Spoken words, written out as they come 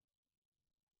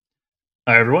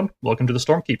Hi everyone, welcome to the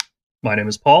Stormkeep. My name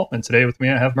is Paul, and today with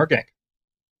me I have Mergank.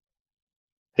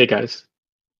 Hey guys.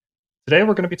 Today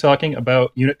we're going to be talking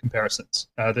about unit comparisons.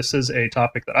 This is a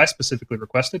topic that I specifically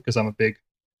requested because I'm a big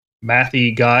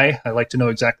mathy guy. I like to know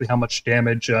exactly how much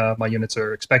damage my units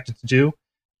are expected to do.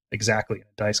 Exactly, in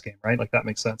a dice game, right? Like that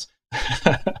makes sense.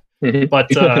 Mhm.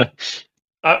 But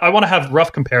I want to have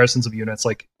rough comparisons of units,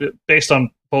 like based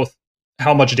on both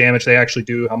how much damage they actually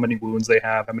do, how many wounds they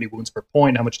have, how many wounds per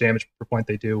point, how much damage per point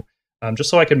they do,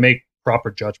 just so I can make proper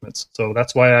judgments. So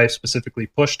that's why I specifically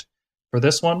pushed for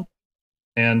this one,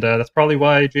 and that's probably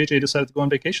why JJ decided to go on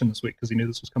vacation this week because he knew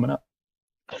this was coming up.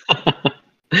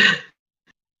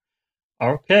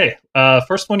 Okay,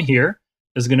 first one here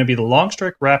is going to be the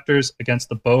Longstrike Raptors against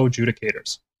the Bow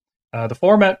Judicators. The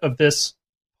format of this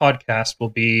podcast will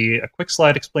be a quick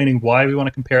slide explaining why we want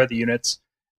to compare the units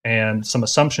and some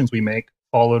assumptions we make,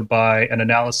 followed by an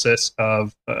analysis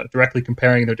of directly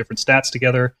comparing their different stats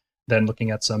together, then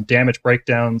looking at some damage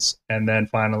breakdowns, and then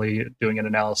finally doing an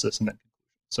analysis and then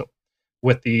conclusion. So,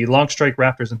 with the Longstrike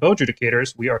Raptors and Bow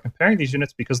Judicators, we are comparing these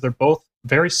units because they're both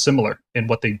very similar in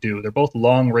what they do. They're both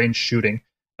long-range shooting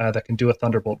that can do a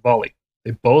Thunderbolt volley.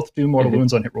 They both do mortal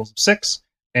wounds on hit rolls of 6,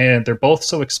 and they're both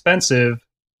so expensive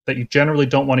that you generally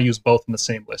don't want to use both in the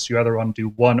same list. You either want to do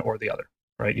one or the other,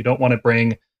 right? You don't want to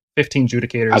bring 15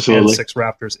 Judicators and Absolutely. 6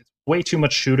 Raptors. It's way too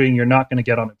much shooting. You're not going to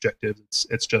get on objectives.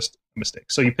 It's just a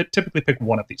mistake. So you typically pick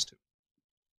one of these two.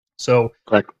 So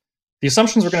Correct. the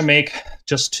assumptions we're going to make,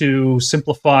 just to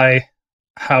simplify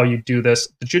how you do this,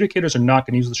 the Judicators are not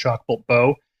going to use the Shockbolt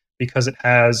Bow because it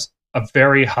has a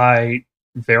very high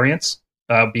variance,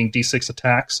 being D6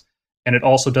 attacks, and it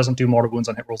also doesn't do mortal wounds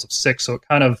on hit rolls of 6, so it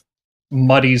kind of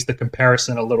muddies the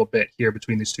comparison a little bit here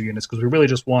between these two units, because we really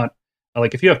just want,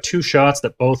 like, if you have 2 shots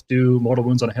that both do mortal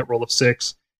wounds on a hit roll of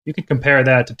 6, you can compare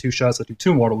that to 2 shots that do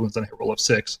 2 mortal wounds on a hit roll of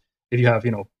 6 if you have,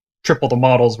 triple the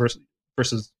models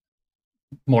versus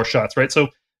more shots, right? So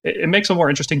it makes a more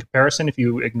interesting comparison if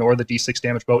you ignore the D6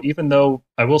 damage bow, even though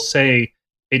I will say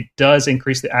it does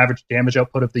increase the average damage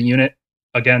output of the unit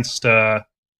against 4,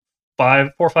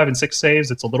 5, and 6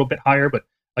 saves. It's a little bit higher, but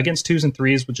against 2s and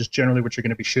 3s, which is generally what you're going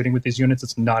to be shooting with these units,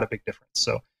 it's not a big difference.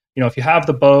 So, if you have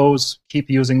the bows, keep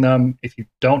using them. If you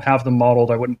don't have them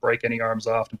modeled, I wouldn't break any arms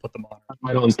off and put them on.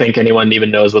 I don't think anyone even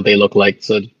knows what they look like,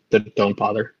 so don't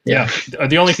bother. Yeah.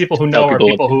 The only people who Tell know are people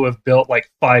people who have built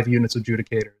like 5 units of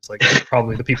Judicators, like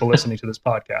probably the people listening to this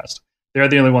podcast. They're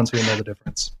the only ones who know the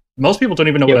difference. Most people don't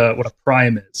even know Yep. what a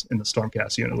prime is in the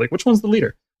Stormcast unit. Like, which one's the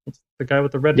leader? It's the guy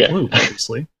with the red and Yeah. blue,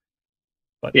 obviously.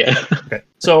 But Yeah. okay,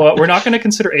 so we're not going to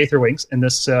consider Aether Wings in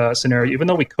this scenario, even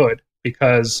though we could,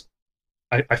 because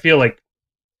I feel like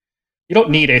you don't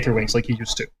need Aether Wings like you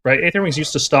used to, right? Aether Wings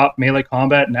used to stop melee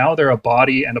combat. Now they're a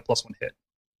body and a +1 hit,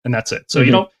 and that's it. So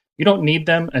you don't need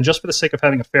them. And just for the sake of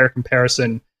having a fair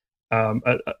comparison,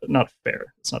 not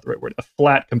fair, it's not the right word, a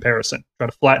flat comparison, try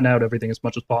to flatten out everything as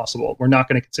much as possible. We're not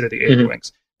going to consider the Aether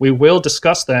Wings. We will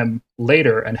discuss them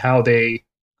later and how they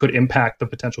could impact the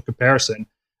potential comparison.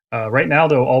 Right now,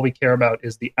 though, all we care about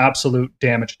is the absolute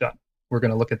damage done. We're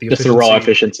going to look at the Just efficiency, the raw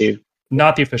efficiency.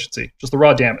 not the efficiency, just the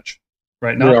raw damage,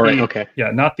 right? Not right. Okay.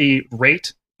 Yeah, not the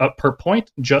rate per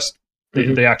point, just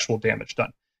the actual damage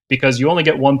done. Because you only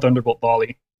get one Thunderbolt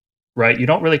volley, right? You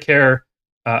don't really care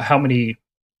how many.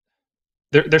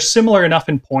 They're similar enough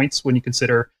in points when you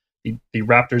consider the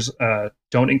Raptors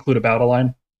don't include a battle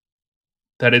line,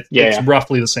 that it's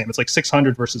roughly the same. It's like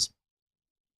 600 versus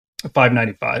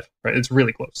 595, right? It's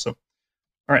really close. So,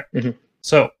 all right.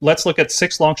 So let's look at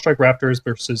 6 Longstrike Raptors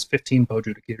versus 15 Bow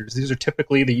Judicators. These are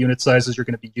typically the unit sizes you're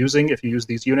going to be using. If you use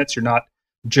these units, you're not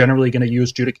generally going to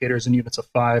use Judicators in units of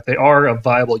 5. They are a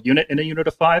viable unit in a unit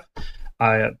of 5,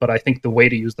 but I think the way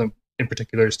to use them in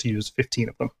particular is to use 15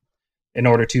 of them in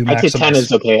order to maximize. I'd say 10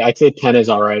 is okay. I'd say 10 is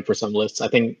all right for some lists. I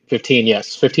think 15,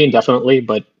 yes. 15 definitely,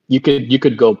 but you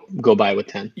could go by with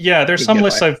 10. Yeah, there's some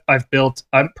lists I've built.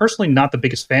 I'm personally not the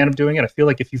biggest fan of doing it. I feel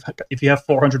like if you have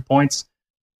 400 points,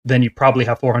 then you probably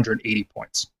have 480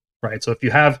 points, right? So if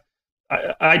you have,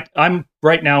 I'm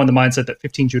right now in the mindset that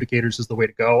 15 Judicators is the way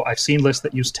to go. I've seen lists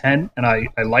that use 10, and I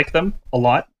like them a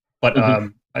lot, but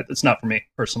it's not for me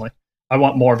personally. I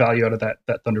want more value out of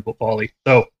that Thunderbolt volley,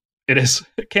 though it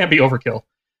can't be overkill.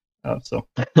 All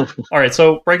right,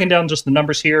 so breaking down just the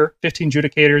numbers here, 15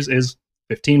 Judicators is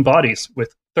 15 bodies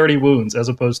with 30 wounds, as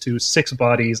opposed to 6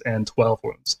 bodies and 12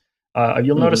 wounds.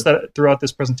 You'll notice that throughout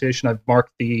this presentation, I've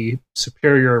marked the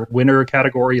superior winner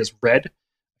category as red. I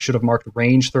should have marked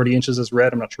range 30 inches as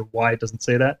red. I'm not sure why it doesn't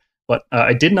say that. But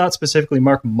I did not specifically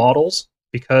mark models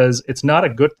because it's not a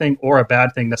good thing or a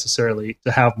bad thing necessarily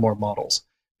to have more models.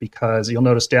 Because you'll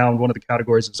notice down one of the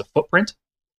categories is a footprint.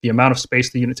 the amount of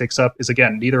space the unit takes up is,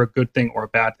 again, neither a good thing or a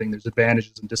bad thing. There's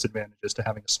advantages and disadvantages to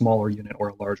having a smaller unit or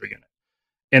a larger unit.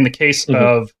 In the case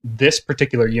of this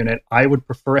particular unit, I would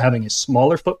prefer having a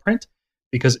smaller footprint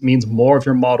because it means more of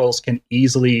your models can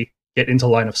easily get into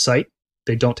line of sight.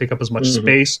 They don't take up as much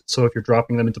space, so if you're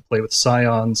dropping them into play with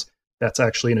scions, that's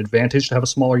actually an advantage to have a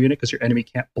smaller unit because your enemy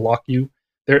can't block you.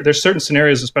 There's certain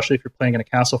scenarios, especially if you're playing in a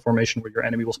castle formation, where your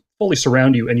enemy will fully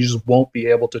surround you and you just won't be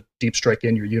able to deep strike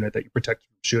in your unit that you protect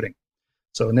from shooting.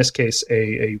 So in this case,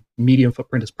 a medium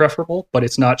footprint is preferable, but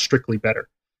it's not strictly better.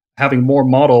 Having more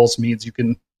models means you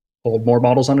can hold more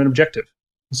models on an objective.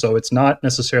 So it's not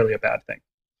necessarily a bad thing.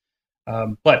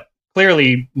 But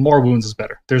clearly, more wounds is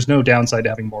better. There's no downside to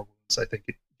having more wounds, I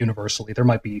think, universally. There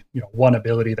might be one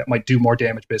ability that might do more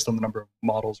damage based on the number of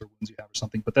models or wounds you have or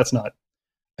something, but that's not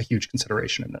a huge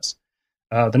consideration in this.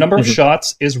 The number of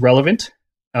shots is relevant.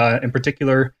 In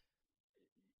particular,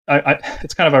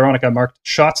 it's kind of ironic. I marked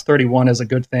shots 31 as a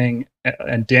good thing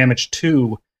and damage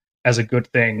 2 as a good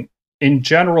thing. In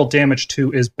general, damage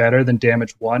 2 is better than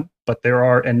damage 1, but there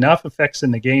are enough effects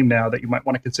in the game now that you might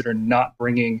want to consider not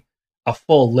bringing a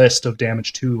full list of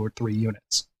damage 2 or 3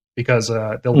 units, because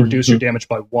they'll reduce your damage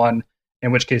by 1,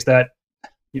 in which case that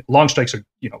long strikes are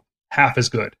half as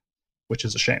good, which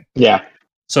is a shame. Yeah.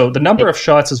 So the number of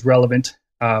shots is relevant,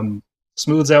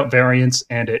 smooths out variance,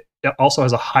 and it also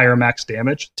has a higher max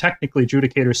damage. Technically,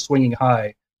 Judicators swinging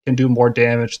high can do more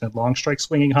damage than long strikes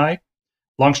swinging high.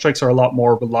 Long strikes are a lot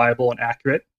more reliable and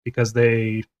accurate because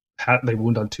they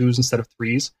wound on 2s instead of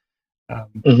 3s,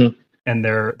 and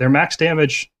their max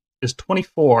damage is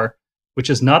 24, which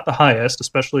is not the highest.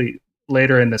 Especially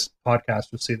later in this podcast,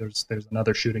 you'll see there's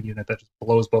another shooting unit that just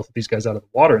blows both of these guys out of the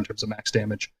water in terms of max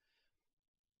damage.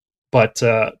 But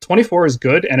 24 is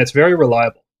good, and it's very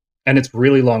reliable, and it's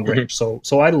really long range. So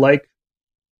I like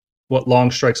what long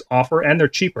strikes offer, and they're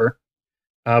cheaper,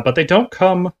 but they don't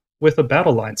come with a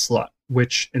battle line slot,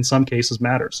 which in some cases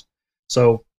matters.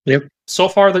 So so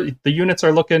far the units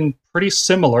are looking pretty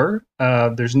similar.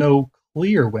 There's no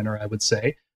clear winner, I would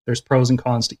say. There's pros and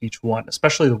cons to each one,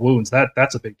 especially the wounds.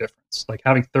 That's a big difference. Like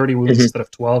having 30 wounds instead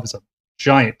of 12 is a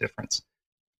giant difference.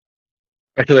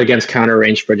 Especially against counter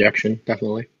range projection,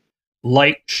 definitely.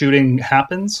 Light shooting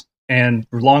happens, and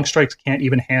long strikes can't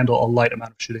even handle a light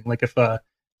amount of shooting. Like if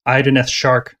Ideneth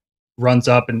Shark runs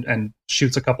up and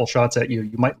shoots a couple shots at you,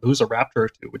 you might lose a raptor or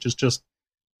two, which is just,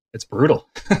 it's brutal.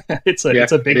 It's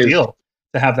a big deal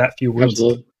to have that few wounds.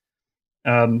 Absolutely.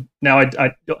 Now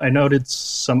I noted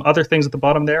some other things at the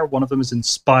bottom there. One of them is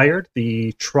Inspired,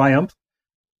 the Triumph.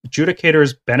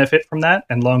 Judicators benefit from that,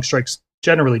 and long strikes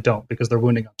generally don't, because they're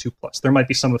wounding on 2+. There might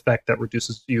be some effect that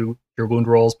reduces your wound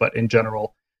rolls, but in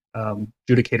general,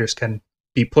 Judicators can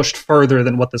be pushed further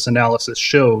than what this analysis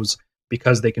shows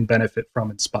because they can benefit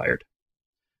from Inspired.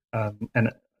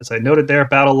 And as I noted there,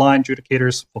 battle line,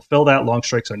 Judicators fulfill that. Long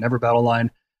strikes are never battle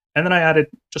line. And then I added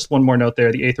just one more note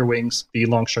there. The Aether Wings, the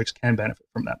long strikes can benefit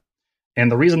from that.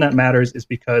 And the reason that matters is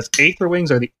because Aether Wings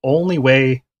are the only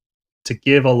way to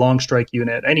give a long strike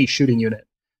unit, any shooting unit,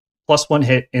 +1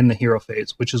 hit in the hero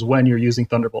phase, which is when you're using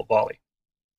Thunderbolt Volley.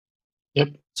 Yep.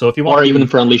 So if you want, or even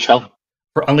for Unleash Hell.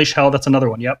 For Unleash Hell, that's another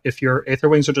one. Yep. If your Aether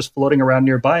Wings are just floating around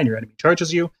nearby and your enemy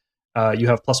charges you, you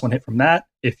have +1 hit from that.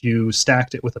 If you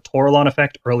stacked it with a Toralon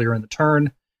effect earlier in the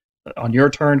turn, on your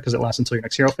turn, because it lasts until your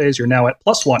next hero phase, you're now at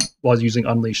 +1 while using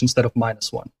Unleash instead of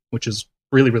 -1, which is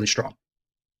really, really strong.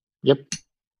 Yep.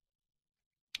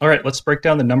 All right, let's break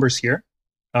down the numbers here.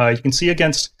 You can see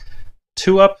against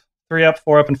 2-up, 3-up,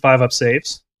 4-up, and 5-up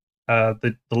saves,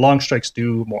 the long strikes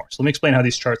do more. So let me explain how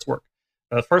these charts work.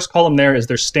 The first column there is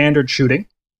their standard shooting,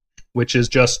 which is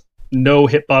just no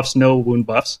hit buffs, no wound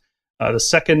buffs. The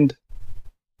second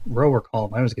row or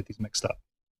column, I always get these mixed up.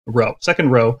 Second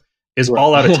row is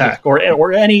all-out attack, or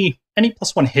any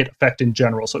 +1 hit effect in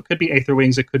general. So it could be Aether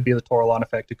Wings, it could be the Toralon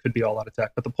effect, it could be all-out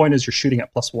attack. But the point is you're shooting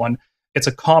at +1. It's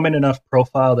a common enough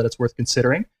profile that it's worth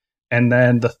considering. And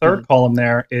then the third column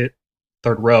there,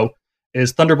 third row,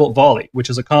 is Thunderbolt Volley, which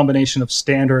is a combination of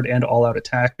standard and all-out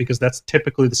attack, because that's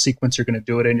typically the sequence you're going to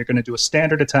do it in. You're going to do a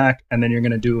standard attack, and then you're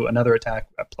going to do another attack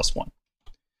at +1.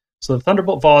 So the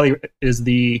Thunderbolt Volley is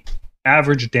the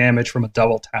average damage from a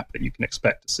double tap that you can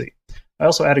expect to see. I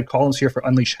also added columns here for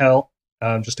Unleash Hell,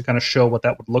 just to kind of show what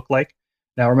that would look like.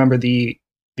 Now remember, the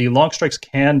long strikes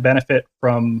can benefit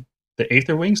from the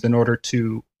Aether Wings in order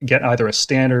to get either a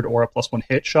standard or a +1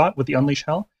 hit shot with the Unleash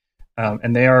Hell,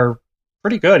 and they are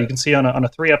pretty good. You can see on a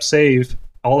 3-up save,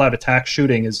 all-out attack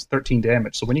shooting is 13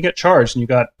 damage. So when you get charged and you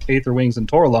got Aether Wings and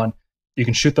Toralon, you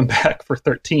can shoot them back for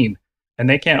 13, and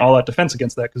they can't all-out defense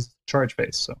against that because it's a charge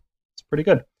phase. So it's pretty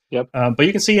good. Yep. But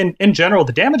you can see in general,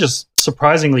 the damage is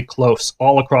surprisingly close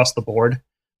all across the board.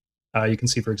 You can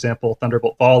see, for example,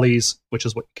 Thunderbolt Volleys, which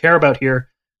is what you care about here,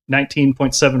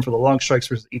 19.7 for the long strikes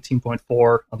versus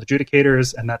 18.4 on the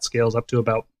Judicators, and that scales up to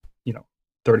about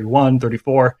 31,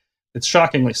 34. It's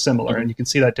shockingly similar, and you can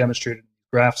see that demonstrated in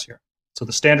the graphs here. So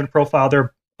the standard profile,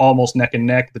 they're almost neck and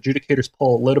neck. The Judicators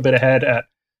pull a little bit ahead at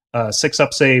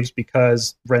 6-up saves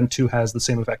because Ren 2 has the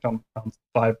same effect on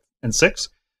 5 and 6.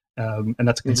 And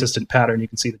that's a consistent pattern. You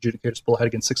can see the Judicators pull ahead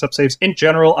against 6-up saves. In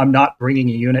general, I'm not bringing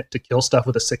a unit to kill stuff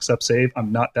with a 6-up save.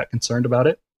 I'm not that concerned about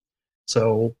it.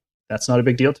 So that's not a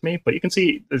big deal to me. But you can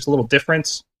see there's a little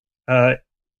difference,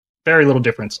 very little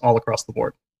difference all across the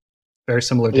board. Very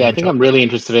similar. Yeah, I think I'm really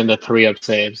interested in the 3-up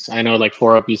saves. I know like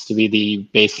 4-up used to be the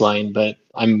baseline, but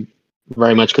I'm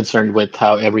very much concerned with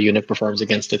how every unit performs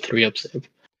against a 3-up save.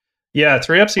 Yeah,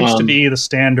 3-up seems to be the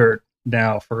standard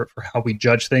now for how we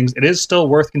judge things. It is still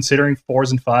worth considering 4s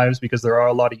and 5s because there are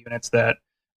a lot of units that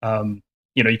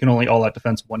you can only all out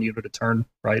defense 1 unit a turn,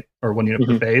 right? Or 1 unit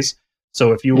per phase.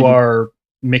 So if you are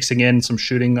mixing in some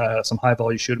shooting, some high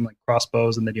value shooting like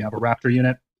crossbows, and then you have a Raptor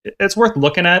unit, it's worth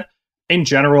looking at. In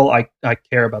general, I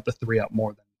care about the 3-up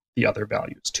more than the other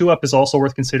values. 2-up is also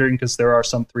worth considering because there are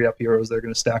some 3-up heroes that are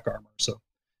going to stack armor, so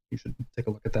you should take a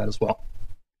look at that as well.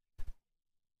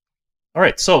 All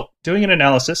right, so doing an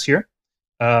analysis here.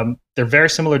 They're very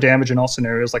similar damage in all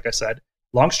scenarios, like I said.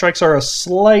 Long strikes are a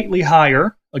slightly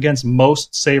higher against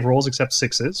most save rolls except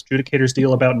 6s. Judicators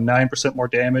deal about 9% more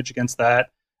damage against that,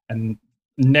 and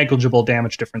negligible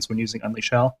damage difference when using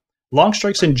Unleash Hell. Long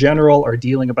strikes in general are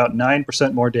dealing about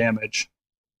 9% more damage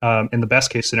in the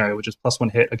best case scenario, which is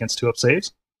 +1 hit against 2-up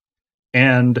saves.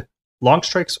 And long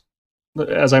strikes,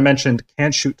 as I mentioned,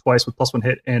 can shoot twice with +1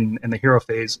 hit in the hero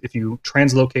phase if you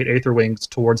translocate Aether Wings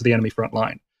towards the enemy front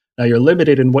line. Now you're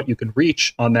limited in what you can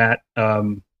reach on that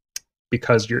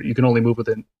because you can only move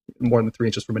within more than 3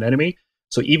 inches from an enemy.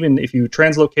 So even if you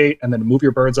translocate and then move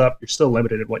your birds up, you're still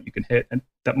limited in what you can hit, and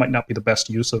that might not be the best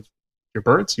use of your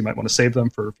birds. You might want to save them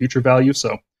for future value,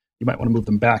 so you might want to move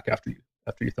them back after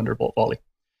you Thunderbolt Volley.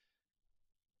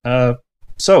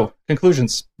 So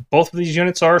conclusions: both of these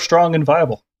units are strong and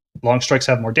viable. Long strikes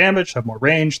have more damage, have more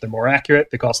range, they're more accurate,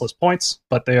 they cost less points,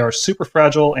 but they are super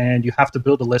fragile, and you have to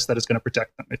build a list that is going to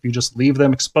protect them. If you just leave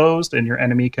them exposed and your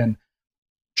enemy can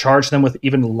charge them with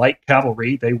even light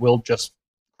cavalry, they will just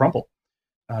crumble.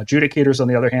 Judicators, on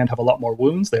the other hand, have a lot more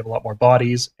wounds, they have a lot more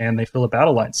bodies, and they fill a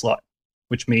battle line slot,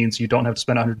 which means you don't have to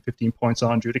spend 115 points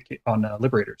on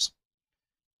Liberators.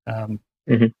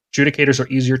 Judicators are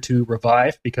easier to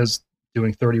revive because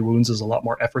doing 30 wounds is a lot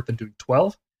more effort than doing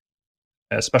 12,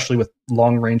 especially with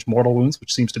long-range mortal wounds,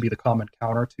 which seems to be the common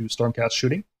counter to Stormcast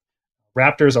shooting.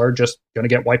 Raptors are just going to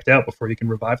get wiped out before you can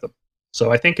revive them.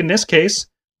 So I think in this case,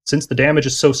 since the damage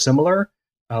is so similar,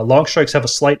 long strikes have a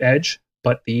slight edge,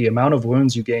 but the amount of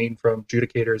wounds you gain from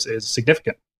Judicators is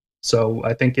significant. So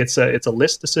I think it's a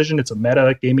list decision. It's a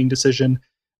meta gaming decision.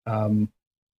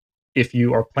 If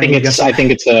you are playing against, I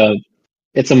think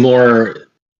it's a more,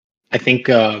 I think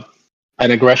an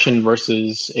aggression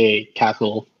versus a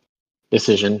castle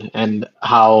decision, and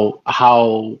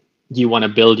how you want to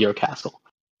build your castle.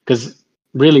 Because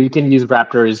really, you can use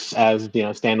Raptors as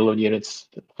standalone units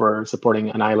for supporting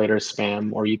Annihilator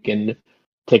spam, or you can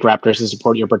take Raptors to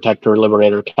support your Protector,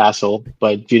 Liberator, Castle.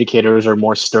 But Judicators are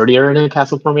more sturdier in a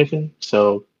castle formation,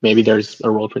 so maybe there's a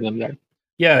role for them there.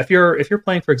 Yeah, if you're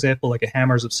playing, for example, like a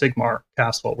Hammers of Sigmar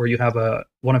castle, where you have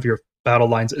one of your battle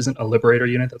lines isn't a Liberator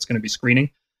unit that's going to be screening,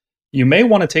 you may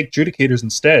want to take Judicators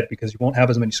instead because you won't have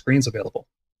as many screens available.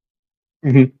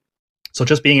 So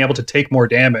just being able to take more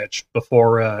damage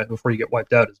before you get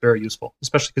wiped out is very useful,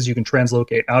 especially because you can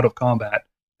translocate out of combat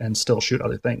and still shoot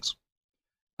other things.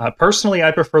 Personally,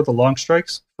 I prefer the long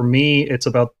strikes. For me, it's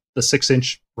about the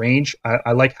 6-inch range.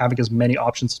 I like having as many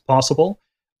options as possible.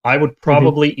 I would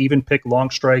probably even pick long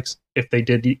strikes if they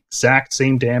did the exact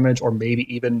same damage, or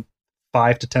maybe even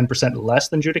 5 to 10% less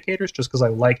than Judicators, just because I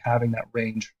like having that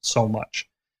range so much.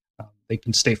 They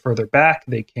can stay further back.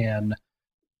 They can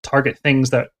target things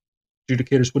that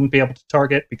Judicators wouldn't be able to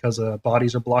target because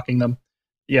bodies are blocking them.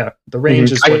 Yeah, the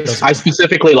range is what does it. I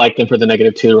specifically like them for the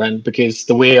 -2 run, because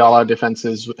the way all our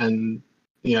defenses and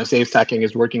save stacking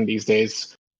is working these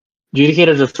days,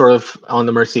 Judicators are sort of on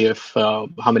the mercy of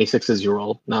how many 6s you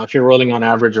roll. Now, if you're rolling on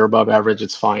average or above average,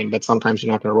 it's fine, but sometimes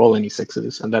you're not going to roll any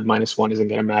 6s, and that -1 isn't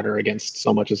going to matter against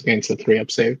so much as against a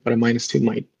 3-up save, but a -2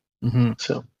 might.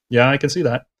 So yeah, I can see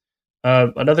that.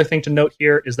 Another thing to note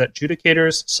here is that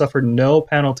Judicators suffer no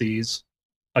penalties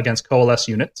against Coalesce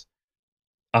units,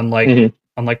 unlike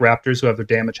Raptors, who have their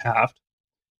damage halved.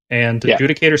 And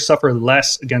Judicators suffer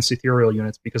less against Ethereal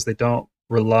units because they don't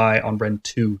rely on Ren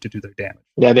 2 to do their damage.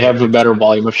 Yeah, they have a better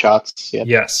volume of shots. Yeah.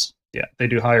 Yes. Yeah, they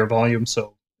do higher volume,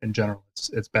 so in general,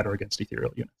 it's better against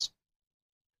ethereal units.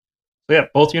 So yeah,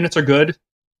 both units are good.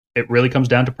 It really comes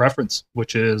down to preference,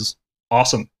 which is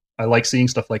awesome. I like seeing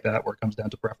stuff like that where it comes down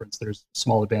to preference. There's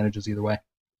small advantages either way.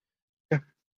 Yeah.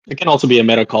 It can also be a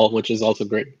meta call, which is also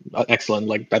great. Excellent.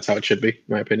 Like, that's how it should be, in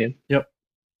my opinion. Yep.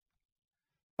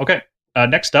 Okay,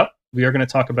 next up, we are going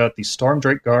to talk about the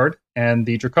Stormdrake Guard and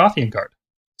the Dracothian Guard.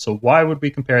 So why would we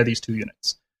compare these two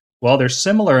units? Well, they're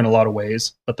similar in a lot of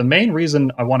ways, but the main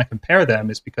reason I want to compare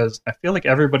them is because I feel like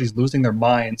everybody's losing their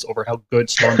minds over how good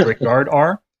Stormdrake Guard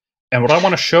are. And what I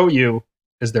want to show you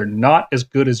is they're not as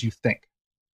good as you think.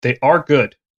 They are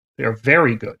good. They are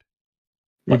very good,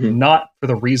 but not for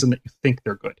the reason that you think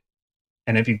they're good.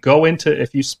 And if you go into,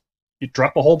 if you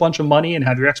drop a whole bunch of money and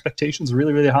have your expectations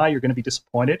really, really high, you're going to be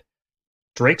disappointed.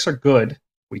 Drakes are good.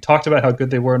 We talked about how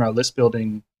good they were in our list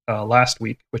building last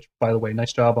week, which, by the way,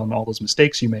 nice job on all those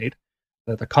mistakes you made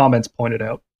that the comments pointed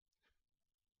out.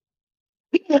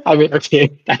 I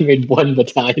made one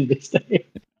battalion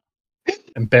mistake.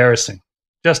 Embarrassing.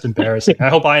 Just embarrassing. I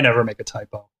hope I never make a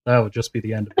typo. That would just be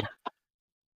the end of it.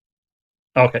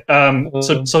 Okay.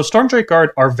 So Stormdrake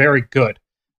Guard are very good,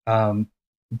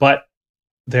 but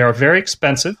they are very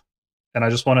expensive, and I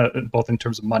just want to, both in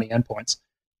terms of money and points,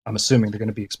 I'm assuming they're going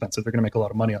to be expensive. They're going to make a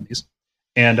lot of money on these.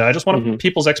 And I just want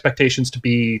people's expectations to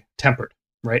be tempered,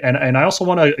 right? And I also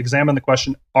want to examine the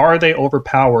question, are they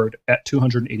overpowered at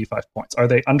 285 points? Are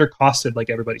they undercosted like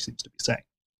everybody seems to be saying?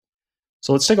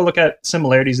 So let's take a look at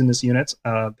similarities in this unit.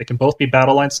 They can both be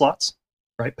battle line slots,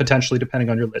 right? Potentially, depending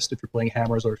on your list, if you're playing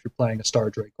Hammers or if you're playing a Star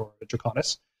Drake or a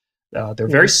Draconis. They're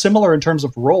very similar in terms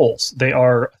of roles. They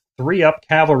are 3-up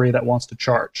cavalry that wants to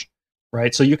charge,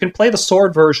 right? So you can play the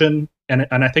sword version, and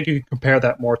I think you can compare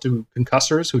that more to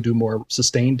concussors who do more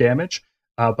sustained damage.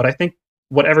 But I think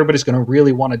what everybody's going to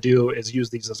really want to do is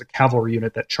use these as a cavalry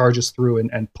unit that charges through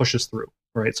and pushes through,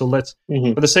 right? So let's,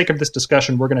 for the sake of this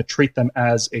discussion, we're going to treat them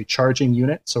as a charging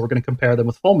unit. So we're going to compare them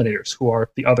with fulminators, who are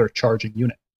the other charging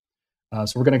unit.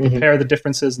 So we're going to compare the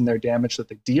differences in their damage that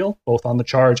they deal, both on the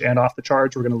charge and off the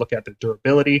charge. We're going to look at their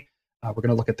durability. We're going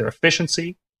to look at their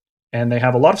efficiency. And they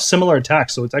have a lot of similar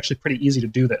attacks, so it's actually pretty easy to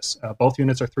do this. Both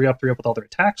units are 3-up with all their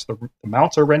attacks. The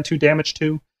mounts are Ren 2 damage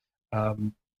too.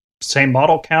 Same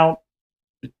model count.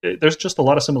 There's just a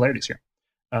lot of similarities here.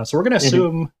 So we're going to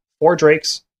assume 4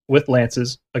 Drakes with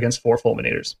Lances against 4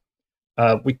 Fulminators.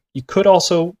 You could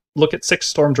also look at 6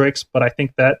 Storm Drakes, but I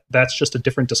think that's just a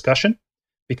different discussion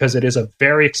because it is a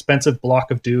very expensive block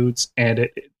of dudes, and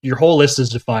your whole list is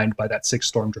defined by that 6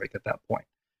 Storm Drake at that point.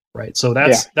 Right, so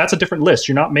that's a different list.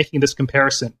 You're not making this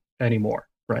comparison anymore,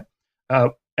 right?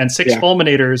 And 6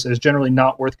 Fulminators is generally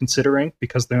not worth considering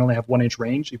because they only have 1-inch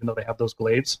range, even though they have those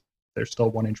glaives. They're still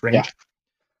 1-inch range. Yeah.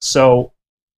 So,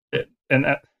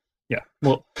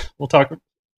 we'll talk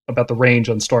about the range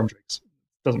on Storm Drakes.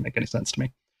 Doesn't make any sense to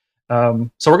me.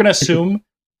 So we're going to assume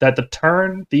that the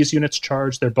turn these units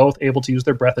charge, they're both able to use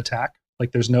their breath attack.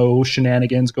 Like there's no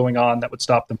shenanigans going on that would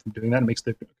stop them from doing that. It makes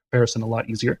the comparison a lot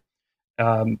easier.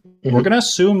 We're going to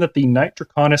assume that the Knight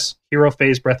Draconis hero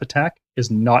phase breath attack is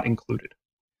not included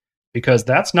because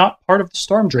that's not part of the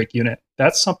Storm Drake unit.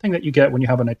 That's something that you get when you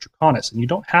have a Knight Draconis, and you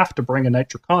don't have to bring a Knight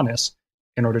Draconis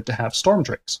in order to have Storm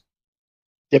Drakes.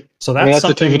 Yep. So that's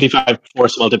a 255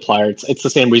 force multiplier. It's the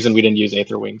same reason we didn't use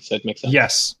Aether Wings, so it makes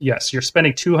sense. Yes. You're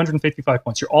spending 255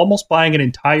 points. You're almost buying an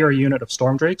entire unit of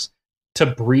Storm Drakes to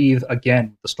breathe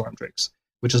again the Storm Drakes,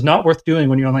 which is not worth doing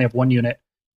when you only have one unit.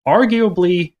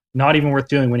 Arguably, not even worth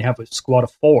doing when you have a squad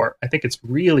of 4. I think it's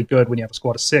really good when you have a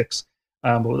squad of 6.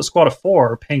 But with a squad of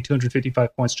 4, paying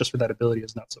 255 points just for that ability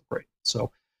is not so great.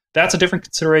 So that's a different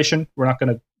consideration. We're not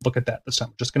going to look at that this time.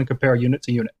 We're just going to compare unit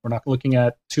to unit. We're not looking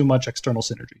at too much external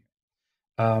synergy.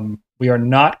 We are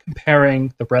not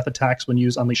comparing the breath attacks when you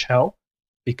use Unleash Hell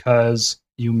because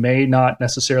you may not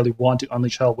necessarily want to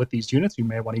Unleash Hell with these units. You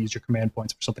may want to use your command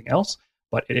points for something else.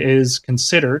 But it is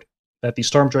considered that the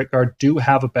Storm Drake Guard do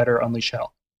have a better Unleash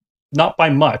Hell. Not by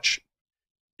much.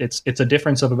 It's a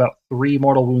difference of about 3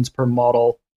 mortal wounds per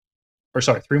model,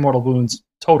 3 mortal wounds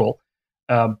total.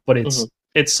 But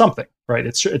it's something, right?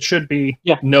 It should be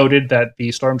noted that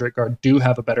the Storm Drake Guard do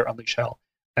have a better Unleash Hell,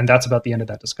 and that's about the end of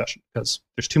that discussion because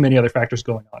there's too many other factors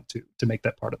going on to make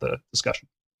that part of the discussion.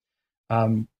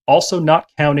 Also,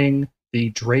 not counting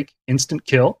the Drake instant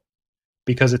kill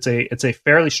because it's a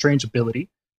fairly strange ability.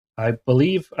 I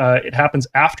believe it happens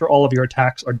after all of your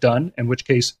attacks are done, in which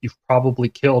case you've probably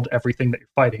killed everything that you're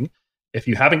fighting. If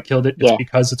you haven't killed it, it's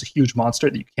because it's a huge monster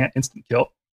that you can't instant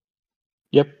kill.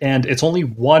 Yep. And it's only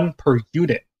 1 per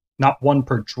unit, not 1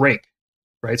 per Drake.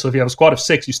 right? So if you have a squad of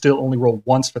 6, you still only roll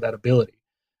once for that ability.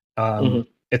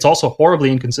 It's also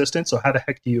horribly inconsistent, so how the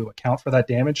heck do you account for that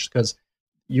damage? Because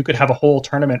you could have a whole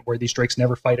tournament where these drakes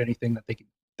never fight anything that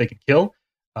they could kill,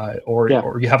 or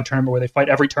you have a tournament where they fight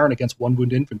every turn against 1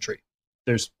 wound infantry.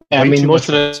 There's most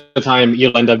of the time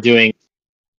you'll end up doing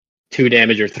 2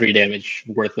 damage or 3 damage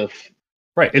worth of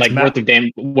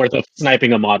worth of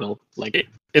sniping a model, like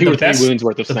 2 or 3 wounds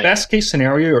worth of sniping. The best case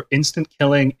scenario, you're instant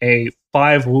killing a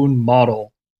 5 wound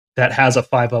model that has a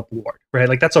 5-up ward, right?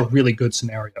 Like that's a really good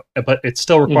scenario, but it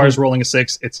still requires rolling a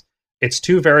 6. It's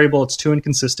too variable, it's too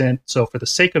inconsistent. So for the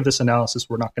sake of this analysis,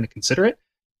 we're not going to consider it.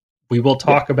 We will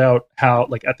talk about how,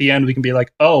 like at the end, we can be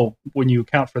like, oh, when you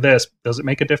account for this, does it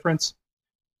make a difference?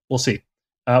 We'll see.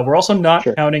 We're also not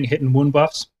counting hit and wound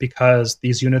buffs because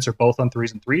these units are both on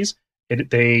 3s and 3s.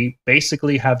 They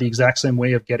basically have the exact same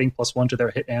way of getting +1 to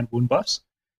their hit and wound buffs.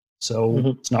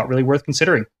 So it's not really worth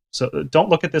considering. So don't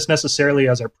look at this necessarily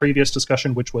as our previous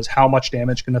discussion, which was how much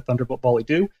damage can a Thunderbolt Volley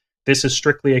do. This is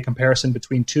strictly a comparison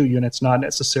between 2 units, not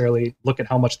necessarily look at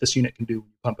how much this unit can do when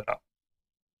you pump it up.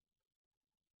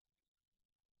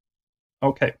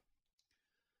 Okay.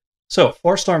 So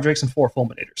 4 Storm Drakes and 4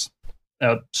 Fulminators.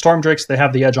 Storm Drakes, they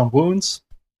have the edge on wounds.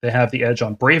 They have the edge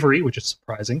on bravery, which is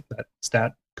surprising. That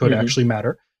stat could actually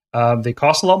matter. They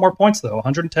cost a lot more points, though.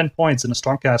 110 points in a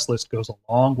Stormcast list goes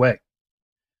a long way.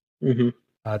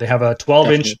 They have a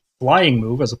 12-inch flying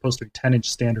move as opposed to a 10-inch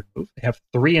standard move. They have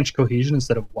 3-inch cohesion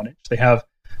instead of 1-inch. They have,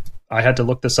 I had to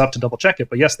look this up to double check it,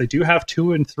 but yes, they do have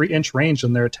 2 and 3-inch range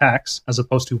on their attacks as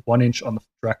opposed to 1-inch on the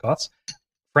Dracoths.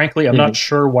 Frankly, I'm not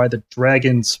sure why the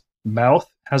Dragon's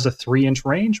Mouth has a 3-inch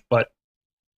range, but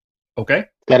okay.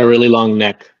 Got a really long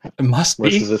neck. It must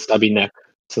versus a stubby neck.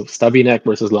 So stubby neck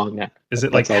versus long neck. Is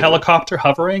it like helicopter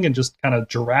hovering and just kind of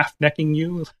giraffe necking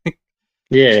you?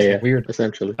 Yeah, weird.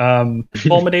 Essentially.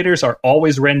 Fulminators are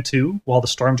always Ren 2, while the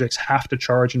Storm Drakes have to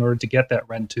charge in order to get that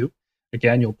Ren 2.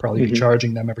 Again, you'll probably be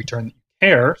charging them every turn that you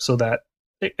care, so that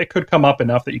it could come up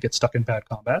enough that you get stuck in bad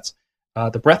combats.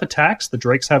 The breath attacks, the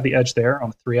Drakes have the edge there.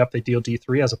 On a 3-up, they deal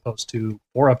D3 as opposed to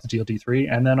 4-up to deal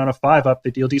D3, and then on a 5-up,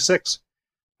 they deal D6.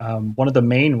 One of the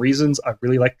main reasons I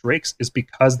really like Drakes is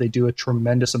because they do a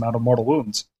tremendous amount of mortal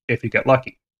wounds if you get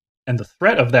lucky. And the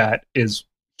threat of that is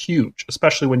huge,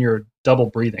 especially when you're double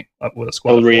breathing up with a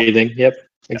squad. Double breathing, yep,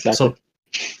 exactly.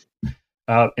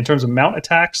 So, in terms of mount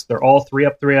attacks, they're all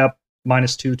 3-up,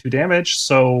 -2 damage.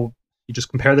 So you just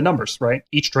compare the numbers, right?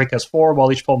 Each Drake has 4,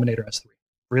 while each Fulminator has 3.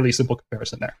 Really simple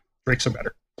comparison there. Drakes are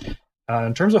better.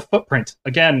 In terms of footprint,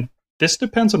 again, this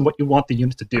depends on what you want the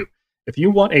unit to do. If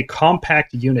you want a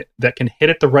compact unit that can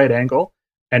hit at the right angle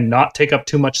and not take up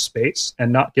too much space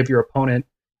and not give your opponent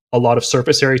a lot of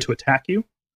surface area to attack you,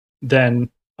 then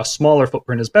a smaller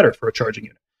footprint is better for a charging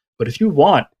unit. But if you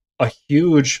want a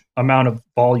huge amount of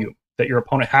volume that your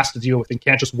opponent has to deal with and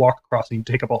can't just walk across and you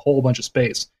take up a whole bunch of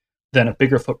space, then a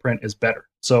bigger footprint is better.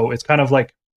 So it's kind of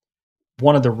like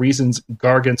one of the reasons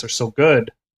Gargants are so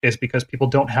good is because people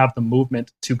don't have the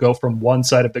movement to go from one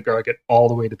side of the Gargant all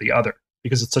the way to the other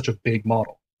because it's such a big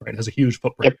model, right? It has a huge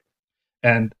footprint.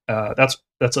 And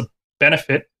that's a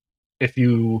benefit if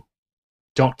you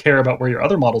don't care about where your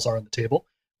other models are on the table,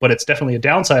 but it's definitely a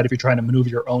downside if you're trying to maneuver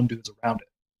your own dudes around it,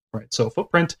 right? So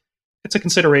footprint, it's a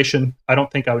consideration. I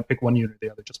don't think I would pick one unit or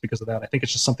the other just because of that. I think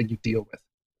it's just something you deal with.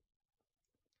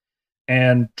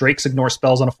 And Drakes ignore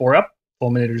spells on a 4-up.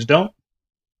 Fulminators don't.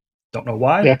 Don't know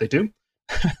why, but they do.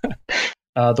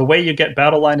 The way you get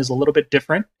battle line is a little bit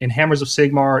different. In Hammers of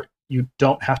Sigmar, you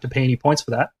don't have to pay any points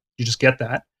for that. You just get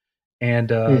that. And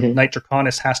Knight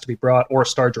Draconis has to be brought, or a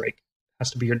Star Drake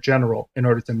has to be your general in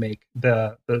order to make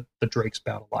the Drake's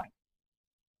battle line,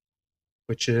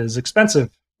 which is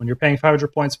expensive when you're paying 500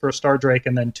 points for a Star Drake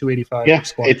and then 285. Yeah,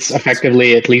 it's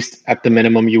effectively at least at the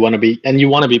minimum you want to be, and you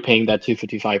want to be paying that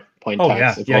 255 point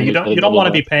tax. Yeah, you don't want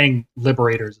to be paying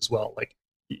Liberators as well. Like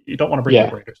you don't want to bring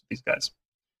Liberators with these guys.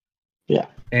 Yeah.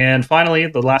 And finally,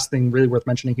 the last thing really worth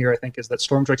mentioning here, I think, is that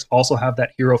Storm Drakes also have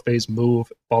that hero phase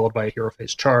move followed by a hero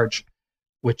phase charge,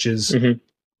 which is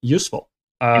useful.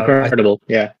 Incredible,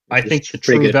 I think the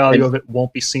true value of it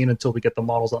won't be seen until we get the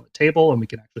models on the table and we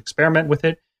can actually experiment with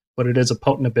it. But it is a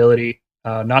potent ability,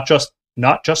 not just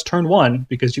turn 1,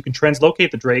 because you can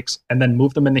translocate the Drakes and then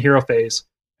move them in the hero phase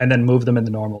and then move them in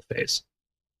the normal phase.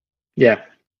 Yeah,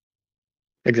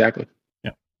 exactly.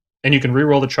 And you can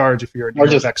reroll the charge if you're... Or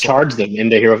just charge them in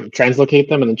the hero... Translocate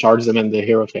them and then charge them in the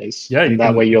hero phase. Yeah. And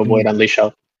that way you avoid Unleash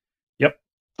Hell. Yep.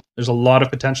 There's a lot of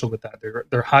potential with that.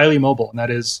 They're highly mobile, and that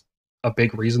is a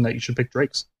big reason that you should pick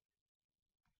Drakes.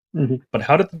 But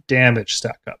how did the damage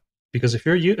stack up? Because if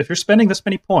you're spending this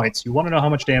many points, you want to know how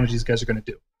much damage these guys are going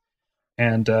to do.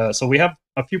 And so we have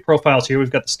a few profiles here.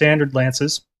 We've got the standard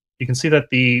lances. You can see that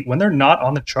when they're not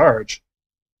on the charge,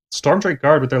 Stormdrake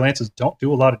Guard with their lances don't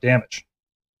do a lot of damage.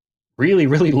 Really,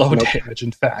 really low damage,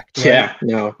 in fact. Right? Yeah,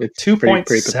 no, it's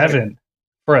 2.7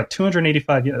 for a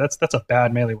 285 unit. That's a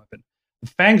bad melee weapon. The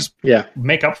Fangs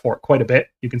make up for it quite a bit.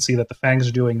 You can see that the Fangs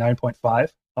are doing 9.5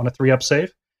 on a 3-up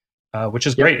save, which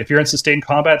is great. If you're in sustained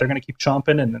combat, they're going to keep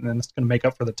chomping, and then it's going to make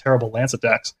up for the terrible lance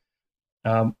attacks.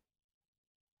 Then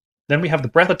we have the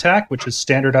breath attack, which is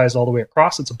standardized all the way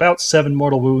across. It's about 7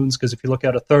 mortal wounds, because if you look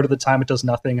at a third of the time it does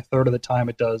nothing, a third of the time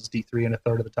it does D3, and a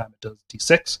third of the time it does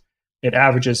D6. It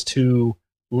averages to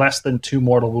less than 2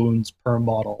 mortal wounds per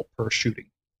model per shooting.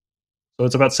 So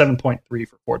it's about 7.3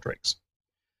 for 4 Drakes.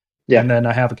 Yeah. And then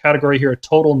I have a category here,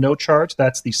 total no charge.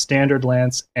 That's the standard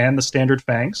lance and the standard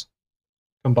fangs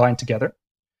combined together.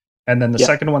 And then the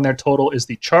second one there, total, is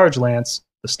the charge lance,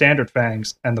 the standard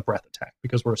fangs, and the breath attack,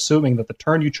 because we're assuming that the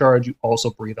turn you charge, you also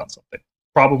breathe on something.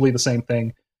 Probably the same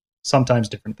thing, sometimes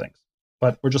different things.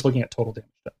 But we're just looking at total damage.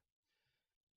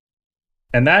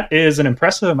 And that is an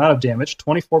impressive amount of damage,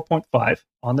 24.5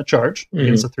 on the charge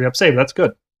against a 3-up save. That's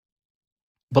good.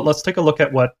 But let's take a look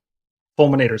at what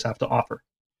Fulminators have to offer.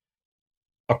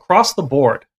 Across the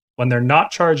board, when they're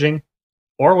not charging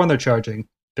or when they're charging,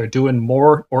 they're doing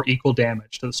more or equal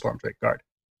damage to the Stormdrake Guard.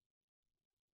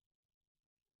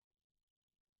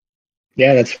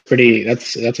 Yeah,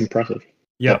 that's impressive.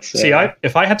 Yeah. See,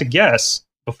 if I had to guess,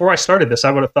 before I started this,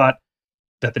 I would have thought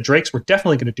that the Drakes were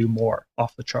definitely going to do more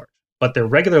off the charge. But their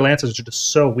regular lances are just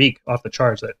so weak off the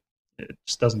charge that it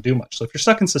just doesn't do much. So if you're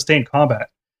stuck in sustained combat,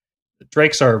 the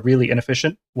Drakes are really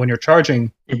inefficient. When you're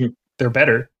charging, they're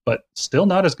better, but still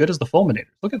not as good as the Fulminators.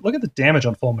 Look at the damage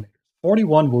on Fulminators.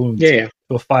 41 wounds to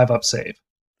a 5-up save.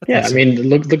 That's I mean,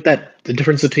 look at the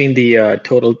difference between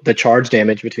the charge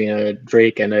damage between a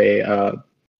Drake and a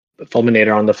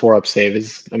Fulminator on the 4-up save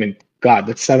is, I mean, God,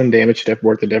 that's 7 damage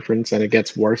worth the difference, and it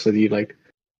gets worse as you like.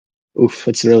 Oof,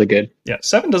 it's really good. Yeah,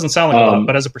 7 doesn't sound like a lot,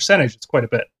 but as a percentage, it's quite a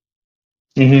bit.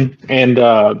 And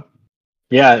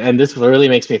and this really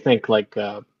makes me think like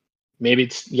maybe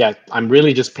I'm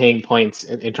really just paying points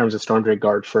in terms of Stormdrake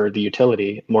Guard for the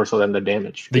utility more so than the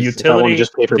damage. The utility, if I want to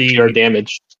just pay for pure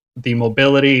damage, the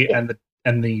mobility, and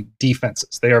the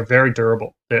defenses, they are very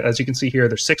durable. As you can see here,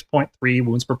 they're 6.3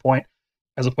 wounds per point,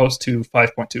 as opposed to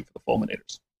 5.2 for the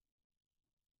Fulminators,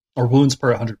 or wounds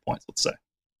per 100 points, let's say.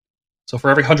 So for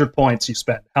every 100 points you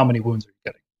spend, how many wounds are you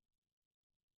getting?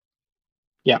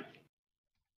 Yeah.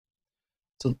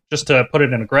 So just to put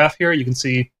it in a graph here, you can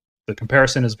see the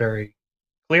comparison is very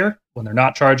clear. When they're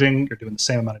not charging, you're doing the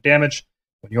same amount of damage.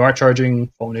 When you are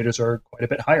charging, Fulminators are quite a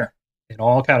bit higher in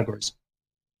all categories.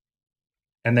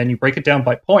 And then you break it down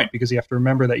by point, because you have to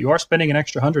remember that you are spending an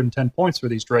extra 110 points for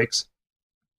these Drakes.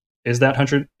 Is that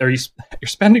 100? You're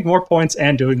spending more points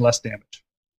and doing less damage,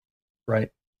 right?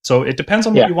 So it depends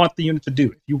on what you want the unit to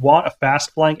do. If you want a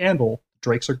fast flying anvil,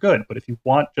 Drakes are good. But if you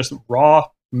want just raw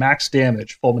max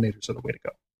damage, Fulminators are the way to go.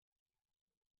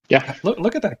 Yeah.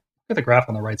 Look at that. Look at the graph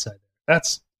on the right side.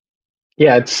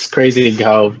 It's crazy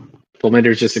how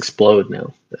Fulminators just explode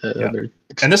now.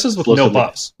 And this is with no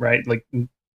buffs, right? Like +0,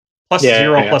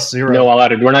 +0. No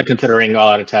all-out. We're not considering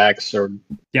all-out attacks or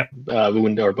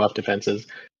wound or buff defenses.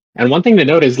 And one thing to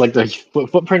note is like the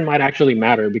footprint might actually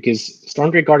matter, because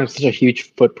Stormdrake Guard has such a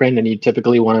huge footprint, and you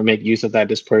typically want to make use of that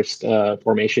dispersed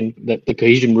formation, that the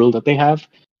cohesion rule that they have.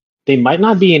 They might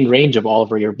not be in range of all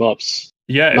of your buffs.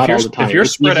 Yeah, if you're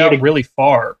spread out really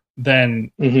far,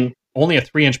 then only a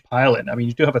 3-inch pilot. I mean,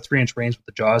 you do have a 3-inch range with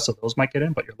the jaws, so those might get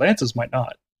in, but your lances might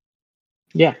not.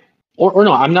 Yeah. Or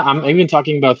no, I'm not. I'm even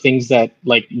talking about things that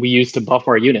like we use to buff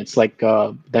our units, like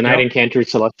the Knight Encanter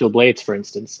Celestial Blades, for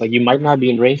instance. Like you might not be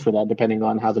in range for that, depending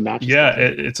on how the match. Yeah,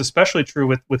 it's especially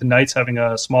true with Knights having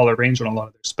a smaller range on a lot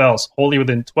of their spells. Holy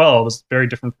Within 12 is very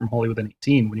different from Holy Within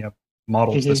 18 when you have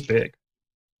models this big.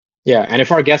 Yeah, and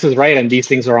if our guess is right, and these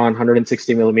things are on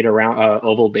 160 millimeter round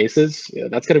oval bases,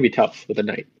 that's going to be tough with a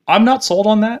Knight. I'm not sold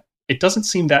on that. It doesn't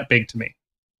seem that big to me.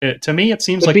 To me, it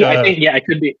seems like it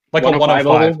could be like a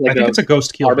 105. Like I think it's a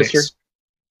Ghost Keel Harvester base.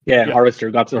 Yeah, Harvester.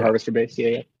 Got to the Harvester base.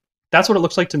 Yeah. That's what it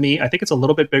looks like to me. I think it's a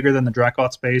little bit bigger than the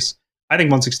Dracoth's base. I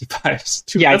think 165 is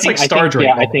too. That's like Star Drake.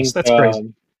 I think that's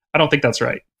crazy. I don't think that's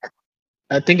right.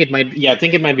 I think it might. Yeah, I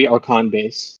think it might be Archon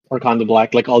base, Archon the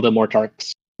Black, like all the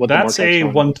Mortarks. That's a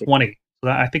 120. So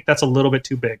I think that's a little bit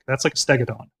too big. That's like a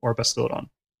Stegodon or a Bastiladon.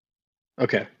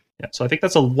 Okay. Yeah, so I think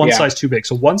that's a one size too big.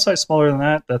 So one size smaller than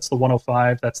that, that's the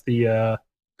 105. That's the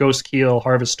Ghost Keel,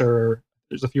 Harvester.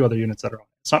 There's a few other units that are on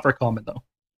it. It's not very common, though.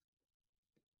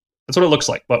 That's what it looks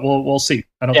like, but we'll see.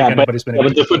 I don't think anybody's been able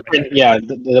to. The footprint,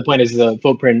 the point is the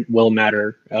footprint will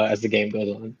matter as the game goes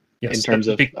on. Yes, in terms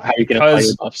of how you can apply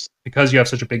your buffs. Because you have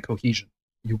such a big cohesion.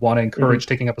 You want to encourage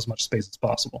taking up as much space as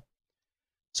possible.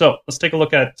 So let's take a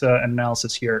look at an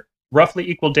analysis here. Roughly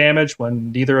equal damage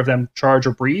when neither of them charge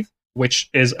or breathe, which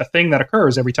is a thing that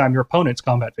occurs every time your opponent's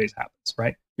combat phase happens,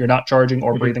 right? You're not charging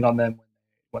or breathing on them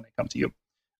when they come to you.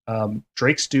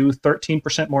 Drakes do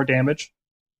 13% more damage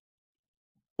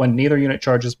when neither unit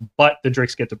charges, but the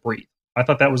Drakes get to breathe. I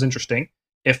thought that was interesting.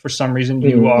 If for some reason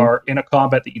you are in a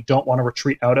combat that you don't want to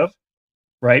retreat out of,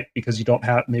 right, because you don't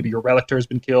have, maybe your Relictor has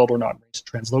been killed or not ready to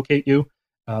translocate you.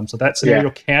 So that scenario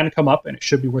can come up, and it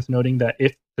should be worth noting that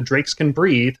if the Drakes can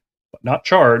breathe but not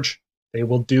charge, they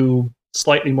will do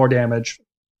slightly more damage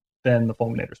than the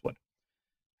Fulminators would.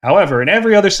 However, in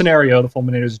every other scenario, the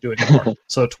Fulminators do it more.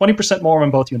 So 20% more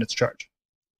when both units charge,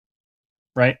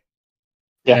 right?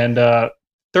 Yeah. And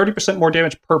 30% more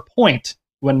damage per point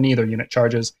when neither unit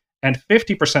charges, and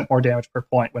 50% more damage per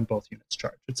point when both units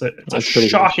charge. It's a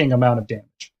shocking amount of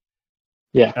damage.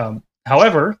 Yeah.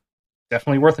 However,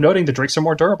 definitely worth noting, the Drakes are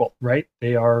more durable, right?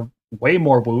 They are way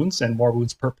more wounds and more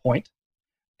wounds per point.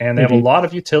 And they have a lot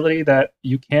of utility that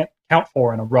you can't count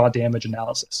for in a raw damage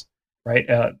analysis, right?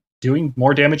 Doing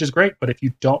more damage is great, but if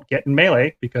you don't get in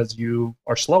melee because you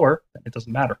are slower, then it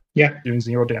doesn't matter. Yeah. Doing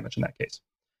 0 damage in that case.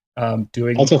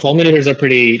 Also, Fulminators are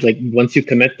pretty, like, once you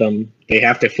commit them, they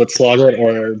have to foot slog it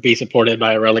or be supported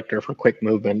by a Relictor for quick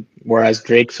movement. Whereas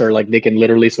Drakes are like, they can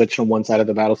literally switch from one side of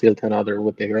the battlefield to another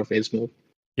with the hero phase move.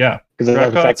 Yeah. Because that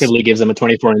effectively gives them a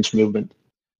 24-inch movement.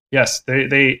 Yes,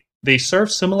 they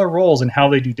serve similar roles in how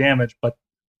they do damage, but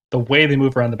the way they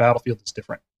move around the battlefield is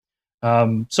different.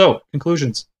 So,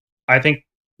 conclusions. I think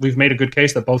we've made a good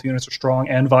case that both units are strong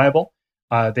and viable.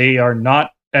 They are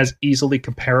not as easily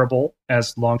comparable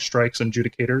as long strikes and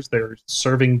judicators. They're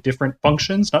serving different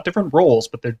functions, not different roles,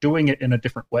 but they're doing it in a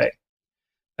different way.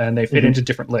 And they fit into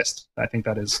different lists. I think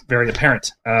that is very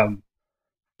apparent.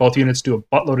 Both units do a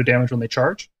buttload of damage when they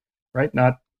charge, right?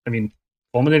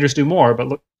 Fulminators do more, but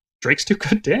look, Drakes do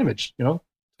good damage.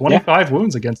 25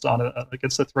 wounds against a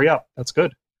 3-up. That's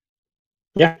good.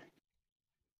 Yeah.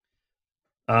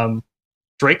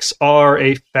 Drakes are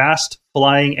a fast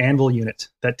flying anvil unit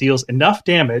that deals enough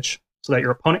damage so that your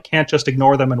opponent can't just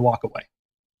ignore them and walk away.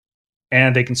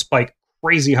 And they can spike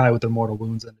crazy high with their mortal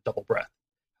wounds and a double breath.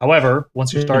 However,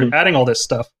 once you start adding all this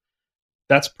stuff,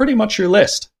 that's pretty much your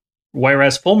list.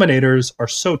 Whereas Fulminators are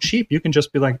so cheap, you can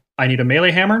just be like, I need a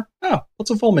melee hammer. Oh, put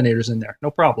some Fulminators in there. No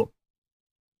problem.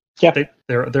 Yeah.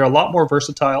 They're a lot more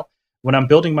versatile. When I'm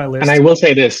building my list... And I will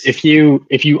say this, if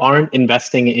you aren't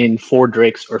investing in 4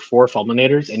 Drakes or 4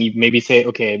 Fulminators, and you maybe say,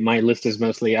 okay, my list is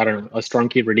mostly, I don't know, a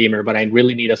Stormkeep Redeemer, but I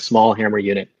really need a small hammer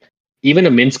unit. Even a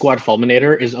Min Squad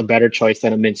Fulminator is a better choice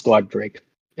than a Min Squad Drake,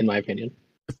 in my opinion.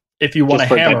 If you want a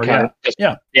hammer,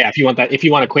 yeah, if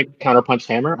you want a quick counterpunch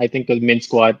hammer, I think the Min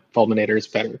Squad Fulminator is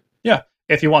better. Yeah,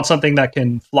 if you want something that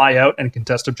can fly out and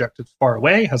contest objectives far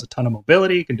away, has a ton of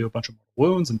mobility, can do a bunch of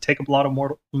mortal wounds and take a lot of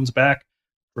mortal wounds back,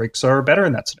 Drakes are better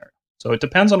in that scenario. So it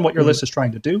depends on what your list is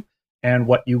trying to do and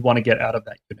what you want to get out of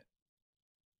that unit.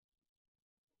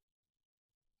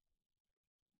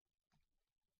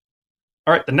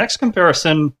 All right, the next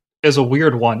comparison is a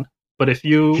weird one, but if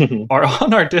you are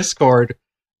on our Discord,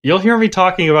 you'll hear me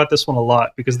talking about this one a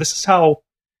lot because this is how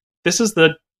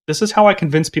I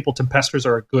convince people Tempestors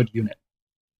are a good unit.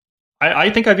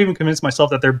 I think I've even convinced myself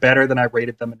that they're better than I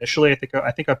rated them initially. I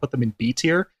think I put them in B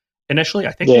tier initially.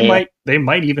 I think they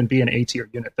might even be an A tier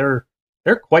unit. They're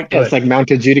quite good. It's like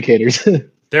mounted judicators.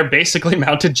 They're basically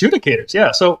mounted judicators.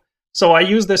 Yeah. So I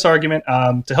use this argument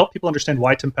to help people understand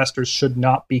why Tempestors should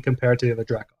not be compared to the other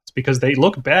Dracoths, because they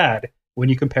look bad when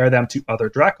you compare them to other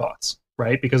Dracoths,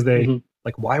 right? Because they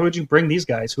why would you bring these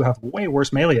guys who have way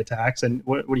worse melee attacks and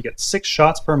what do you get, 6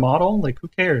 shots per model? Like, who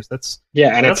cares? That's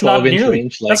not nearly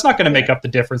range, that's not going to make up the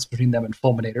difference between them and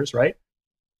Fulminators, right?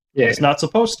 Yeah, it's not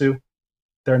supposed to.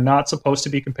 They're not supposed to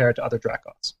be compared to other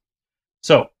Dracoths.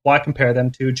 So why compare them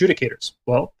to Judicators?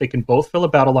 Well, they can both fill a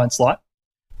battle line slot.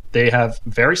 They have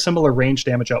very similar range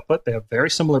damage output. They have very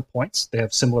similar points. They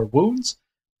have similar wounds.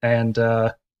 And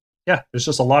there's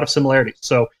just a lot of similarities.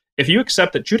 So if you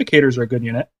accept that Judicators are a good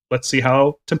unit, let's see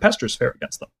how Tempestors fare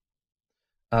against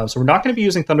them. So we're not going to be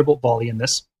using Thunderbolt Volley in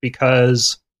this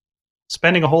because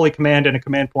spending a Holy Command and a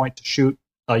command point to shoot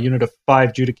a unit of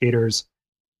 5 Judicators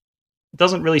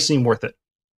doesn't really seem worth it.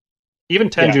 Even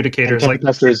 10 Judicators, like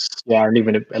Tempestors, aren't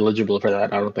even eligible for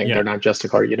that. I don't think they're not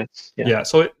Justicar units.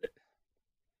 So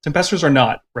Tempestors are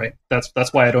not, right?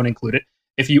 That's why I don't include it.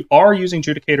 If you are using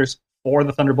Judicators for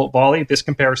the Thunderbolt Volley, this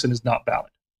comparison is not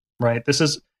valid, right? This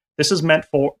is meant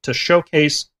to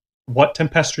showcase what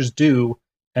Tempestors do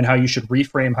and how you should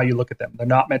reframe how you look at them. They're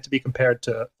not meant to be compared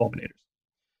to Fulminators.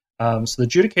 So the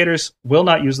Judicators will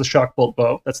not use the Shock Bolt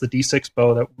bow. That's the D6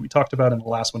 bow that we talked about in the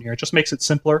last one here. It just makes it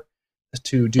simpler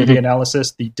to do the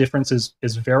analysis. The difference is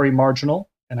very marginal,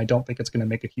 and I don't think it's going to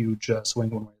make a huge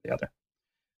swing one way or the other.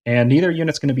 And neither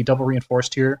unit's going to be double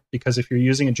reinforced here, because if you're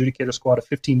using a Judicator squad of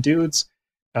 15 dudes,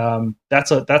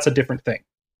 that's a different thing,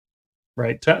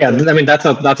 right? Yeah, I mean that's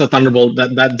a Thunderbolt.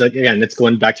 That again, it's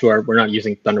going back to we're not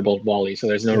using Thunderbolt volley, so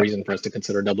there's no reason for us to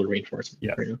consider double reinforcement.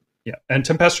 Yeah, right now. Yeah, and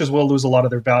Tempesters will lose a lot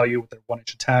of their value with their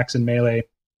 1-inch attacks in melee.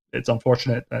 It's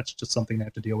unfortunate. That's just something they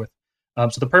have to deal with.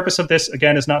 So the purpose of this,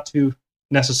 again, is not to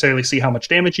necessarily see how much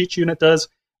damage each unit does.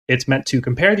 It's meant to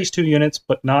compare these two units,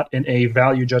 but not in a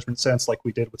value judgment sense like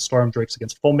we did with Storm Drakes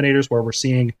against Fulminators, where we're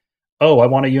seeing, oh, I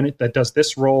want a unit that does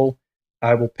this role.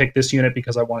 I will pick this unit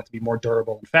because I want it to be more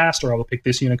durable and fast, or I will pick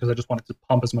this unit because I just want it to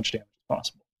pump as much damage as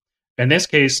possible. In this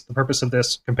case, the purpose of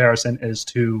this comparison is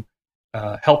to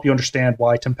help you understand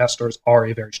why Tempestors are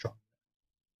a very strong unit.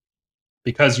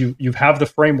 Because you have the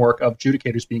framework of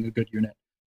Judicators being a good unit,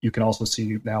 you can also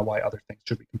see now why other things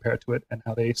should be compared to it and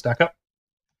how they stack up.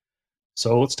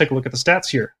 So let's take a look at the stats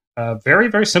here. Very,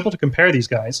 very simple to compare these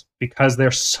guys because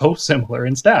they're so similar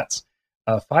in stats.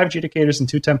 5 Judicators and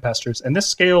 2 Tempestors, and this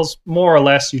scales more or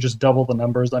less. You just double the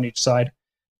numbers on each side.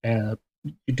 And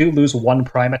you do lose 1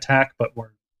 prime attack, but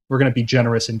we're going to be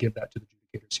generous and give that to the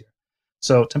Judicators here.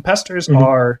 So Tempestors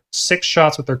are 6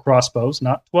 shots with their crossbows,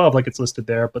 not 12 like it's listed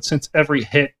there, but since every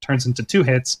hit turns into 2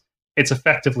 hits, it's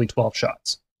effectively 12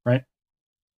 shots, right?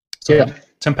 So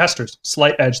Tempestors,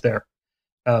 slight edge there.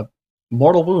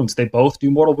 Mortal wounds, they both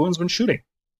do mortal wounds when shooting.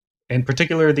 In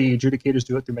particular, the Judicators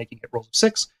do it through making hit rolls of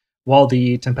 6, while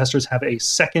the Tempestors have a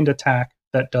second attack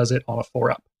that does it on a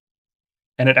 4-up.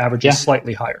 And it averages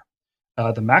slightly higher.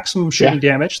 The maximum shooting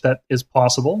damage that is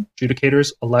possible,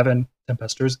 Judicators 11,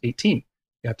 Tempestors 18.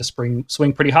 You have to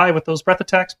swing pretty high with those breath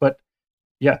attacks, but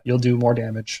yeah, you'll do more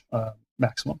damage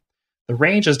maximum. The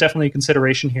range is definitely a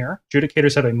consideration here.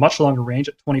 Judicators have a much longer range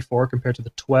at 24 compared to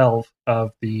the 12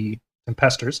 of the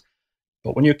Tempestors.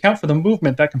 But when you account for the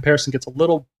movement, that comparison gets a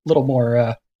little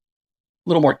more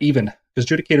even, because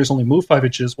Judicators only move 5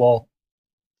 inches while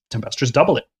Tempestors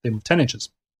double it. They move 10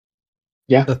 inches.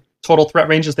 Yeah. The total threat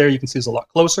ranges there you can see is a lot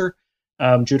closer.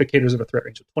 Judicators have a threat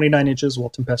range of 29 inches,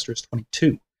 while Tempestors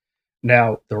 22.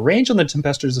 Now, the range on the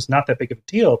Tempestors is not that big of a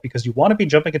deal because you want to be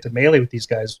jumping into melee with these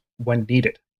guys when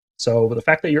needed. So with the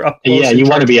fact that you're up close, you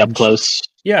want to be up close.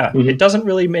 Yeah, it doesn't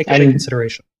really make a big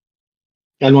consideration.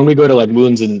 And when we go to like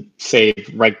wounds and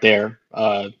save right there,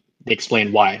 they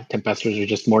explain why Tempestors are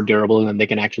just more durable and they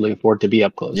can actually afford to be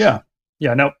up close. Yeah.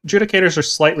 Now Judicators are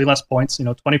slightly less points,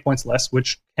 20 points less,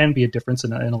 which can be a difference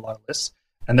in a lot of lists.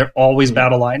 And they're always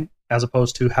battle line, as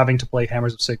opposed to having to play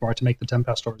Hammers of Sigmar to make the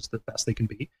Tempestors the best they can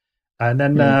be. And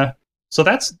then, so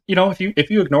that's, if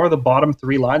you ignore the bottom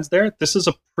 3 lines there, this is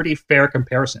a pretty fair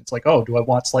comparison. It's like, oh, do I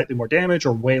want slightly more damage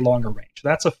or way longer range?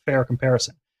 That's a fair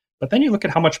comparison. But then you look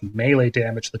at how much melee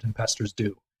damage the Tempestors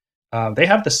do. They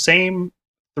have the same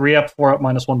 3-up, 4-up,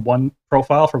 -1/1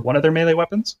 profile for one of their melee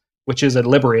weapons, which is a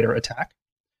Liberator attack.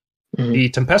 The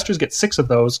Tempestors get 6 of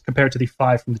those compared to the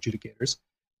 5 from the Judicators.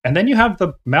 And then you have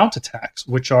the mount attacks,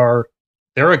 which they're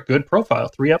a good profile.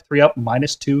 3-up, 3-up,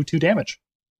 -2 damage.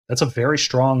 That's a very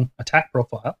strong attack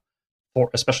profile,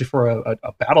 especially for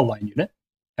a battle line unit.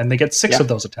 And they get 6 of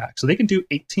those attacks. So they can do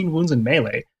 18 wounds in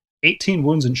melee, 18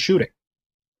 wounds in shooting.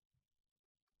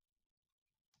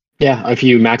 Yeah, if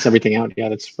you max everything out,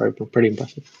 that's pretty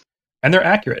impressive. And they're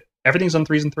accurate. Everything's on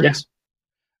 3s and 3s.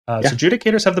 So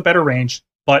Judicators have the better range,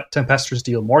 but Tempestors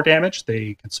deal more damage.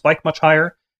 They can spike much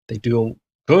higher. They do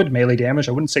good melee damage.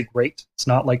 I wouldn't say great. It's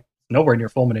not like nowhere near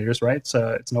Fulminators, right?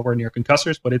 It's nowhere near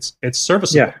Concussors, but it's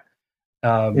serviceable.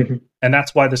 And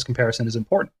that's why this comparison is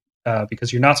important,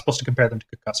 because you're not supposed to compare them to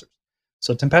Concussors.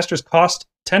 So Tempestors cost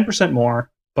 10%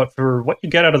 more, but for what you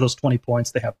get out of those 20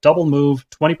 points, they have double move,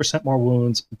 20% more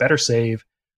wounds, better save,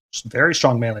 just very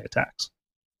strong melee attacks.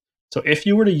 So if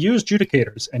you were to use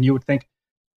Judicators and you would think,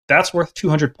 that's worth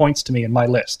 200 points to me in my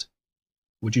list,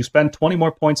 would you spend 20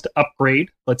 more points to upgrade,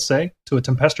 let's say, to a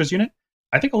Tempestors unit?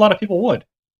 I think a lot of people would.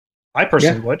 I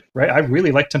personally would, right? I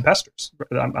really like Tempestors.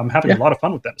 I'm having a lot of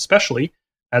fun with them, especially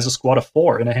as a squad of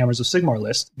 4 in a Hammers of Sigmar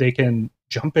list. They can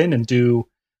jump in and do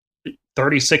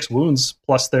 36 wounds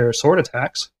plus their sword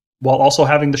attacks, while also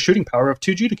having the shooting power of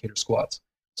 2 Judicator squads.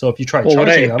 So if you try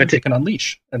charging them, they can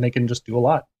unleash, and they can just do a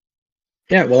lot.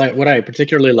 Yeah, well, what I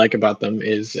particularly like about them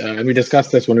is, and we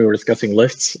discussed this when we were discussing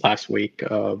lists last week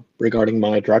regarding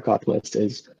my Drakot list,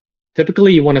 is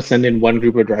typically you want to send in one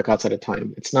group of Drakots at a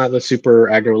time. It's not the super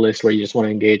aggro list where you just want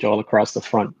to engage all across the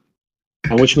front.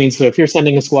 And which means that if you're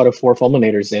sending a squad of 4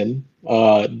 fulminators in,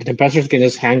 the Tempesters can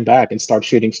just hang back and start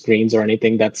shooting screens or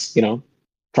anything that's,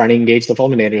 trying to engage the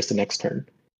fulminators the next turn.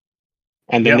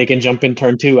 And then they can jump in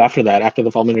turn 2 after that. After the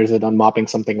fulminators are done mopping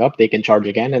something up, they can charge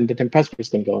again and the Tempesters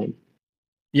can go in.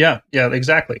 Yeah,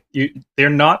 exactly. They're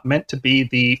not meant to be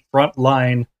the front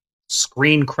line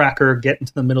screen cracker, get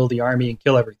into the middle of the army and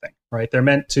kill everything, right? They're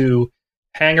meant to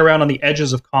hang around on the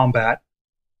edges of combat,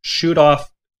 shoot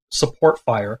off support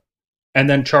fire, and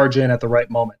then charge in at the right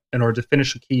moment in order to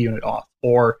finish a key unit off,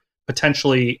 or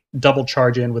potentially double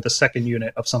charge in with a second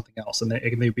unit of something else, and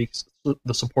it may be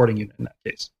the supporting unit in that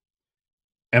case.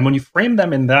 And when you frame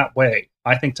them in that way,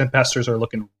 I think Tempesters are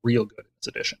looking real good in this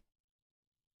edition.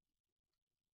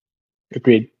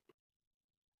 Agreed.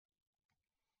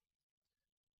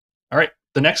 All right,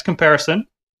 the next comparison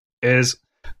is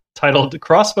titled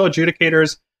Crossbow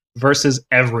Adjudicators versus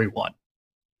Everyone.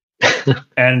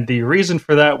 And the reason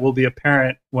for that will be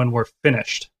apparent when we're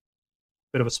finished.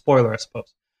 Bit of a spoiler, I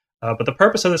suppose. But the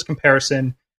purpose of this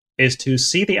comparison is to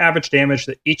see the average damage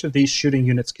that each of these shooting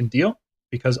units can deal,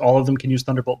 because all of them can use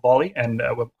Thunderbolt Volley, and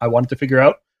I wanted to figure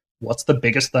out what's the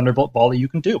biggest Thunderbolt Volley you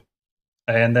can do.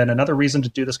 And then another reason to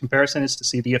do this comparison is to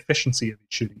see the efficiency of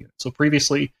each shooting unit. So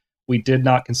previously, we did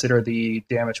not consider the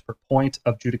damage per point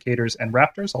of Judicators and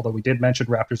Raptors, although we did mention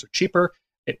Raptors are cheaper.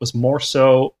 It was more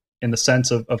so in the sense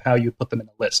of how you put them in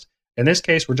a list. In this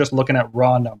case, we're just looking at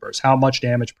raw numbers. How much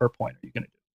damage per point are you going to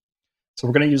do? So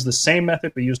we're going to use the same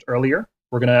method we used earlier.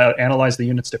 We're going to analyze the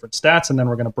unit's different stats, and then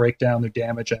we're going to break down their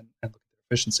damage and look at their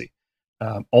efficiency.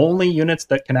 Only units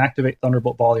that can activate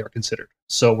Thunderbolt Volley are considered.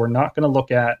 So we're not going to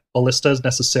look at ballistas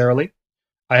necessarily.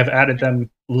 I have added them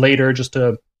later just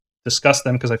to discuss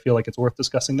them because I feel like it's worth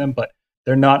discussing them, but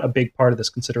they're not a big part of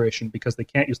this consideration because they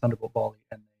can't use Thunderbolt Volley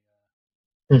and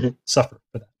they suffer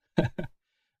for that.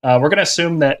 We're going to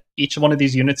assume that each one of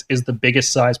these units is the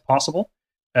biggest size possible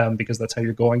because that's how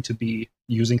you're going to be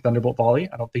using Thunderbolt Volley.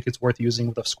 I don't think it's worth using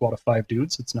with a squad of 5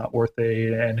 dudes. It's not worth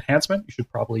an enhancement. You should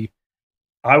probably...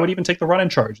 I would even take the run-in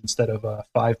charge instead of a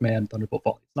 5-man Thunderbolt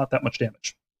Volley. It's not that much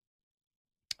damage.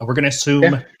 We're going to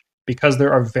assume, because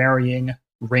there are varying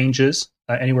ranges,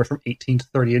 anywhere from 18 to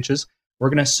 30 inches, we're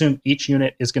going to assume each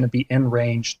unit is going to be in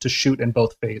range to shoot in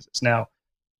both phases. Now,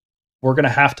 we're going to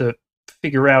have to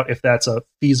figure out if that's a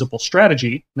feasible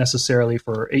strategy necessarily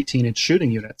for 18-inch shooting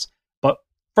units. But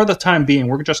for the time being,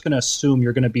 we're just going to assume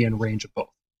you're going to be in range of both.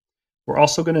 We're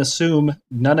also going to assume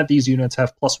none of these units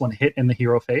have +1 hit in the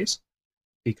hero phase,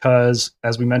 because,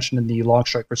 as we mentioned in the Long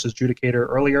Strike versus Judicator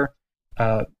earlier,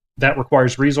 that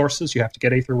requires resources. You have to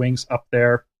get Aether Wings up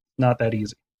there. Not that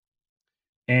easy.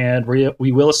 And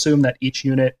we will assume that each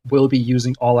unit will be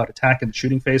using all-out attack in the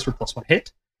shooting phase for +1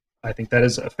 hit. I think that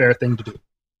is a fair thing to do.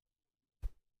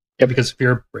 Yeah, because if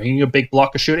you're bringing a big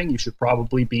block of shooting, you should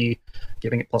probably be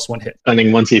giving it +1 hit.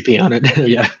 Spending 1 CP on it,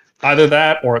 yeah. Either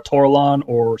that or a Torlon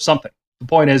or something. The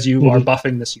point is you are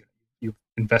buffing this unit. You've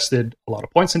invested a lot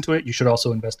of points into it. You should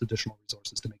also invest additional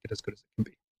resources to make it as good as it can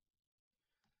be.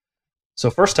 So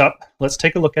first up, let's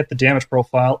take a look at the damage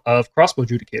profile of Crossbow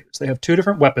Judicators. They have 2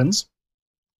 different weapons.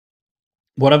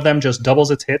 One of them just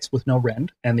doubles its hits with no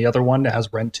rend, and the other one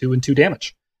has rend 2 and 2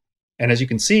 damage. And as you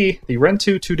can see, the rend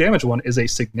 2 damage one is a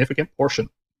significant portion.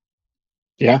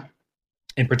 Yeah.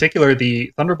 In particular,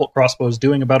 the Thunderbolt crossbow is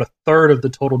doing about 1/3 of the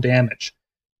total damage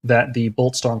that the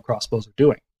Bolt Storm crossbows are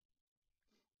doing.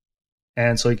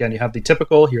 And so again, you have the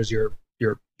typical, here's your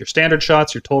standard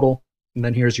shots, your total, and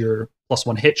then here's your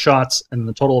 +1 hit shots, and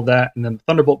the total of that, and then the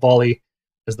Thunderbolt Volley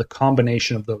is the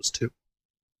combination of those two.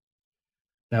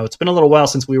 Now, it's been a little while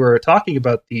since we were talking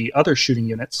about the other shooting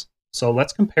units, so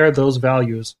let's compare those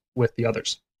values with the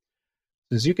others.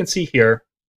 As you can see here,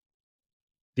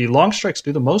 the Long Strikes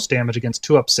do the most damage against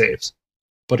 2-up saves,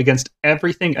 but against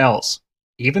everything else,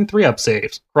 even 3-up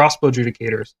saves, Crossbow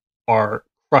Judicators are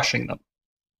crushing them.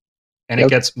 And it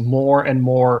gets more and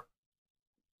more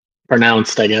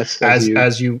pronounced, I guess, as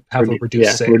you have a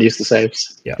reduced save. Reduce the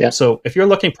saves. Yeah. So if you're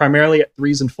looking primarily at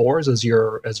 3s and 4s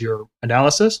as your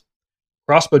analysis,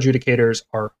 Crossbow Judicators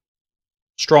are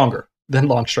stronger than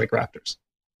Long Strike Raptors.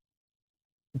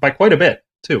 By quite a bit,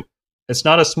 too. It's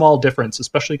not a small difference,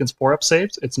 especially against 4-up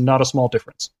saves. It's not a small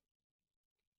difference.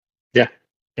 Yeah.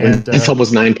 And it's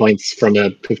almost 9 points from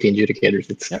 15 Judicators.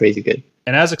 It's crazy good.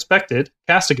 And as expected,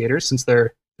 Castigators, since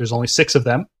there's only 6 of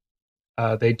them,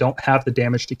 they don't have the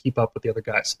damage to keep up with the other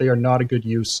guys. They are not a good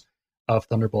use of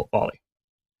Thunderbolt Volley.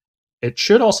 It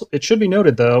should be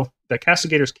noted, though, that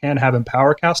Castigators can have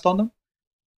Empower cast on them,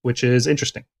 which is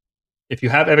interesting. If you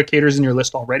have Evocators in your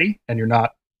list already, and you're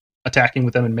not attacking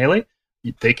with them in melee,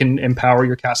 they can empower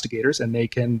your Castigators, and they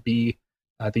can be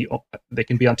on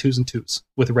 2s and 2s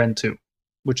with Rend 2.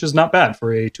 which is not bad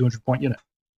for a 200-point unit.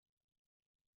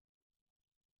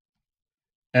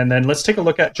 And then let's take a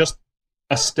look at just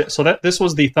so that this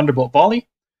was the Thunderbolt Volley,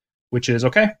 which is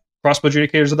okay. Crossbow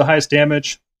Judicators are the highest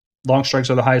damage. Long Strikes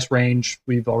are the highest range.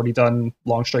 We've already done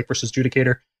Long Strike versus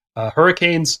Judicator.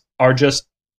 Hurricanes are just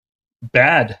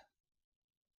bad.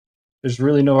 There's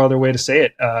really no other way to say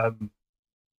it.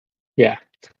 Yeah.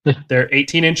 They're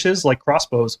 18 inches like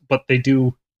crossbows, but they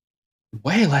do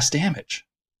way less damage.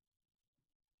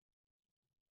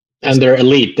 And they're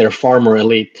elite. They're far more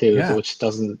elite too, Yeah. which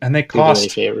doesn't and they do them any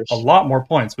cost favors. a lot more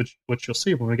points, which you'll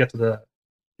see when we get to the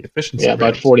efficiency. Yeah, about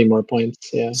ratings. 40 more points.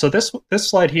 Yeah. So this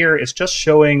slide here is just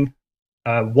showing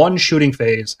one shooting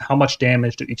phase, how much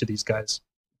damage do each of these guys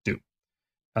do.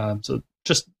 So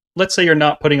just let's say you're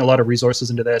not putting a lot of resources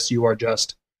into this. You are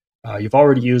just you've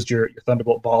already used your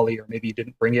Thunderbolt Volley, or maybe you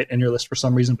didn't bring it in your list for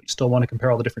some reason, but you still want to compare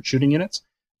all the different shooting units.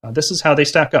 This is how they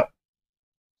stack up.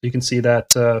 You can see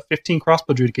that 15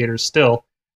 Crossbow Judicators is still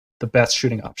the best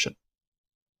shooting option,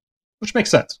 which makes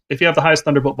sense. If you have the highest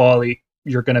Thunderbolt Volley,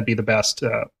 you're going to be the best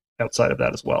outside of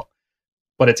that as well.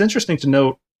 But it's interesting to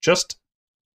note just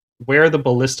where the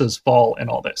ballistas fall in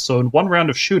all this. So in one round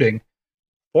of shooting,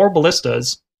 4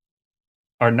 ballistas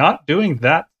are not doing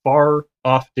that far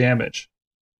off damage,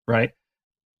 right?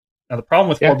 Now the problem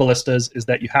with 4 ballistas is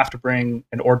that you have to bring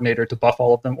an Ordinator to buff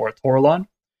all of them, or a Toralon,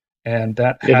 and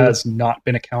that has not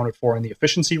been accounted for in the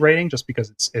efficiency rating, just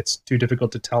because it's too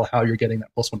difficult to tell how you're getting that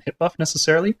 +1 hit buff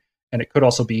necessarily, and it could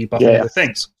also be buffing other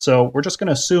things. So we're just going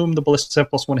to assume the ballistas have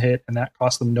 +1 hit, and that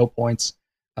costs them no points,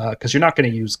 because you're not going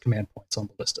to use command points on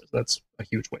ballistas. That's a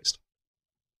huge waste.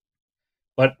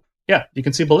 But yeah, you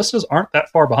can see ballistas aren't that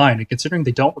far behind, and considering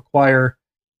they don't require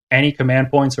any command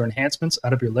points or enhancements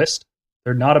out of your list,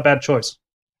 they're not a bad choice.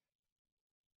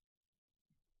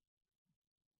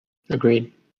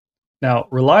 Agreed. Now,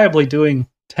 reliably doing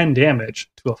 10 damage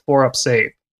to a 4-up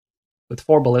save with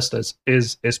 4 ballistas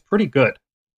is pretty good.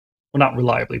 Well, not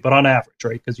reliably, but on average,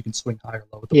 right? Because you can swing high or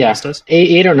low with the ballistas.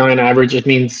 8 or 9 average, it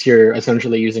means you're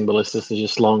essentially using ballistas as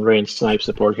just long-range snipe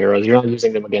support heroes. You're not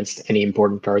using them against any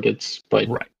important targets, but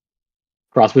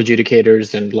crossbow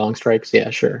judicators and long strikes,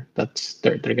 yeah, sure.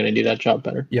 They're going to do that job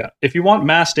better. Yeah. If you want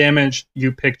mass damage,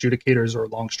 you pick judicators or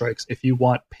long strikes. If you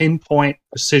want pinpoint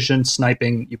precision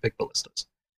sniping, you pick ballistas.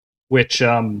 Which it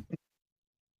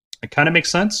kind of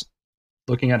makes sense,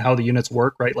 looking at how the units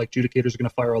work, right? Like judicators are going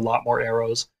to fire a lot more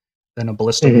arrows than a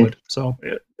ballista would, so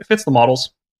it fits the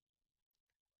models.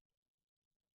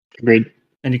 Agreed.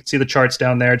 And you can see the charts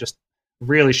down there, just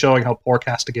really showing how poor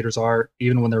castigators are,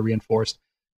 even when they're reinforced.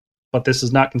 But this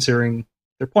is not considering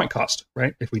their point cost,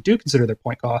 right? If we do consider their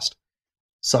point cost,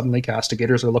 suddenly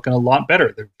castigators are looking a lot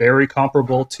better. They're very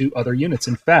comparable to other units.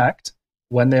 In fact,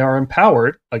 when they are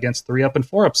empowered against 3-up and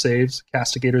 4-up saves,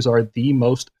 castigators are the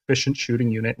most efficient shooting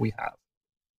unit we have,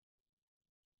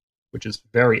 which is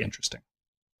very interesting.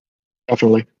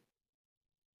 Definitely.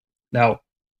 Now,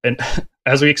 and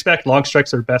as we expect, long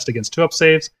strikes are best against 2-up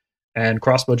saves, and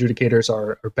crossbow judicators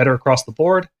are better across the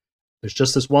board. There's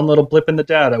just this one little blip in the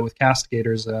data with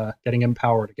castigators getting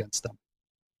empowered against them.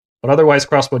 But otherwise,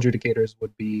 crossbow judicators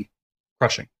would be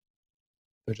crushing.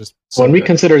 They're just so when we good.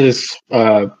 consider this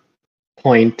per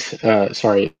point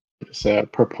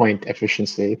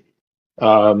efficiency,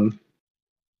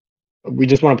 we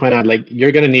just want to point out, like,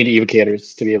 you're going to need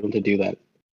evocators to be able to do that.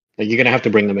 Like, you're going to have to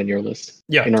bring them in your list.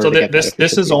 Yeah, so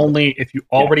this is only if you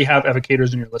already have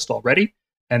evocators in your list already,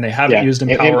 and they haven't used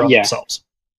empower themselves.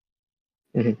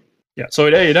 Mm-hmm. Yeah, so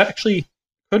it actually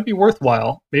could be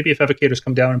worthwhile, maybe if evocators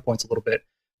come down in points a little bit,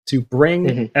 to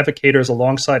bring evocators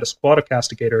alongside a squad of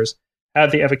castigators,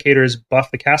 have the evocators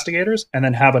buff the castigators, and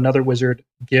then have another wizard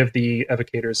give the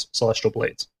evocators celestial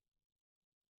blades.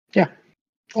 Yeah.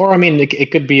 Or, I mean,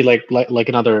 it could be like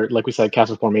another, like we said,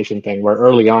 castle formation thing, where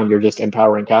early on you're just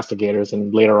empowering castigators,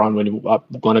 and later on when you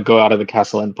want to go out of the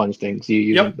castle and punch things, you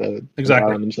use the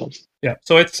empower themselves. Yeah,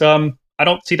 so it's I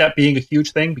don't see that being a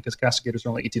huge thing because castigators are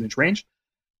only 18-inch range,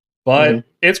 but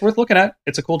it's worth looking at.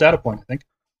 It's a cool data point, I think.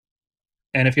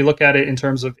 And if you look at it in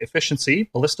terms of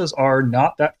efficiency, ballistas are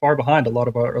not that far behind a lot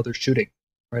of our other shooting,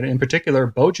 right? In particular,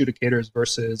 bow judicators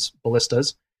versus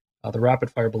ballistas, the rapid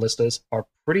fire ballistas, are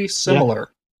pretty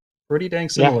similar, pretty dang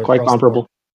similar. Yeah, quite comparable.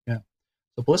 Yeah,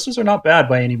 so ballistas are not bad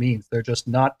by any means. They're just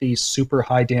not the super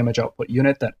high damage output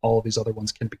unit that all of these other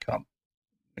ones can become,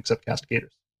 except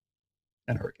castigators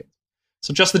and hurricanes.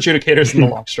 So just the judicators and the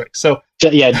long strikes. So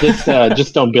yeah,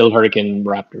 just don't build hurricane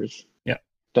raptors. Yeah,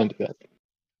 don't do that.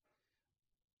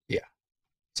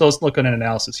 So let's look at an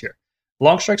analysis here.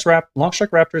 Long strike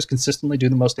raptors consistently do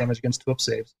the most damage against 2-up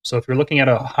saves. So if you're looking at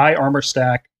a high armor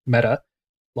stack meta,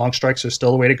 long strikes are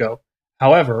still the way to go.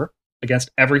 However, against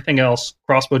everything else,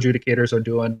 crossbow adjudicators are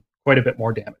doing quite a bit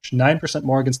more damage. 9%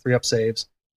 more against 3-up saves,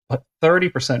 but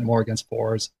 30% more against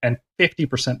 4s, and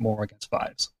 50% more against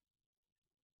 5s.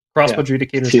 Crossbow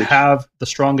adjudicators have the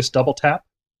strongest double tap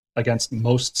against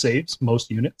most saves, most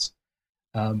units.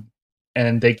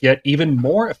 And they get even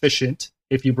more efficient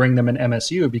if you bring them in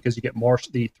MSU, because you get more.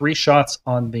 The 3 shots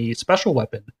on the special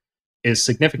weapon is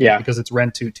significant because it's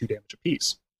Rend 2 damage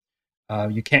apiece.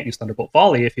 You can't use Thunderbolt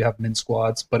Volley if you have min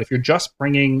squads, but if you're just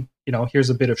bringing, here's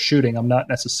a bit of shooting, I'm not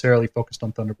necessarily focused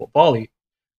on Thunderbolt Volley,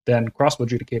 then crossbow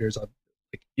adjudicators,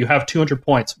 you have 200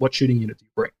 points. What shooting unit do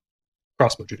you bring?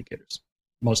 Crossbow adjudicators,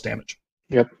 most damage.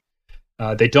 Yep.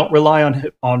 They don't rely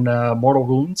on mortal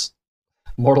wounds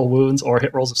or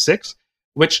hit rolls of 6,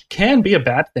 which can be a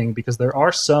bad thing because there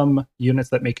are some units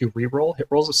that make you reroll hit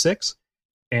rolls of 6,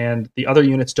 and the other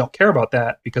units don't care about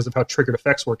that because of how triggered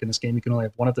effects work in this game. You can only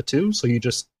have one of the two, so you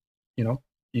just, you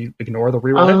ignore the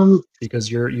reroll hit because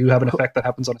you have an effect that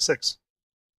happens on a 6.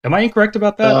 Am I incorrect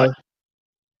about that?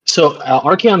 So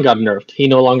Archeon got nerfed. He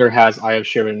no longer has Eye of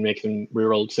Shivan, makes him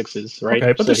reroll 6s, right?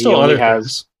 Okay, but so there's still other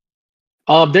things.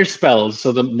 There's spells.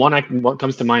 So the one what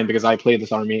comes to mind because I play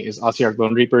this army is Ossiarch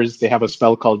Bone Reapers. They have a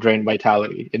spell called Drain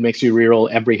Vitality. It makes you reroll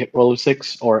every hit roll of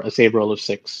 6 or a save roll of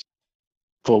 6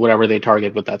 for whatever they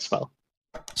target with that spell.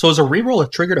 So is a reroll a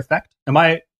triggered effect? Am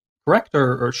I correct,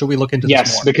 or should we look into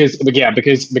this more?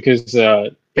 Because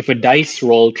if a dice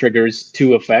roll triggers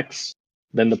 2 effects,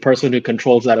 then the person who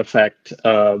controls that effect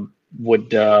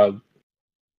would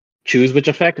choose which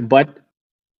effect. But,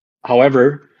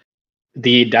 however,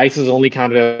 the dice is only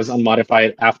counted as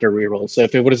unmodified after reroll. So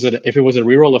if it was a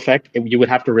reroll effect, you would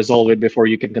have to resolve it before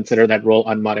you can consider that roll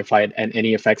unmodified and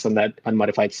any effects on that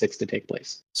unmodified 6 to take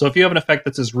place. So if you have an effect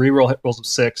that says reroll hit rolls of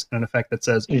 6 and an effect that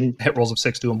says hit rolls of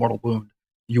 6 do a mortal wound,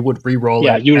 you would reroll it.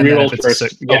 Yeah, you reroll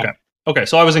first. Yeah. Okay,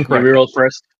 so I was incorrect. You reroll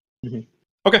first.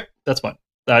 Okay, that's fine.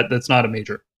 That's not a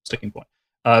major sticking point.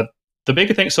 The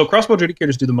big thing, so crossbow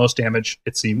adjudicators do the most damage,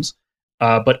 it seems.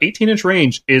 But 18-inch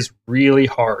range is really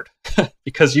hard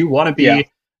because you want to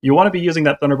be using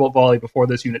that Thunderbolt Volley before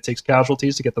this unit takes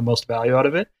casualties to get the most value out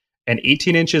of it. And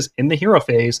 18 inches in the hero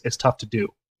phase is tough to do.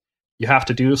 You have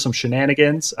to do some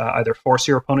shenanigans, either force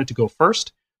your opponent to go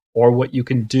first, or what you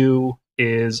can do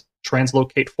is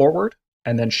translocate forward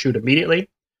and then shoot immediately.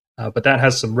 But that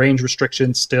has some range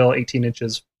restrictions still. 18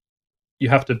 inches, you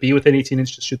have to be within 18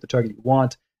 inches to shoot the target you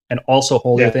want, and also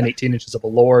wholly within 18 inches of a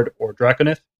Lord or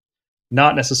Draconith.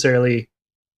 Not necessarily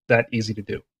that easy to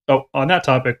do. Oh, on that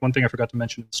topic, one thing I forgot to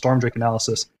mention, Storm Drake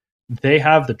analysis, they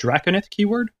have the Draconith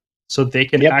keyword, so they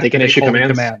can activate holy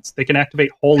commands. They can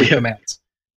activate holy commands.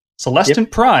 Celestant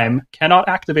Prime cannot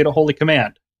activate a holy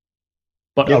command,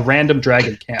 but a random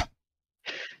dragon can.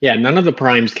 Yeah, none of the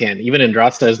primes can. Even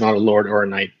Andrasta is not a lord or a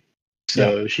knight,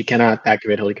 so she cannot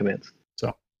activate holy commands.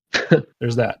 So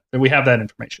there's that. And we have that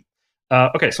information.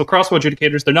 Okay, so crossbow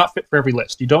adjudicators, they're not fit for every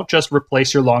list. You don't just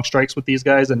replace your long strikes with these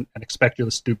guys and expect your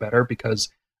list to do better because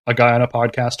a guy on a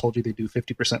podcast told you they do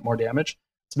 50% more damage.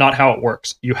 It's not how it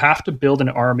works. You have to build an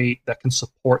army that can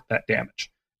support that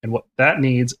damage. And what that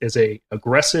needs is a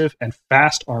aggressive and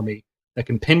fast army that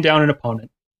can pin down an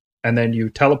opponent, and then you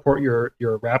teleport your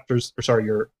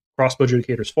crossbow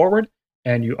adjudicators forward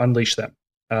and you unleash them.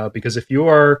 Because if you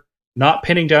are not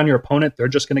pinning down your opponent, they're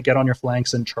just going to get on your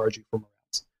flanks and charge you from around.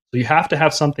 So you have to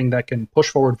have something that can push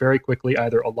forward very quickly,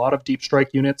 either a lot of deep strike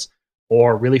units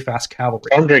or really fast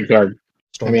cavalry. Stormdrake Guard.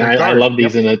 I love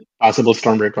these in a possible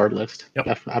Stormdrake Guard list.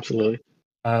 Yep. Absolutely.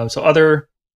 So other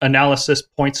analysis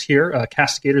points here.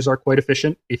 Castigators are quite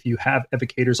efficient if you have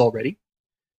evocators already.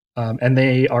 And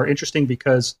they are interesting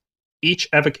because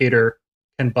each evocator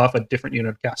can buff a different unit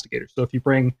of castigators. So if you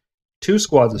bring 2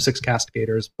 squads of 6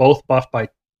 castigators, both buffed by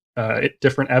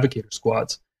different evocator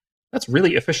squads, that's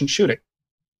really efficient shooting.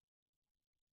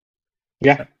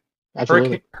 Yeah,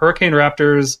 absolutely. Hurricane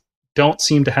Raptors don't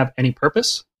seem to have any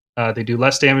purpose. They do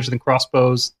less damage than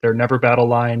crossbows. They're never battle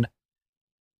line.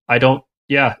 And they don't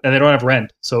have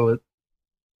rend. So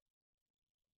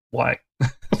why?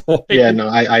 Yeah, no,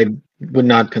 I would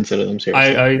not consider them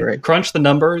seriously. I crunched the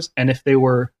numbers, and if they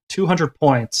were 200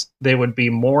 points, they would be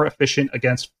more efficient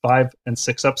against 5 and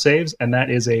 6 up saves, and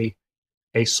that is a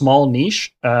small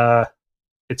niche.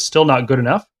 It's still not good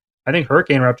enough. I think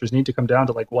Hurricane Raptors need to come down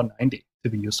to like 190 to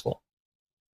be useful.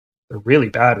 They're really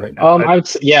bad right now.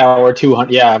 Or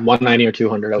 200. Yeah, 190 or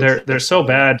 200. They're so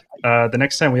bad. The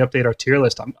next time we update our tier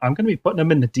list, I'm going to be putting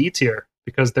them in the D tier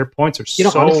because their points are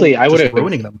honestly, I would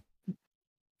ruining them.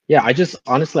 Yeah, I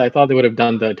thought they would have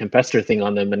done the Tempester thing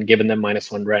on them and given them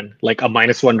 -1 rend, like a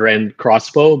 -1 rend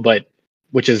crossbow, but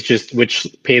which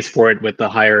pays for it with the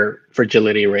higher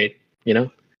fragility rate.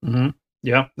 Mm-hmm.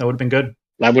 Yeah, that would have been good.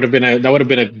 That would have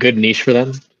been a good niche for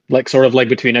them, like sort of like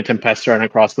between a Tempestor and a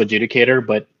Crossbow Adjudicator,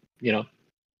 but you know,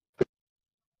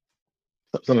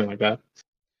 something like that.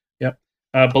 Yep.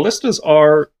 Ballistas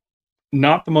are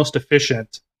not the most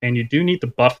efficient, and you do need to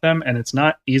buff them, and it's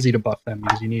not easy to buff them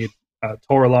because you need a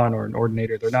Toralon or an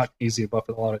Ordinator. They're not easy to buff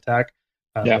with a lot of attack.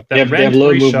 Yeah, But that they have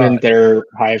low movement, shot, they're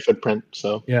high footprint,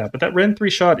 so yeah, but that Ren 3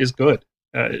 shot is good.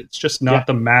 It's just not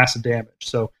the mass damage.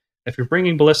 So if you're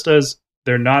bringing Ballistas,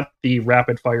 they're not the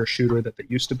rapid fire shooter that they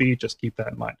used to be. Just keep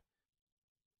that in mind.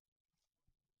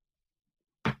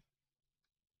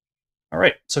 All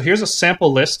right, so here's a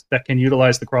sample list that can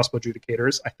utilize the crossbow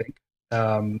adjudicators, I think.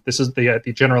 This is the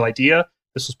general idea.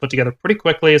 This was put together pretty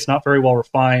quickly. It's not very well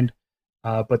refined.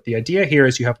 But the idea here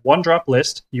is you have one drop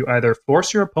list. You either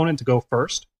force your opponent to go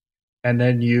first, and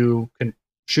then you can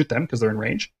shoot them because they're in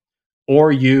range,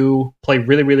 or you play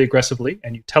really, really aggressively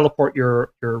and you teleport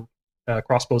your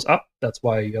crossbows up. That's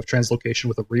why you have translocation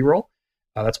with a reroll.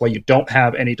 That's why you don't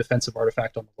have any defensive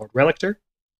artifact on the Lord Relictor.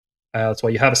 That's why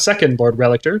you have a second Lord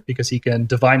Relictor, because he can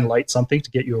Divine Light something to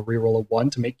get you a reroll of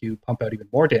 1 to make you pump out even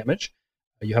more damage.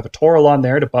 You have a Toralon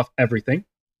there to buff everything.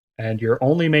 And your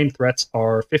only main threats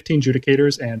are 15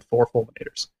 Judicators and 4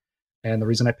 Fulminators. And the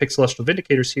reason I picked Celestial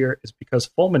Vindicators here is because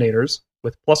Fulminators,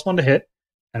 with +1 to hit,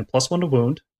 and +1 to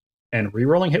wound, and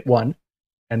rerolling hit 1,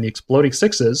 and the exploding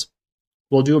 6s,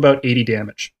 will do about 80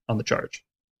 damage on the charge.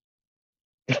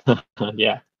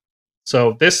 Yeah.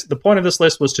 So the point of this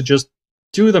list was to just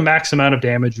do the max amount of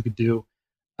damage you could do.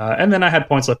 And then I had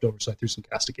points left over, so I threw some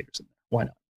Casticators in there. Why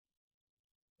not?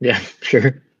 Yeah,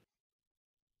 sure.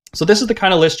 So this is the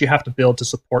kind of list you have to build to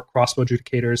support crossbow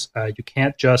adjudicators. You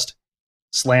can't just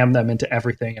slam them into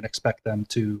everything and expect them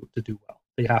to do well.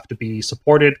 They have to be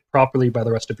supported properly by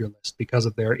the rest of your list because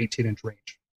of their 18-inch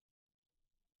range.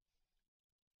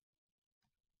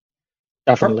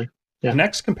 Definitely. Yeah. The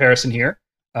next comparison here,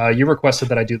 you requested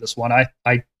that I do this one.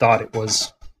 I thought it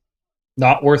was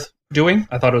not worth doing.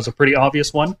 I thought it was a pretty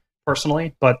obvious one,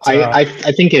 personally, but I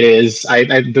think it is.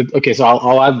 Okay, so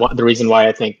I'll add the reason why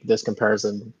I think this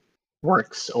comparison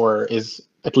works or is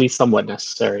at least somewhat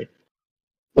necessary.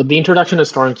 With the introduction of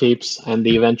Stormkeeps and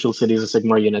the eventual Cities of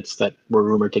Sigmar units that we're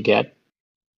rumored to get,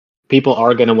 people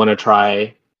are going to want to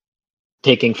try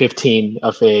taking 15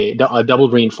 of a double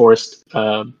reinforced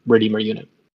Redeemer unit,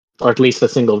 or at least a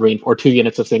single or 2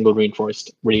 units of single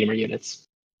reinforced Redeemer units.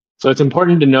 So it's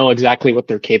important to know exactly what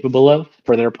they're capable of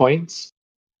for their points.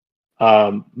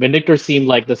 Vindictor seemed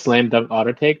like the slam dunk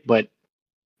auto take, but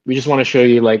we just want to show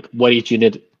you like what each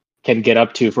unit can get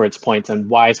up to for its points and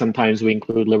why sometimes we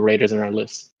include Liberators in our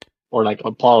list. Or like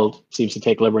Paul seems to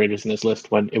take Liberators in his list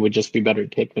when it would just be better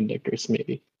to take Vindictors,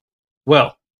 maybe.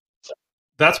 Well,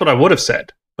 that's what I would have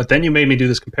said, but then you made me do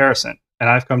this comparison, and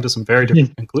I've come to some very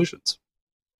different conclusions.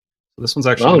 So this one's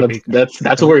actually that's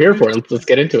what we're here for. Let's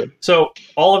get into it. So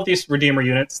all of these Redeemer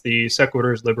units, the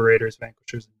Sequitors, Liberators,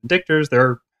 Vanquishers, and Vindictors,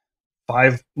 they're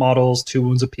 5 models, 2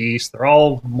 wounds apiece. They're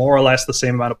all more or less the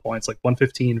same amount of points, like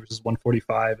 115 versus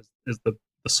 145 is the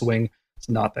swing. It's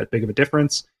not that big of a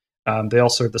difference. They all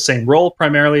serve the same role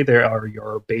primarily. They are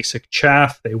your basic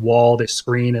chaff. They wall, they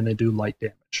screen, and they do light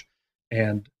damage.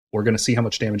 And we're going to see how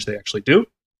much damage they actually do.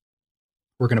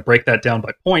 We're going to break that down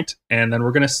by point, and then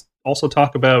we're going to also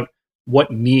talk about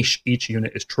what niche each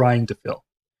unit is trying to fill.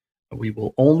 We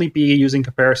will only be using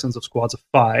comparisons of squads of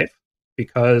 5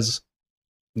 because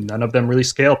none of them really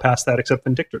scale past that except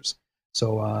Vindictors.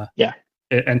 So yeah,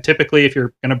 and typically if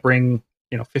you're going to bring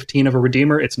 15 of a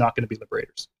Redeemer, it's not going to be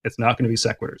Liberators. It's not going to be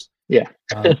Sequitors. Yeah.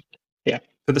 Yeah.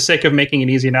 For the sake of making an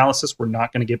easy analysis, we're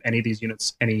not going to give any of these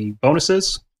units any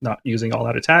bonuses, not using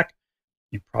all-out attack.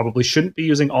 You probably shouldn't be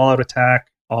using all-out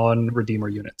attack on Redeemer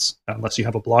units unless you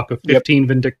have a block of 15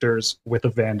 Vindictors with a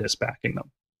Vandus backing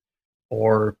them.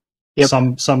 Or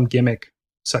some gimmick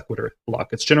Sequitur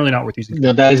block. It's generally not worth using.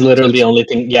 No, that is literally the only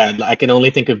thing. Yeah, I can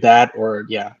only think of that, or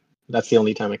that's the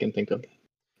only time I can think of.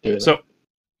 So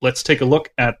let's take a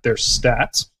look at their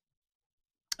stats.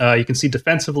 You can see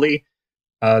defensively,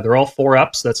 they're all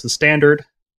 4-ups. That's the standard.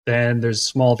 Then there's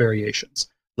small variations.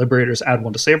 Liberators add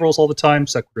 1 to save rolls all the time.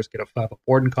 Sequitors get a 5-up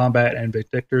ward in combat, and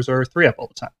Vindictors are 3-up all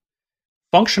the time.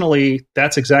 Functionally,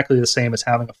 that's exactly the same as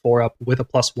having a 4-up with a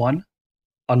 +1,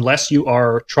 unless you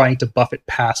are trying to buff it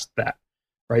past that.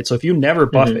 Right? So if you never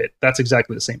buff it, that's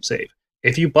exactly the same save.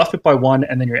 If you buff it by 1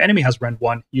 and then your enemy has Rend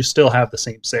 1, you still have the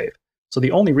same save. So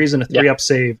the only reason a 3-up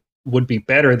save would be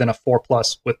better than a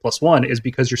 4+ with +1 is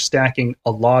because you're stacking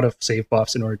a lot of save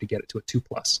buffs in order to get it to a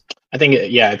 2+. I think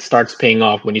it starts paying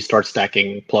off when you start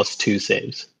stacking +2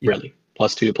 saves. Really,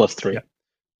 +2 +3.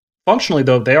 Functionally,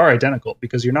 though, they are identical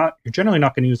because you're generally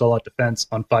not going to use all out defense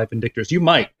on 5 Vindictors. You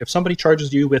might, if somebody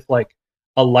charges you with like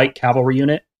a light cavalry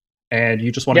unit and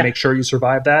you just want to make sure you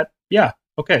survive that. Yeah,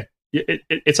 okay.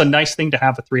 It's a nice thing to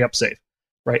have a 3-up save,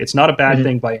 right? It's not a bad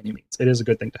thing by any means. It is a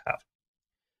good thing to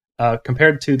have.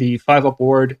 Compared to the 5-up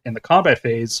ward in the combat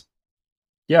phase,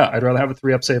 yeah, I'd rather have a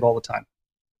 3-up save all the time.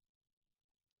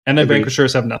 And then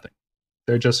Vanquishers have nothing.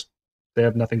 They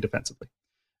have nothing defensively.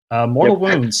 Mortal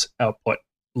Wounds output.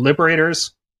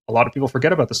 Liberators, a lot of people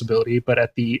forget about this ability, but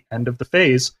at the end of the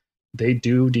phase, they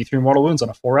do D3 Mortal Wounds on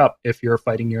a 4-up if you're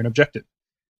fighting near an objective.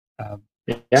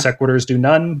 Sequitors do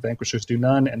none, Vanquishers do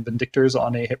none, and Vindictors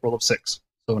on a hit roll of 6.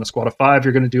 So in a squad of 5,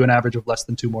 you're going to do an average of less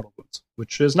than 2 Mortal Wounds,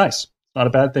 which is nice. It's not a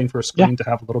bad thing for a screen to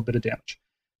have a little bit of damage.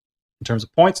 In terms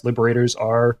of points, Liberators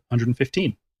are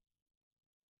 115.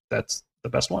 That's the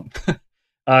best one.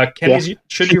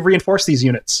 Should you reinforce these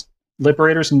units?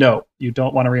 Liberators, no. You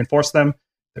don't want to reinforce them.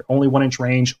 They're only 1-inch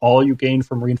range. All you gain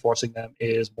from reinforcing them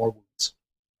is more wounds.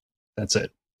 That's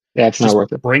it. Yeah, it's not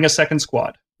worth it. Bring a second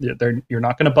squad. You're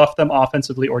not going to buff them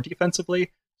offensively or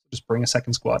defensively. Just bring a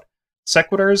second squad.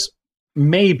 Sequitors,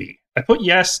 maybe. I put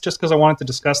yes just because I wanted to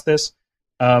discuss this.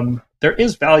 There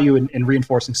is value in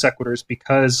reinforcing Sequitors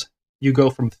because you go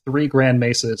from 3 Grand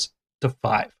Maces to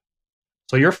 5.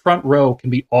 So your front row can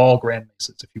be all Grand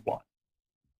Maces if you want.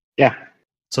 Yeah.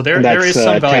 So there is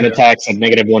some value. 10 attacks at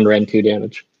 -1 Rend 2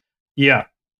 damage. Yeah.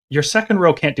 Your second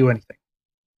row can't do anything.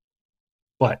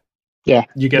 But yeah,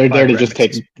 you get they're there to just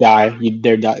die.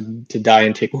 They're to die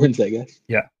and take wounds, I guess.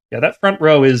 Yeah. Yeah, that front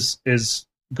row is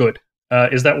good.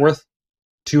 Is that worth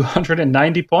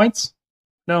 290 points?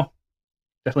 No.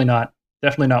 Definitely not.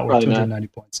 Definitely not worth 290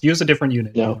 points. Use a different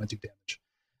unit if you want to do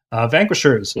damage.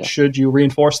 Vanquishers, should you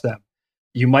reinforce them?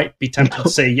 You might be tempted to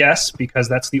say yes, because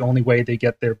that's the only way they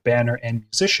get their banner and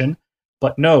musician.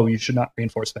 But no, you should not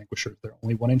reinforce Vanquishers. They're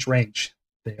only 1-inch range.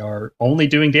 They are only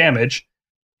doing damage,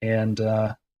 and they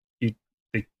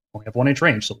only have 1-inch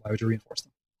range, so why would you reinforce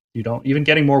them? You don't even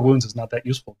getting more wounds is not that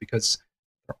useful because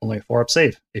they're only a 4-up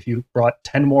save. If you brought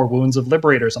 10 more wounds of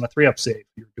Liberators on a 3-up save,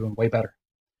 you're doing way better.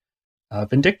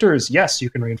 Vindictors, yes, you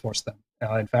can reinforce them.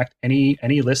 In fact,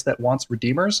 any list that wants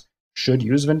Redeemers should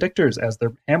use Vindictors as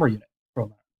their hammer unit.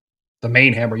 From the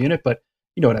main hammer unit, but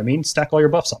you know what I mean. Stack all your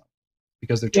buffs on them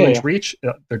because they're 2-inch reach.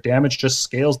 Their damage just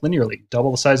scales linearly.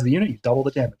 Double the size of the unit, you double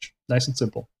the damage. Nice and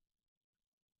simple.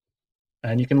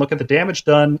 And you can look at the damage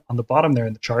done on the bottom there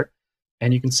in the chart,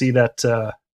 and you can see that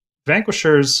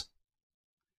Vanquishers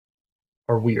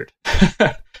are weird.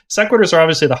 Sequitors are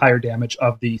obviously the higher damage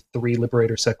of the 3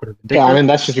 Liberator Sequitur Vindictor. Yeah, I mean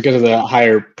that's just because of the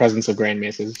higher presence of Grand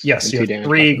Maces. Yes, you have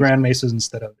 3 Grand Maces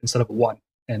instead of 1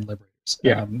 and Liberators.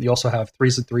 Yeah. You also have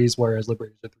 3s and 3s, whereas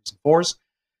Liberators are 3s and 4s.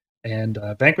 And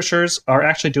Vanquishers are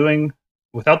actually doing,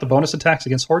 without the bonus attacks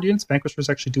against Horde units, Vanquishers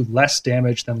actually do less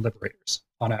damage than Liberators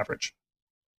on average.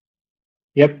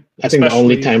 Yep. I think the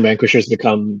only time Vanquishers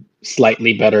become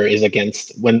slightly better is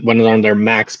against when they're on their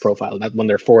max profile, not when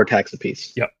they're 4 attacks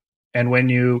apiece. Yep. And when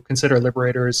you consider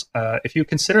Liberators, if you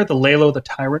consider the Lalo the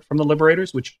Tyrant from the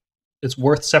Liberators, which it's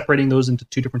worth separating those into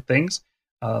 2 different things,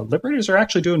 Liberators are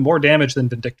actually doing more damage than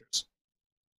Vindictors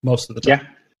most of the time.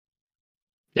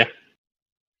 Yeah.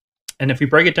 And if you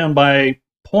break it down by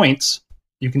points,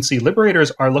 you can see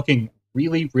Liberators are looking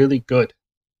really, really good.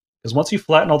 Because once you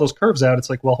flatten all those curves out,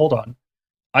 it's like, well, hold on.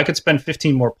 I could spend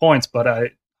 15 more points, but I'm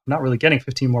not really getting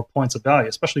 15 more points of value,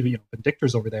 especially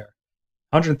Vindictors over there.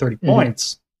 130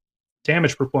 points,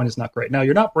 damage per point is not great. Now,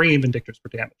 you're not bringing Vindictors for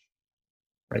damage,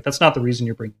 right? That's not the reason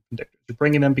you're bringing Vindictors. You're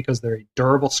bringing them because they're a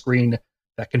durable screen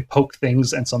that can poke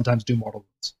things and sometimes do mortal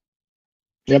wounds.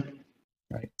 Yep.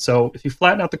 Right. So if you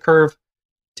flatten out the curve,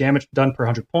 damage done per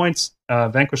 100 points,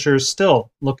 Vanquishers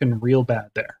still looking real bad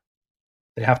there.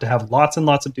 They have to have lots and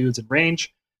lots of dudes in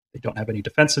range. They don't have any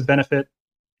defensive benefit.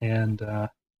 And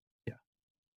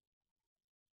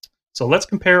so let's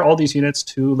compare all these units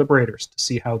to Liberators to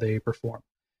see how they perform.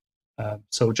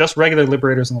 So just regular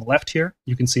Liberators on the left here,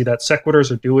 you can see that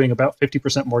Sequitors are doing about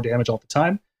 50% more damage all the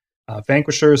time.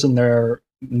 Vanquishers in their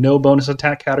no bonus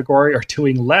attack category are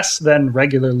doing less than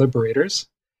regular Liberators.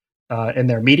 In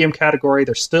their medium category,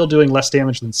 they're still doing less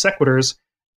damage than Sequitors.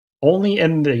 Only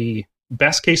in the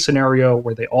best case scenario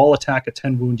where they all attack a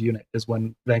 10 wound unit is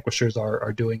when Vanquishers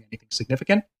are doing anything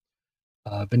significant.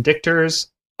 Vindictors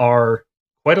are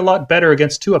quite a lot better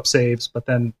against 2-up saves, but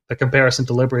then the comparison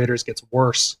to Liberators gets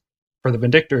worse for the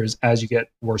Vindictors as you get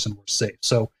worse and worse saves.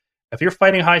 So if you're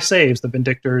fighting high saves, the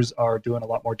Vindictors are doing a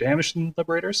lot more damage than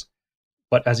Liberators.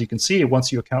 But as you can see,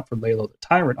 once you account for Lalo the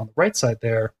Tyrant on the right side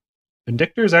there,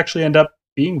 Vindictors actually end up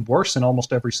being worse in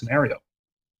almost every scenario.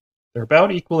 They're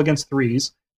about equal against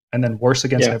 3s, and then worse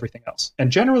against everything else.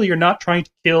 And generally, you're not trying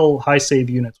to kill high save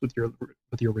units with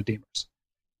your redeemers.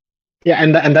 Yeah,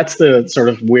 and that's the sort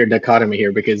of weird dichotomy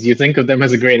here, because you think of them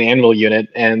as a great anvil unit,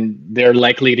 and they're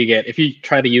likely to get, if you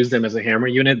try to use them as a hammer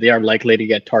unit, they are likely to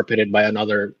get torpedoed by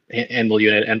another anvil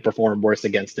unit and perform worse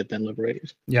against it than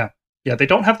liberators. Yeah, they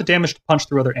don't have the damage to punch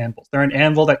through other anvils. They're an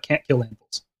anvil that can't kill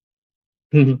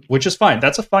anvils, which is fine.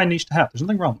 That's a fine niche to have. There's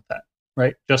nothing wrong with that,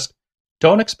 right? Just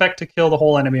don't expect to kill the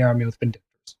whole enemy army with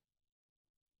Vindictors.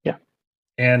 Yeah,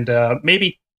 and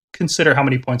maybe consider how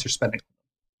many points you're spending.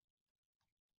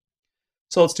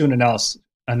 So let's do an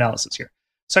analysis here.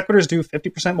 Sequitors do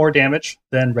 50% more damage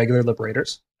than regular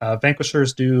Liberators.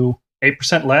 Vanquishers do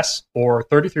 8% less, or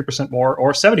 33% more,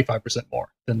 or 75% more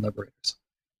than Liberators.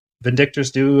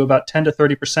 Vindictors do about 10 to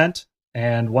 30%,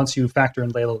 and once you factor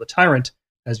in Layla the Tyrant,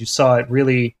 as you saw, it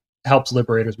really helps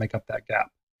Liberators make up that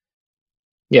gap.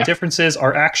 Yeah. Differences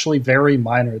are actually very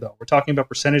minor, though. We're talking about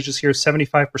percentages here,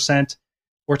 75%.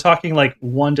 We're talking like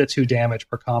 1 to 2 damage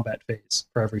per combat phase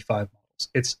for every 5 models.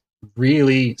 It's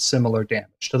really similar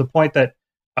damage, to the point that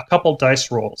a couple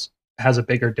dice rolls has a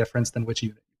bigger difference than which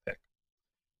unit you pick.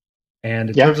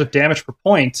 And in terms of damage per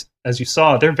point, as you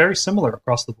saw, they're very similar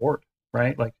across the board,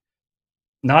 right? Like,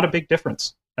 not a big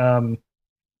difference. As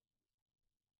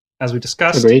we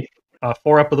discussed,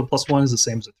 4 up with a +1 is the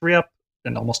same as a 3 up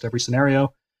in almost every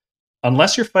scenario.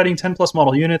 Unless you're fighting 10 plus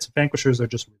model units, Vanquishers are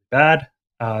just really bad.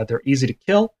 They're easy to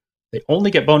kill. They only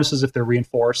get bonuses if they're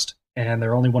reinforced, and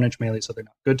they're only 1-inch melee, so they're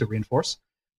not good to reinforce.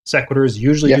 Sequitors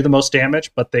usually do the most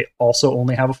damage, but they also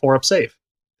only have a 4-up save.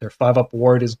 Their 5-up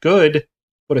ward is good,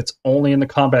 but it's only in the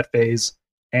combat phase,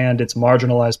 and it's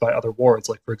marginalized by other wards.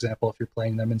 Like, for example, if you're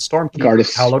playing them in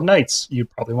Stormkeep, Hallowed Knights, you'd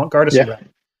probably want Gardas around.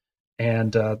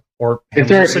 And, or is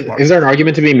there an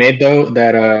argument to be made, though,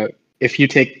 that if you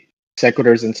take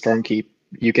Sequitors in Stormkeep,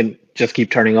 you can just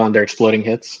keep turning on their exploding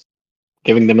hits,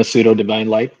 giving them a pseudo Divine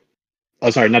Light? Oh,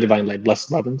 sorry, not Divine Light,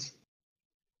 Blessed Weapons.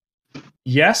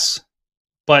 Yes,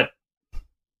 but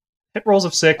hit rolls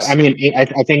of 6. I mean, I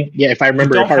think, if I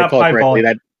remember correctly,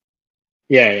 that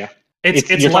it's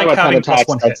like having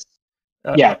 +1 hit.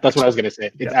 That's what I was going to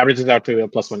say. It averages out to a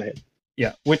 +1 hit.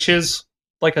 Yeah, which is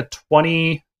like a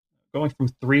 20, going from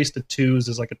 3s to 2s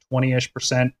is like a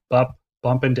 20-ish%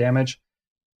 bump in damage.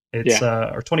 It's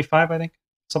or 25, I think,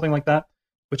 something like that,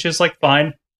 which is like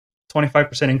fine.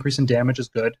 25% increase in damage is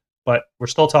good, but we're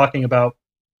still talking about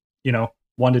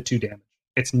 1 to 2 damage.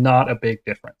 It's not a big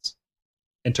difference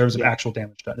in terms of actual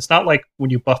damage done. It's not like when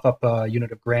you buff up a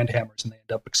unit of Grand Hammers and they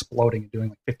end up exploding and doing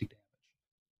like 50 damage.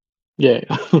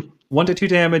 Yeah. 1 to 2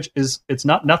 damage it's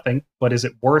not nothing, but is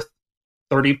it worth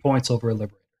 30 points over a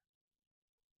Liberator?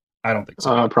 I don't think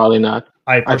so. Probably not.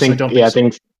 I personally don't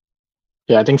think so.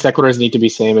 I think Sequitors need to be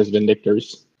same as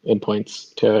Vindictors in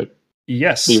points to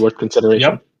be worth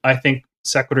consideration. Yep. I think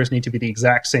Sequitors need to be the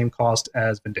exact same cost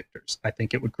as Vindictors. I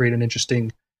think it would create an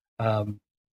interesting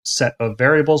set of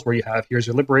variables where you have, here's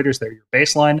your Liberators, they're your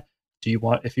baseline. If you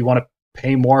want to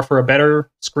pay more for a better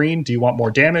screen, do you want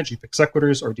more damage? You pick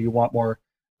Sequitors, or do you want more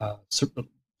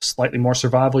slightly more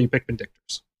survival? You pick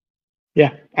Vindictors.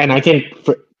 Yeah, and I think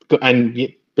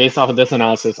based off of this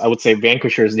analysis, I would say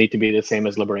Vanquishers need to be the same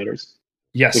as Liberators.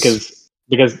 Yes,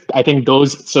 because I think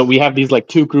those. So we have these like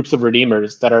 2 groups of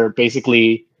Redeemers that are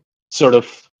basically sort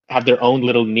of have their own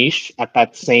little niche at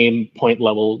that same point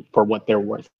level for what they're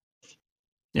worth.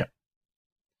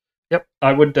 Yep.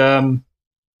 I would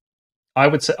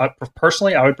say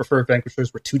personally, I would prefer if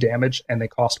Vanquishers were 2 damage and they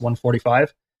cost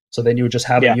 145. So then you would just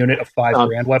have a unit of 5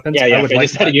 grand weapons. I would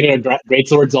just had a unit of great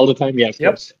swords all the time. Yeah, of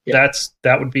course.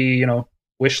 That would be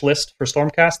wish list for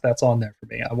Stormcast. That's on there for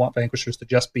me. I want Vanquishers to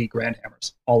just be Grand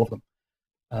Hammers, all of them.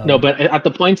 No, but at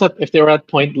the points if they were at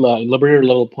point Liberator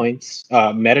level points,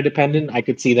 meta dependent, I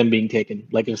could see them being taken.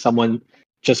 Like if someone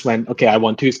just went, okay, I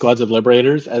want 2 squads of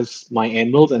Liberators as my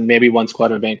anvils, and maybe 1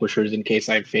 squad of Vanquishers in case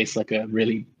I face like a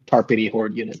really tarpedy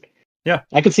horde unit. Yeah,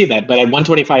 I could see that, but at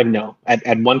 125, no. At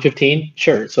 115,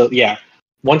 sure. So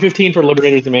 115 for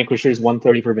Liberators and Vanquishers,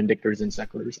 130 for Vindictors and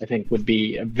Sequitors, I think would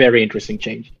be a very interesting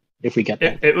change if we get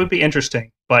that. It would be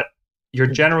interesting, but you're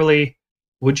generally,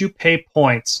 would you pay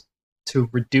points to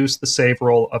reduce the save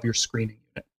roll of your screening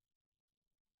unit?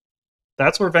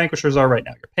 That's where Vanquishers are right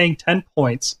now. You're paying 10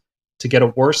 points to get a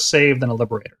worse save than a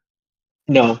Liberator.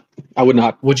 No, I would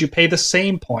not. Would you pay the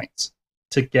same points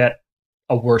to get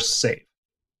a worse save?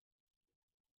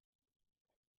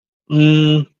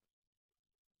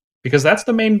 Because that's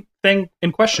the main thing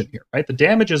in question here, right? The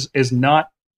damage is not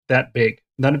that big.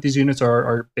 None of these units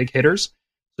are big hitters.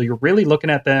 So you're really looking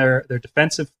at their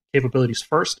defensive capabilities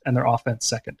first and their offense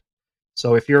second.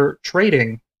 So if you're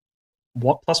trading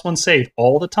 +1 save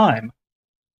all the time,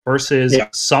 versus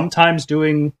sometimes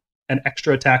doing an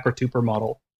extra attack or two per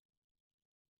model.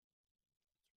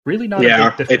 Really not a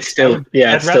big difference. It's still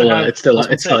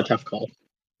it's still a tough call.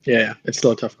 Yeah, it's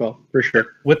still a tough call for sure.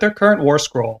 With their current war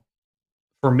scroll,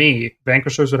 for me,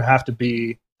 Vanquishers would have to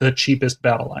be the cheapest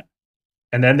battle line.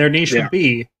 And then their niche would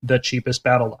be the cheapest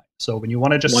battle line. So when you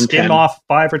want to just skim off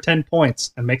 5 or 10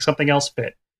 points and make something else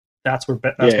fit, that's where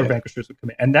Vanquishers would come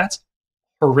in. And that's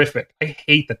horrific. I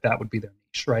hate that would be their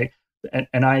niche, right?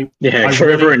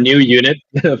 For a new unit,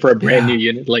 for a brand new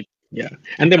unit,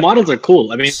 and the models are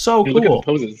cool. I mean, so cool. Look at the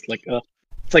poses,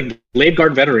 it's like Blade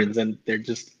Guard veterans, and they're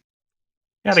just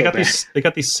they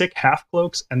got these sick half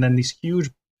cloaks, and then these huge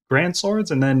grand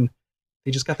swords, and then they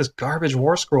just got this garbage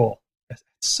war scroll. It's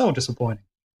so disappointing.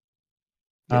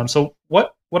 So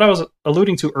what I was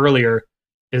alluding to earlier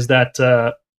is that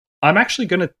I'm actually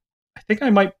I think I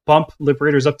might bump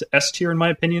Liberators up to S tier in my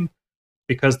opinion,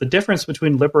 because the difference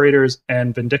between Liberators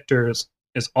and Vindictors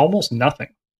is almost nothing.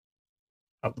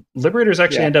 Liberators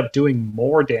actually end up doing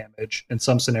more damage in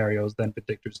some scenarios than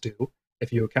Vindictors do,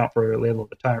 if you account for a little of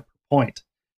the time per point.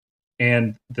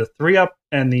 And the 3-up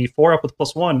and the 4-up with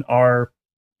 +1 are,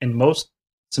 in most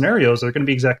scenarios, they're going to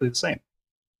be exactly the same.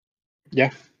 Yeah.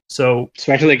 So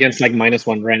especially against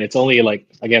 -1 Ren, it's only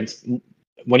against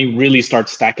when you really start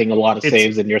stacking a lot of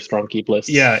saves in your Stormkeep list.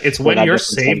 Yeah, it's when your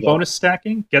save bonus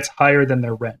stacking gets higher than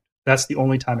their Ren. That's the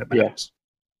only time it matters.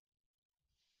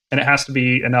 And it has to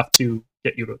be enough to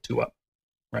get you to 2-up,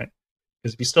 right?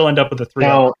 Because if you still end up with a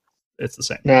 3-up, it's the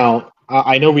same. Now,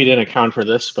 I know we didn't account for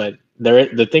this, but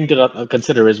the thing to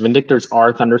consider is Vindictors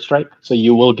are Thunderstrike, so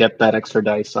you will get that extra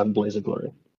dice on Blaze of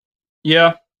Glory.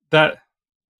 Yeah, how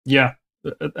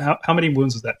many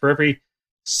wounds is that? For every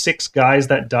 6 guys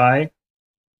that die,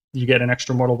 you get an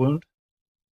extra mortal wound?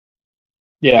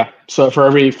 Yeah, so for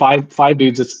every 5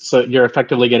 dudes, so you're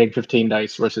effectively getting 15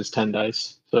 dice versus 10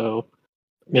 dice. So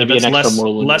maybe an extra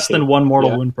mortal wound. Less than 1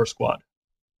 mortal wound per squad.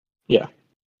 Yeah.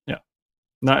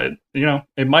 Not,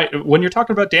 it might, when you're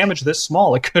talking about damage this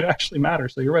small, it could actually matter.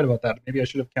 So you're right about that. Maybe I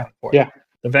should have counted for it. Yeah.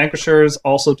 The Vanquishers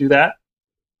also do that,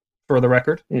 for the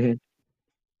record. Mm-hmm.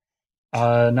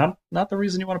 Not the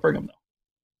reason you want to bring them, though.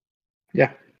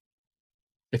 Yeah.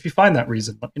 If you find that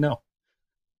reason, let me know.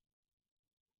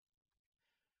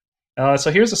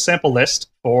 So here's a sample list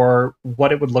for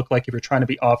what it would look like if you're trying to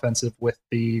be offensive with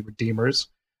the Redeemers.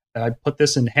 I put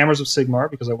this in Hammers of Sigmar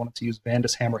because I wanted to use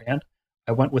Vandus Hammerhand.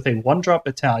 I went with a 1-drop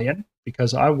battalion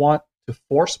because I want to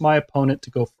force my opponent to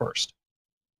go first.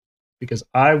 Because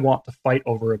I want to fight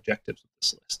over objectives with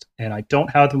this list. And I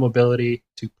don't have the mobility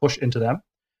to push into them.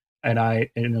 And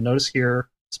you'll notice here,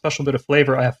 special bit of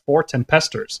flavor, I have 4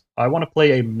 Tempesters. I want to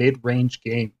play a mid-range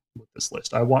game with this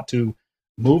list. I want to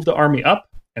move the army up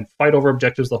and fight over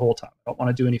objectives the whole time. I don't want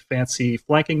to do any fancy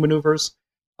flanking maneuvers.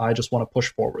 I just want to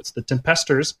push forwards. The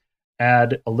Tempesters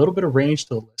add a little bit of range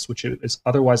to the list, which is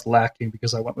otherwise lacking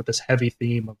because I went with this heavy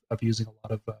theme of using a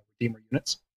lot of Redeemer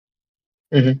units.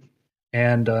 Mm-hmm.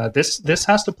 And this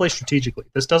has to play strategically.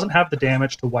 This doesn't have the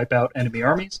damage to wipe out enemy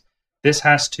armies. This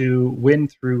has to win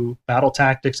through battle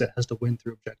tactics. It has to win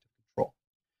through objective control.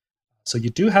 So you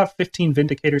do have 15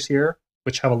 Vindicators here,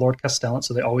 which have a Lord Castellan,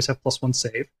 so they always have +1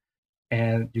 save.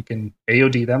 And you can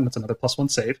AOD them, that's another +1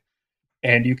 save.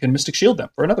 And you can Mystic Shield them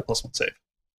for another +1 save.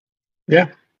 Yeah.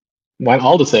 Why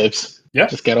all the saves? Yeah.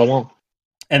 Just get them all.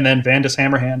 And then Vandus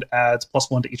Hammerhand adds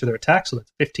 +1 to each of their attacks, so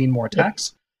that's 15 more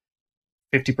attacks.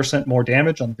 50% more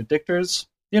damage on the Vindictors.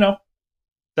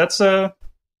 That's a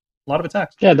lot of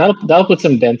attacks. Yeah, that'll put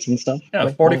some dents and stuff. Yeah,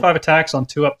 45 attacks on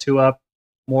 2-up,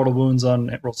 mortal wounds on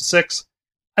it rolls a 6.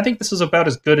 I think this is about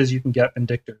as good as you can get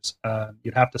Vindictors.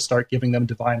 You'd have to start giving them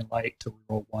Divine Light to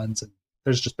roll 1s, and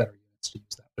there's just better units to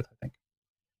use that with, I think.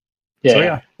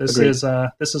 Yeah, this is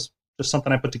just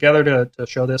something I put together to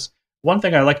show this. One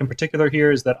thing I like in particular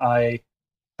here is that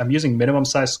I'm using minimum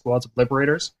size squads of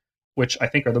Liberators, which I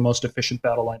think are the most efficient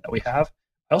battle line that we have.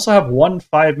 I also have 1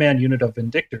 5-man unit of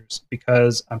Vindictors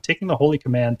because I'm taking the Holy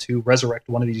Command to resurrect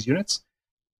one of these units,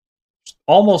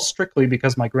 almost strictly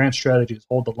because my grand strategy is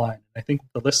hold the line. I think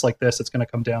with a list like this, it's going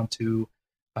to come down to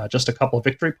just a couple of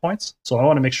victory points. So I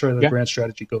want to make sure that the grand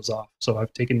strategy goes off. So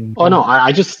I've taken... Oh, no,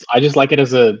 I just like it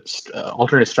as a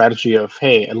alternate strategy of,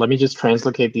 hey, let me just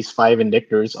translocate these 5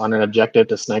 Vindictors on an objective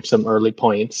to snipe some early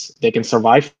points. They can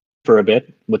survive for a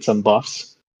bit with some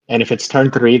buffs. And if it's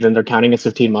turn 3, then they're counting as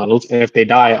 15 models. And if they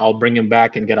die, I'll bring them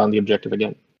back and get on the objective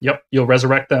again. Yep, you'll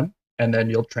resurrect them, and then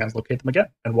you'll translocate them again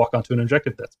and walk onto an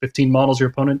objective that's 15 models your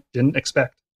opponent didn't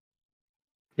expect.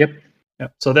 Yep.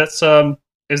 So that's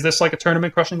is this like a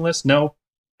tournament crushing list? No,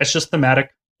 it's just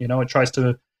thematic. It tries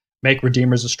to make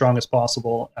Redeemers as strong as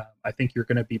possible. I think you're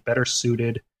going to be better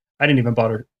suited I didn't even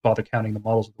bother counting the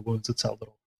models of the wounds. That's how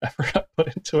little effort I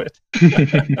put into it.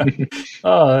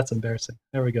 Oh, that's embarrassing.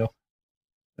 There we go.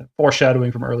 That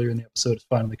foreshadowing from earlier in the episode has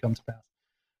finally come to pass.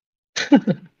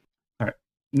 All right.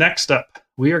 Next up,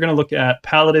 we are going to look at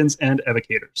paladins and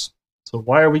evocators. So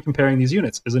why are we comparing these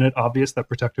units? Isn't it obvious that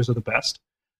protectors are the best?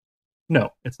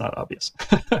 No, it's not obvious.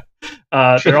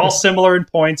 They're all similar in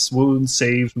points, wounds,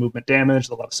 saves, movement, damage,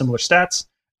 a lot of similar stats,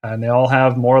 and they all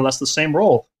have more or less the same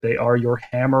role. They are your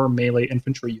hammer melee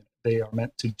infantry unit. They are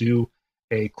meant to do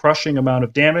a crushing amount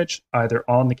of damage, either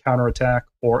on the counterattack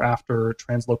or after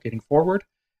translocating forward.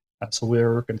 So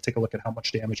we're going to take a look at how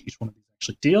much damage each one of these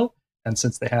actually deal. And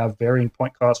since they have varying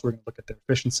point costs, we're going to look at their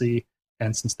efficiency.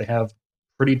 And since they have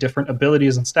pretty different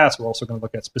abilities and stats, we're also going to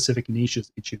look at specific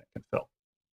niches each unit can fill.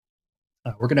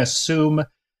 We're going to assume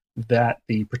that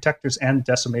the protectors and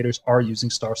decimators are using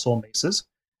Star Soul maces.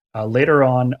 Later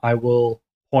on, I will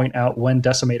point out when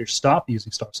decimators stop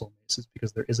using Star Soul maces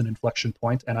because there is an inflection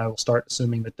point, and I will start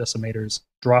assuming that decimators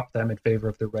drop them in favor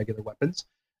of their regular weapons.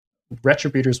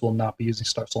 Retributors will not be using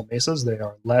Star Soul maces. They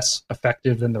are less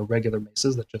effective than the regular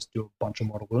maces that just do a bunch of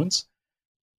mortal wounds.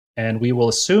 And we will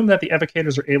assume that the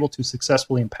evocators are able to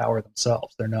successfully empower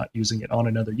themselves. They're not using it on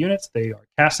another unit. They are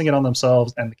casting it on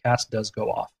themselves, and the cast does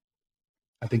go off.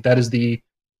 I think that is the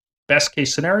best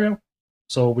case scenario,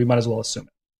 so we might as well assume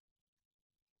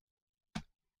it.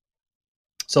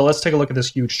 So let's take a look at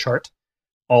this huge chart.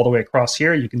 All the way across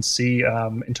here, you can see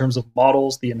in terms of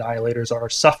models, the Annihilators are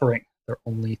suffering. They're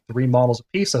only 3 models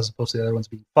apiece, as opposed to the other ones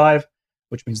being 5,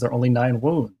 which means they're only 9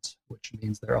 wounds, which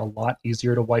means they're a lot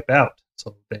easier to wipe out.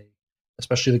 So they,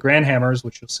 especially the Grand Hammers,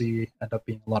 which you'll see end up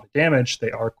being a lot of damage, they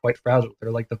are quite fragile.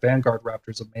 They're like the Vanguard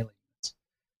Raptors of melee units.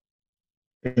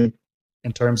 Mm-hmm.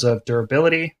 In terms of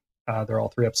durability, they're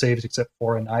all 3-up saves except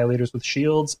for Annihilators with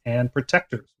shields and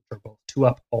Protectors, which are both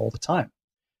 2-up all the time.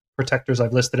 Protectors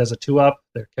I've listed as a 2-up.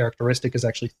 Their characteristic is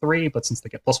actually 3, but since they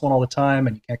get +1 all the time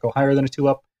and you can't go higher than a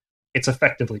 2-up, it's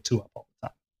effectively 2-up all the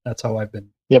time. That's how I've been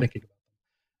thinking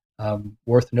about them.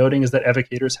 Worth noting is that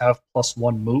evocators have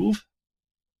 +1 move.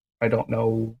 I don't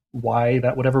know why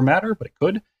that would ever matter, but it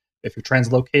could. If you're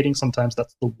translocating, sometimes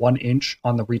that's the 1 inch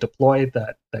on the redeploy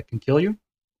that can kill you,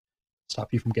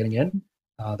 stop you from getting in.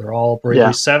 They're all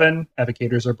bravery 7.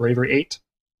 Evocators are bravery 8.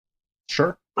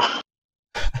 Sure.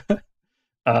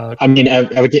 I mean,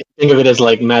 I would think of it as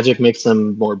like magic makes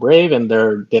them more brave, and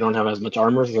they don't have as much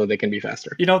armor, so they can be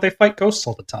faster. You know, they fight ghosts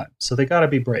all the time, so they got to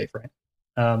be brave, right?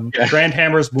 Grand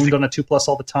Hammers wound on a 2+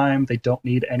 all the time. They don't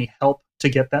need any help to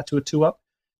get that to a 2-up,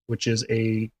 which is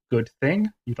a good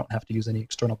thing. You don't have to use any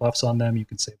external buffs on them. You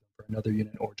can save them for another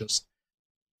unit or just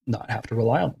not have to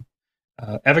rely on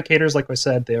them. Evocators, like I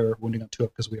said, they're wounding on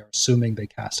 2-up because we are assuming they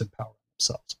cast and power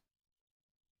themselves.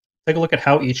 Take a look at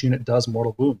how each unit does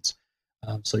mortal wounds.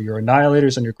 So your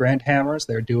Annihilators and your Grand Hammers,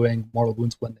 they're doing mortal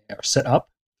wounds when they are set up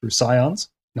through Scions,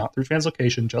 not through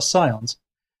translocation, just Scions,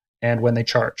 and when they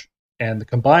charge. And the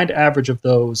combined average of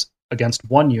those against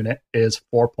one unit is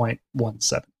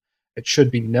 4.17. It should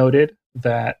be noted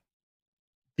that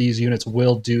these units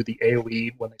will do the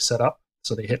AoE when they set up,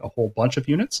 so they hit a whole bunch of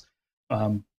units.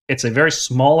 It's a very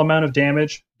small amount of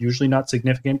damage, usually not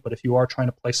significant, but if you are trying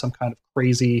to play some kind of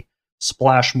crazy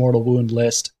splash mortal wound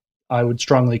list, I would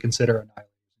strongly consider Annihilators in that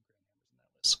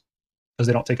list, because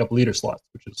they don't take up leader slots,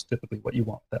 which is typically what you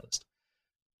want with that list.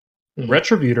 Mm-hmm.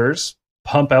 Retributors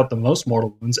pump out the most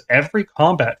mortal wounds. Every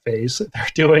combat phase, they're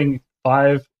doing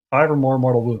 5 or more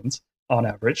mortal wounds on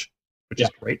average, which is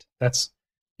great. That's,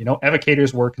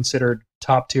 evocators were considered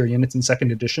top tier units in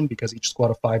 2nd edition because each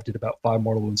squad of 5 did about 5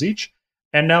 mortal wounds each.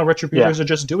 And now Retributors are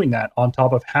just doing that on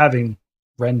top of having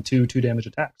Ren 2 damage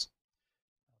attacks.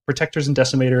 Protectors and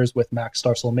Decimators with max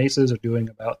Star Soul maces are doing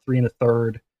about 3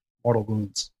 1/3 mortal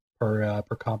wounds per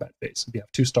combat phase. We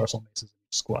have 2 Star Soul maces in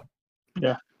each squad.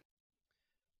 Yeah.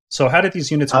 So how did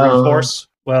these units reinforce?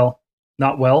 Well,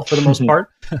 not well for the most part.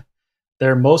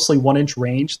 They're mostly 1-inch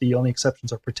range. The only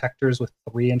exceptions are Protectors with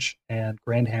 3-inch and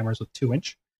Grand Hammers with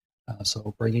 2-inch.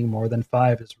 So bringing more than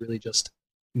 5 is really just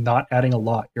not adding a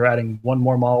lot. You're adding 1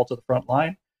 more model to the front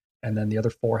line, and then the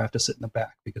other 4 have to sit in the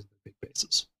back because of the big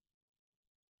bases.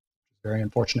 Very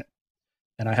unfortunate.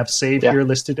 And I have save here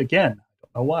listed again. I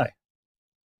don't know why.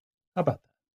 How about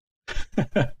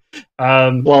that?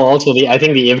 Well, also I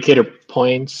think the evocator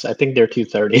points, I think they're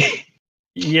 230.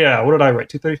 Yeah, what did I write?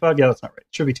 235? Yeah, that's not right. It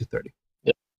should be 230.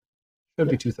 Yeah. Should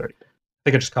be 230. I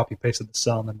think I just copy pasted the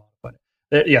cell and then modified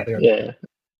it. They are.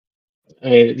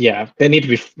 Yeah. They need to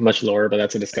be much lower, but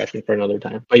that's a discussion for another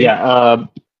time. But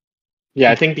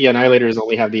I think the Annihilators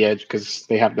only have the edge because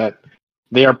they have that.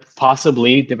 They are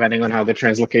possibly, depending on how the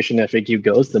translocation FAQ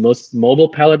goes, the most mobile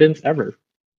paladins ever.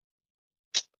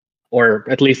 or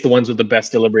at least the ones with the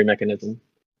best delivery mechanism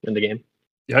in the game.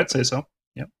 Yeah, I'd say so.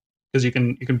 Yeah, because you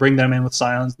can bring them in with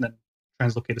Scions and then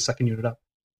translocate a second unit up,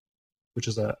 which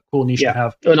is a cool niche to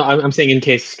have. Oh, no, I'm saying in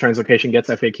case translocation gets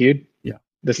FAQ'd. Yeah.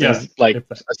 This is like a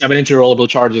 7-inch rollable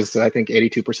charge is, I think,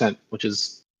 82%, which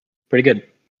is pretty good.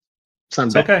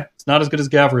 It's okay. It's not as good as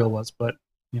Gavriel was, but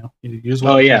you use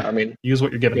what use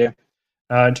what you're given.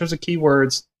 Yeah. In terms of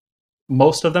keywords,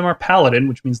 most of them are Paladin,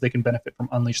 which means they can benefit from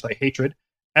Unleash Thy Hatred.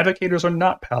 Evocators are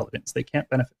not Paladins; they can't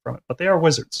benefit from it, but they are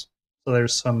wizards. So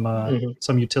there's some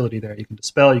utility there. You can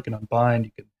dispel, you can unbind,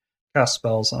 you can cast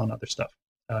spells on other stuff,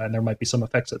 and there might be some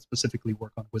effects that specifically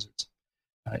work on wizards.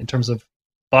 In terms of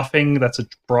buffing, that's a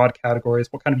broad category.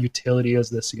 What kind of utility is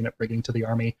this unit bringing to the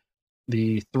army?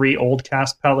 The 3 old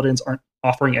cast Paladins aren't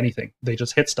offering anything. They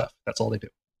just hit stuff. That's all they do.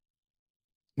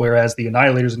 Whereas the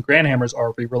Annihilators and Grandhammers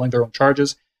are rerolling their own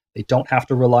charges. They don't have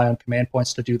to rely on command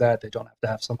points to do that. They don't have to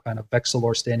have some kind of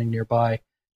Vexilor standing nearby.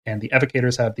 And the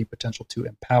Evocators have the potential to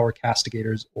empower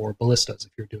Castigators or Ballistas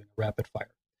if you're doing a rapid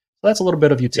fire. So that's a little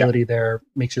bit of utility there.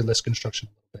 Makes your list construction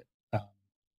a little bit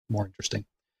more interesting.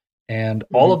 And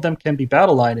all of them can be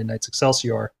battle line in Knights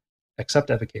Excelsior, except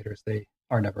Evocators. They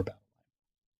are never battle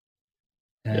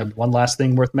line. And one last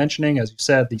thing worth mentioning, as you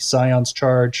said, the Scions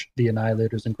charge, the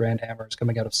Annihilators and Grandhammers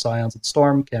coming out of Scions and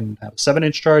Storm can have a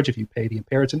 7-inch charge if you pay the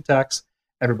Imperative tax.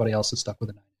 Everybody else is stuck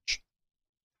with a 9-inch.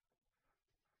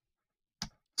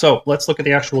 So let's look at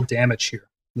the actual damage here,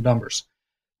 the numbers.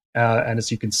 And as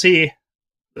you can see,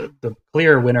 the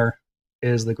clear winner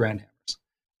is the Grandhammers.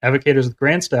 Evocators with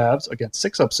Grand Stabs against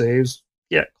 6-up saves,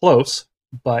 close,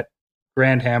 but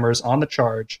Grandhammers on the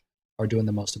charge are doing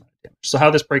the most amount of damage. So how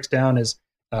this breaks down is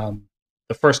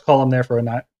the first column there for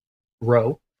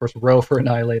first row for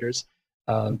Annihilators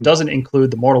doesn't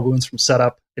include the mortal wounds from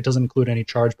setup. It doesn't include any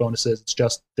charge bonuses. It's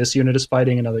just this unit is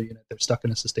fighting another unit. They're stuck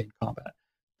in a sustained combat.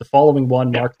 The following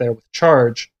one marked there with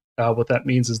charge, what that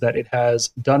means is that it has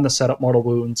done the setup mortal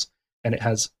wounds, and it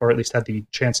has, or at least had the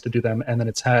chance to do them, and then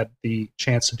it's had the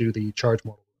chance to do the charge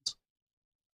mortal wounds.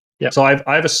 Yeah. So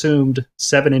I've assumed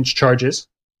 7-inch charges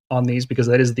on these because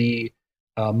that is the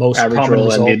most average common roll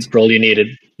result. And the roll you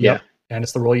needed. Yep. And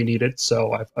it's the roll you needed.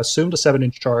 So I've assumed a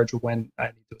 7-inch charge when I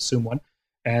need to assume one,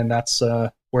 and that's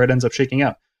where it ends up shaking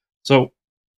out. So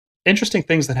interesting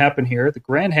things that happen here. The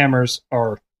Grandhammers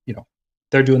are,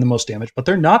 they're doing the most damage, but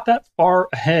they're not that far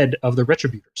ahead of the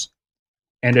Retributors.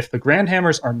 And if the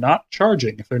Grandhammers are not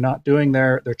charging, if they're not doing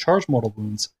their charge mortal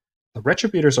wounds, the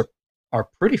Retributors are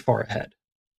pretty far ahead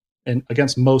and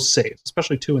against most saves,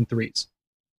 especially 2 and 3s.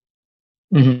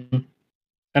 Mm-hmm.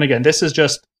 And again, this is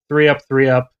just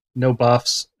 3-up, no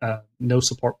buffs, no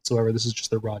support whatsoever. This is just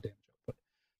their raw damage output.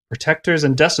 Protectors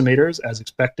and Decimators, as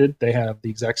expected, they have the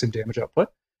exact same damage output.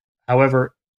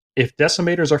 However, if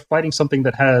Decimators are fighting something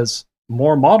that has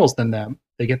more models than them,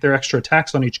 they get their extra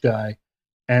attacks on each guy,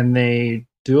 and they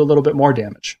do a little bit more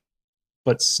damage,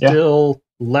 but still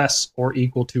less or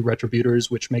equal to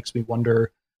Retributors, which makes me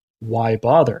wonder why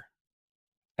bother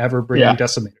ever bringing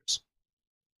Decimators.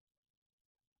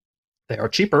 They are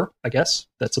cheaper, I guess.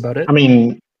 That's about it. I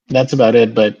mean, that's about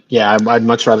it, but yeah, I'd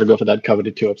much rather go for that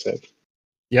coveted 2-up save.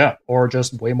 Yeah, or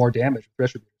just way more damage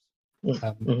with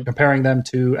Retributors. Comparing them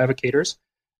to Evocators.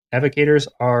 Evocators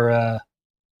are,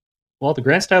 the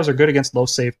Grand Stabs are good against low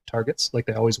save targets, like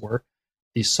they always were.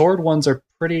 The sword ones are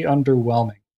pretty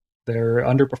underwhelming. They're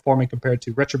underperforming compared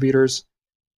to Retributors,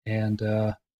 and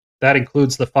that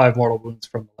includes the 5 mortal wounds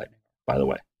from the Lightning, by the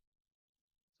way.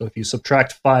 So if you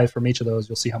subtract 5 from each of those,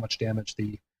 you'll see how much damage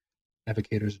the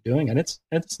Evocators are doing, and it's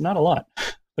not a lot.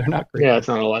 They're not great. Yeah, it's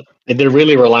not a lot. They're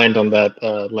really reliant on that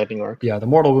Lightning Arc. Yeah, the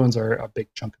mortal wounds are a big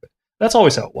chunk of it. That's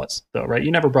always how it was, though, right?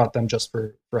 You never brought them just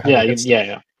for having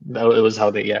yeah. It was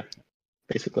how they,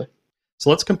 basically. So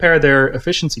let's compare their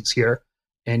efficiencies here,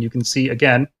 and you can see,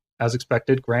 again, as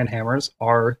expected, Grandhammers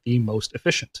are the most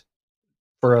efficient.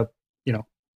 For a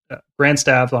Grand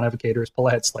Stabs on Evocators pull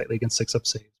ahead slightly against 6-up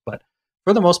saves, but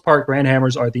for the most part,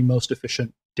 Grandhammers are the most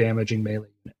efficient damaging melee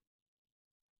unit.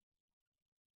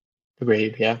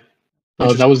 Agreed, yeah.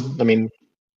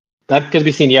 That could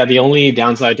be seen. Yeah, the only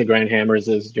downside to Grandhammers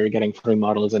is you're getting 3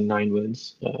 models and 9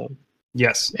 wounds.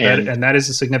 Yes, and that is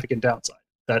a significant downside.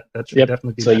 That should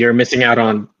definitely be. So you're missing out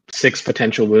on 6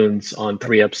 potential wounds on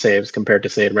 3-up saves compared to,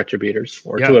 say, Retributors,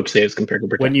 or 2-up saves compared to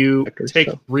Protectors. When you take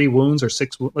 3 wounds or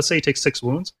 6, let's say you take 6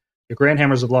 wounds, your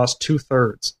Grandhammers have lost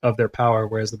 2/3 of their power,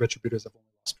 whereas the Retributors have only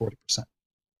lost 40%.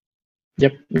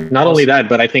 Yep. Not only that,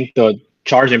 but I think the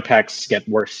charge impacts get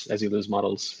worse as you lose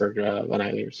models for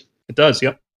Annihilators. It does,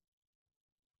 yep.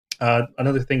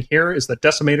 Another thing here is that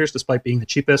Decimators, despite being the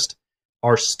cheapest,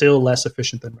 are still less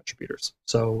efficient than Retributors.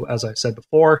 So, as I said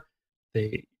before,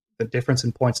 they're the difference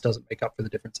in points doesn't make up for the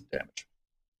difference in damage.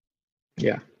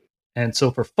 Yeah. And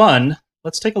so for fun,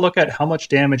 let's take a look at how much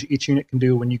damage each unit can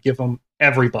do when you give them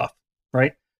every buff,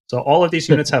 right? So all of these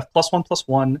units have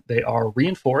 +1/+1. They are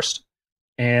reinforced,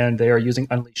 and they are using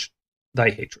Unleash Thy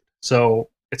Hatred. So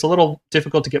it's a little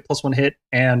difficult to get +1 hit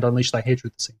and Unleash Thy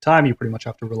Hatred at the same time. You pretty much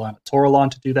have to rely on a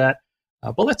Toralon to do that.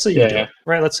 But let's say you do it,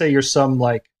 right? Let's say you're some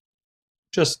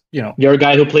you're a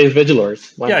guy who plays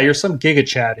Vigilors. You're some Giga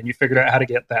Chad, and you figured out how to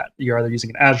get that. You're either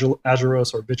using an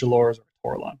Azuros or Vigilors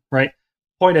or Toralon, right?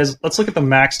 Point is, let's look at the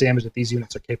max damage that these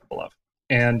units are capable of.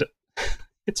 And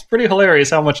it's pretty hilarious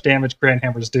how much damage Grand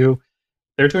Hammers do.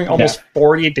 They're doing almost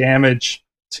 40 damage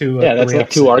to that's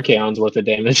like 2 Archaons worth of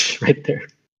damage right there.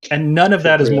 And none of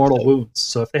that is mortal wounds.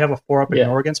 So if they have a 4-up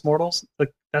ignore against mortals,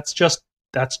 that's just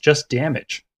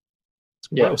damage. It's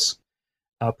gross.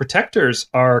 Protectors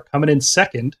are coming in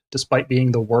second, despite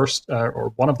being the worst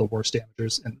or one of the worst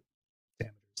damagers.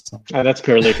 That's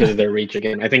purely because of their reach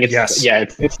again. I think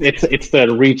it's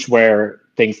the reach where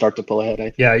things start to pull ahead. I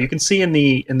think. Yeah, you can see in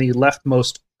the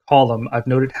leftmost column, I've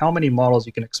noted how many models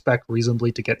you can expect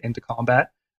reasonably to get into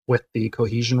combat with the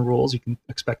cohesion rules. You can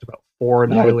expect about 4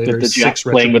 Annihilators, 6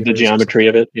 playing with the geometry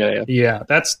of it. Yeah,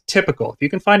 that's typical. If you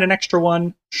can find an extra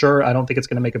one, sure. I don't think it's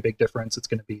going to make a big difference. It's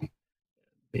going to be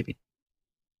maybe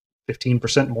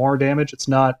 15% more damage. It's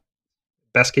not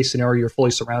best case scenario. You're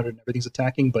fully surrounded and everything's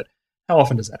attacking, but how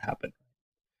often does that happen?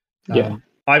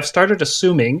 I've started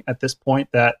assuming at this point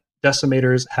that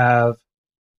Decimators have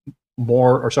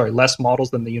less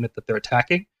models than the unit that they're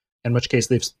attacking, in which case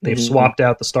they've swapped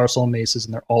out the Star Soul Maces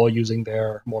and they're all using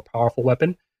their more powerful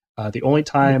weapon. The only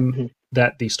time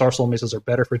that the Star Soul Maces are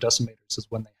better for Decimators is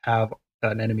when they have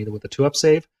an enemy with a 2-up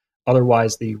save.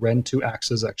 Otherwise, the Ren 2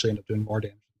 axes actually end up doing more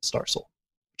damage than the Star Soul,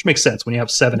 which makes sense when you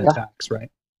have 7 attacks, right?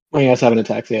 Well, yeah, 7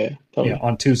 attacks, totally. Yeah,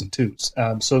 on 2s and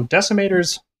 2s. So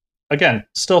Decimators, again,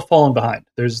 still falling behind.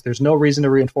 There's no reason to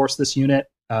reinforce this unit.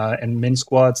 And min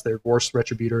squads, they're worse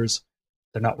Retributors.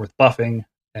 They're not worth buffing.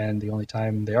 And the only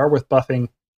time they are worth buffing,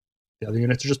 the other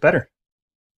units are just better.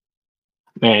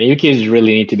 Man, UKs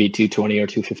really need to be 220 or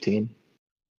 215.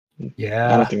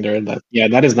 Yeah. I don't think they're in that. Yeah,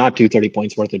 that is not 230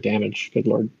 points worth of damage. Good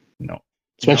lord. No.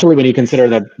 Especially when you consider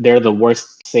that they're the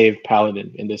worst save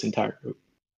paladin in this entire group.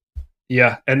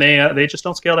 Yeah, and they just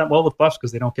don't scale that well with buffs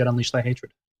because they don't get Unleash Thy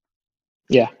Hatred.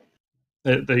 Yeah.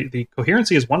 The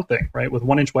coherency is one thing, right, with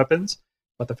 1-inch weapons,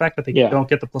 but the fact that they don't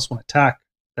get the +1 attack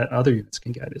that other units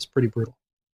can get is pretty brutal.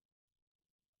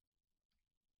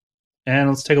 And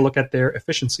let's take a look at their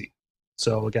efficiency.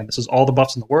 So again, this is all the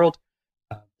buffs in the world,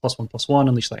 +1/+1,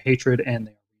 Unleash Thy Hatred, and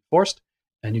they are reinforced.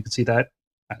 And you can see that,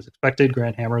 as expected,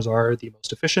 Grand Hammers are the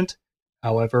most efficient.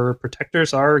 However,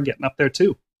 Protectors are getting up there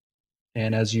too.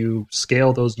 And as you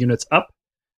scale those units up,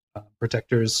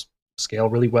 Protectors scale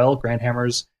really well. Grand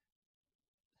Hammers,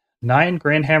 9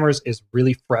 Grand Hammers is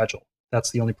really fragile.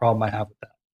 That's the only problem I have with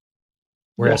that.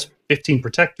 Whereas 15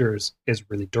 Protectors is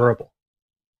really durable.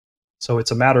 So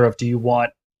it's a matter of, do you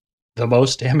want the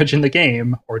most damage in the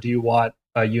game, or do you want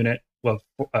a unit of,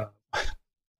 what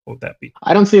would that be?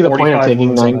 I don't see the point of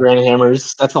taking 9 Grand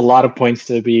Hammers. That's a lot of points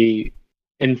to be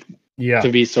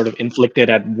to be sort of inflicted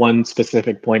at one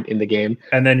specific point in the game.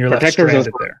 And then you're left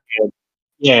stranded there.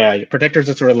 Yeah, Protectors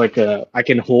are sort of like I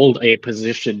can hold a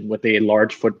position with a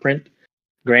large footprint.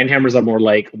 Grand Hammers are more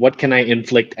like, what can I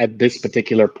inflict at this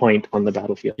particular point on the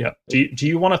battlefield? Yeah. Do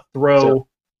you want to throw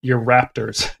your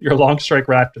Raptors, your long strike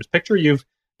Raptors? Picture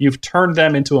you've turned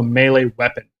them into a melee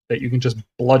weapon that you can just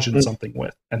bludgeon something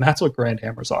with. And that's what Grand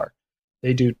Hammers are.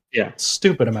 They do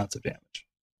stupid amounts of damage.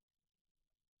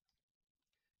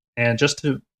 And just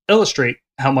to illustrate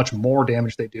how much more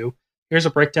damage they do, here's a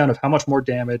breakdown of how much more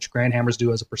damage Grand Hammers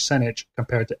do as a percentage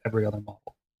compared to every other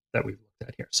model that we've looked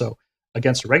at here. So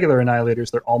against regular Annihilators,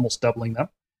 they're almost doubling them.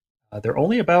 They're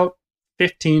only about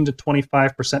 15 to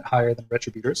 25% higher than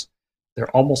Retributors. They're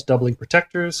almost doubling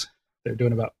Protectors. They're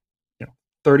doing about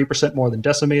 30% more than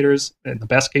Decimators in the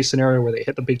best case scenario where they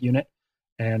hit the big unit.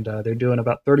 And they're doing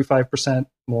about 35%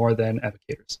 more than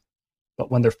Evocators.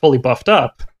 But when they're fully buffed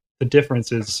up, the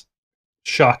difference is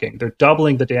shocking. They're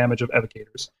doubling the damage of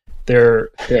Evocators. They're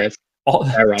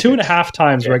 2.5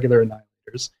 times regular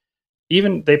Annihilators.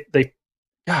 Even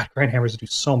God, Grand Hammers do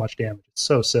so much damage. It's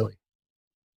so silly.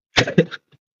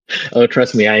 Oh,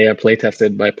 trust me, I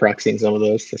playtested by proxying some of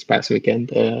those this past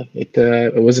weekend.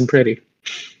 It wasn't pretty.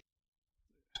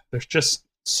 They're just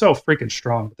so freaking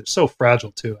strong, but they're so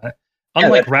fragile too.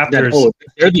 Unlike Raptors,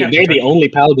 they're the only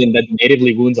paladin that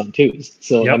natively wounds on 2s.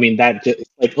 So I mean, that just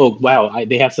like, oh wow,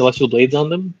 they have celestial blades on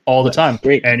them all the time.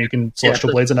 Great, and you can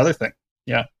celestial blades another thing.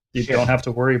 Yeah, you don't have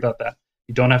to worry about that.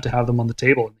 You don't have to have them on the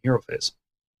table in the hero phase.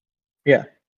 Yeah,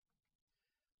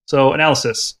 So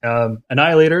analysis.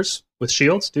 Annihilators with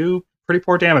shields do pretty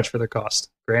poor damage for their cost.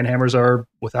 Grand Hammers are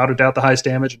without a doubt the highest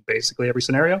damage in basically every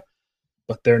scenario,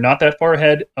 but they're not that far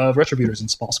ahead of Retributors in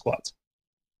small squads.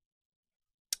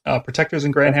 Protectors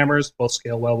and Grand Hammers both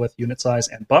scale well with unit size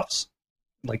and buffs.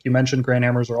 Like you mentioned, Grand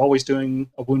Hammers are always doing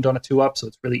a wound on a 2-up, so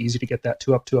it's really easy to get that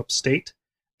 2-up state.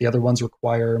 The other ones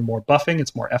require more buffing,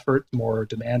 it's more effort, more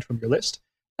demand from your list.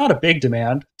 Not a big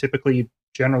demand. Typically, you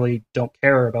generally don't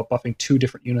care about buffing 2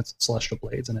 different units of Celestial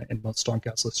Blades. In most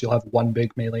Stormcast lists, you'll have 1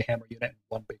 big melee hammer unit and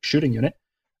 1 big shooting unit.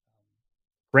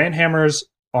 Grand Hammers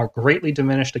are greatly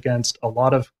diminished against a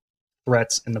lot of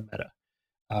threats in the meta.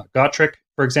 Gotrek,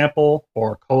 for example,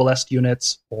 or coalesced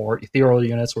units, or ethereal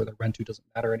units where the Rend 2 doesn't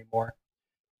matter anymore.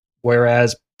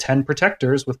 Whereas 10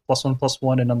 protectors with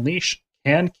 +1/+1 and Unleash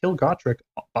can kill Gotrek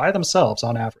by themselves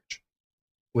on average,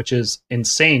 which is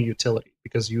insane utility,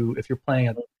 because if you're playing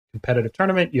a competitive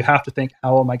tournament, you have to think,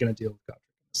 how am I going to deal with Gotrek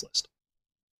in this list?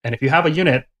 And if you have a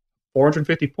unit,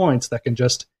 450 points, that can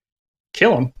just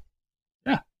kill him,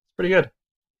 yeah, it's pretty good.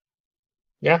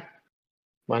 Yeah,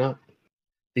 why not?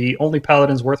 The only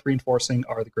paladins worth reinforcing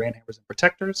are the Grand Hammers and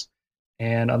Protectors,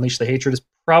 and Unleash the Hatred is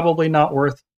probably not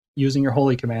worth using your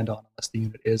Holy Command on unless the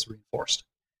unit is reinforced.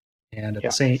 And at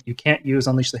the same, you can't use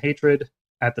Unleash the Hatred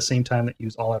at the same time that you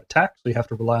use All Out Attack, so you have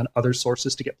to rely on other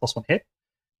sources to get +1 hit.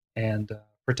 And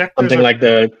Protectors, something like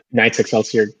the Knights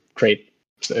Excelsior trait,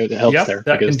 so it helps there.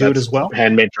 That can do it as well.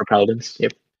 Handmade for paladins.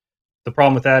 Yep. The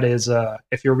problem with that is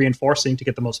if you're reinforcing to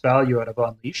get the most value out of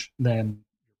Unleash, then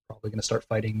you're probably going to start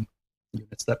fighting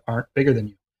units that aren't bigger than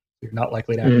you. You're not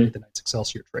likely to activate the Knights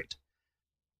Excelsior trait.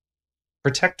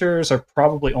 Protectors are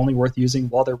probably only worth using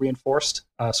while they're reinforced.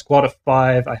 Squad of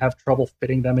 5, I have trouble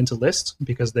fitting them into lists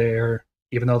because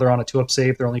even though they're on a 2-up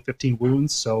save, they're only 15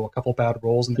 wounds, so a couple bad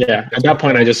rolls. And at that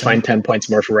point, I just find 10 points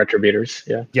more for Retributors.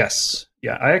 Yeah. Yes.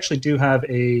 Yeah, I actually do have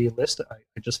a list. I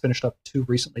just finished up 2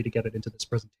 recently to get it into this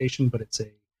presentation, but it's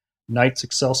a Knights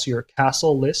Excelsior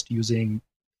Castle list using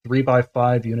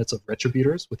 3x5 units of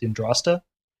Retributors with Indrasta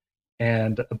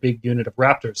and a big unit of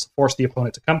Raptors to force the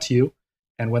opponent to come to you.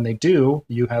 And when they do,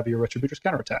 you have your Retributors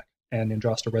counterattack, and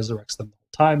Indrasta resurrects them the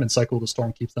whole time, and Cycle of the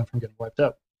Storm keeps them from getting wiped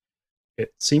out.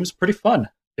 It seems pretty fun.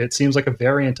 It seems like a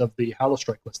variant of the Hallow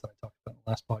Strike list that I talked about in the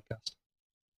last podcast.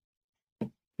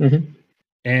 Mm-hmm.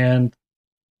 And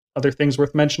other things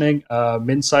worth mentioning,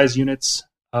 min-size units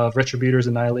of Retributors,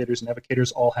 Annihilators, and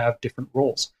Evocators all have different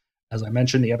roles. As I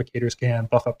mentioned, the Evocators can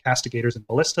buff up Castigators and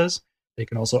Ballistas. They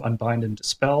can also unbind and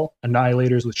dispel.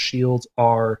 Annihilators with shields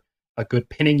are a good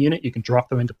pinning unit. You can drop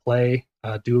them into play,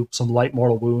 do some light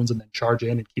mortal wounds, and then charge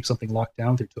in and keep something locked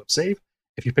down through 2-up save.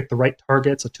 If you pick the right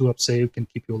targets, a 2-up save can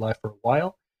keep you alive for a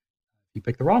while. If you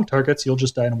pick the wrong targets, you'll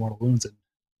just die in mortal wounds and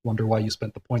wonder why you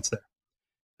spent the points there.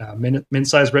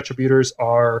 Min-sized Retributors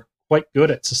are quite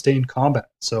good at sustained combat,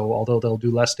 so although they'll do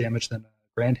less damage than a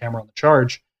Grand Hammer on the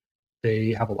charge,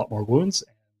 they have a lot more wounds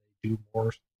and they do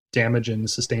more damage in a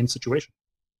sustained situation.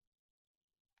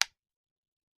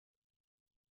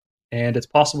 And it's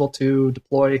possible to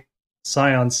deploy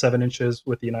Scions 7 inches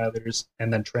with the Annihilators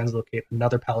and then translocate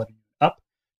another Paladin up.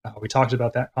 We talked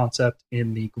about that concept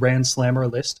in the Grand Slammer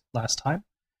list last time,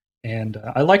 and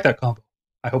I like that combo.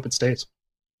 I hope it stays.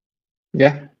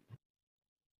 Yeah.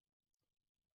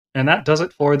 And that does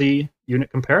it for the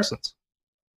unit comparisons.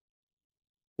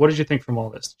 What did you think from all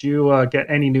this? Did you get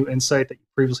any new insight that you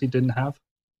previously didn't have?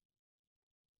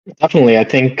 Definitely. I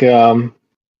think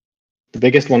the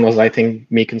biggest one was,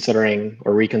 me considering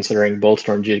or reconsidering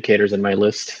Bullstorm Judicators in my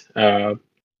list.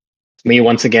 Me,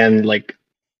 once again, like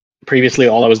previously,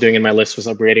 all I was doing in my list was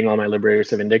upgrading all my Liberators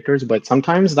to Vindictors, but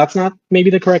sometimes that's not maybe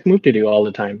the correct move to do all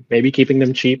the time. Maybe keeping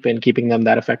them cheap and keeping them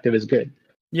that effective is good.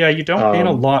 Yeah, you don't gain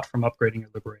a lot from upgrading your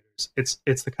Liberators.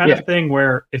 It's the kind of thing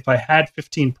where if I had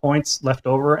 15 points left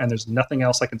over and there's nothing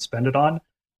else I can spend it on,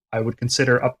 I would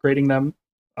consider upgrading them,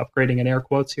 upgrading in air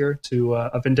quotes here, to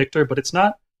a Vindictor, but it's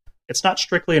not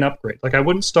strictly an upgrade. Like, I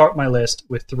wouldn't start my list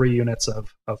with 3 units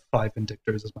of 5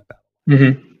 Vindictors as my battle.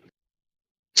 Mm-hmm.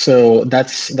 So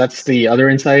that's the other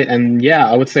insight, and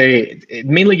yeah, I would say it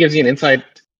mainly gives you an insight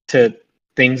to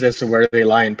things as to where they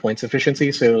lie in points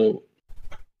efficiency. So,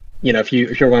 if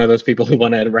you're one of those people who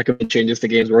want to recommend changes to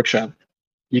Games Workshop,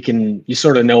 you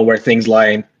sort of know where things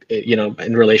lie,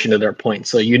 in relation to their points.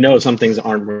 So some things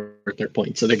aren't worth their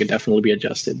points, so they could definitely be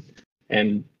adjusted,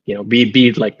 and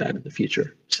be like that in the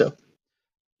future. So,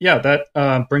 yeah,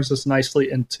 that brings us nicely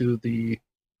into the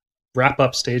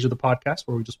wrap-up stage of the podcast,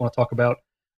 where we just want to talk about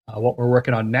what we're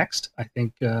working on next. I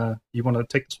think you want to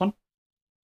take this one?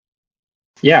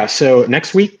 Yeah, so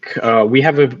next week we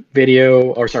have a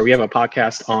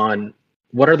podcast on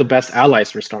what are the best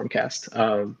allies for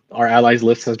Stormcast? Our allies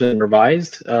list has been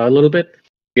revised a little bit.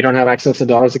 We don't have access to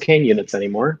Daughters of Cain units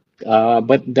anymore,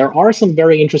 but there are some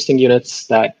very interesting units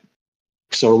that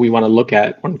we want to look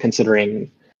at when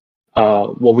considering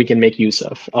what we can make use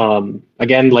of.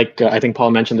 Again, like I think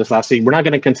Paul mentioned this last week, we're not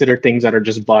going to consider things that are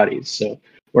just bodies. So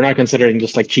we're not considering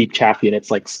just like cheap chaff units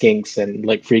like Skinks and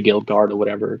like Free Guild Guard or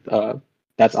whatever.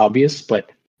 That's obvious, but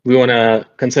we want to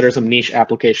consider some niche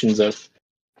applications of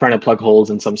trying to plug holes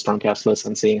in some Stormcast lists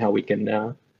and seeing how we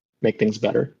can make things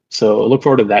better. So look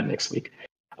forward to that next week.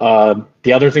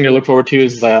 The other thing to look forward to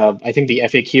is I think the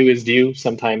FAQ is due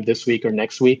sometime this week or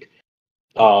next week.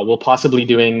 We'll possibly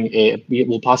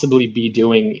be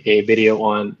doing a video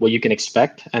on what you can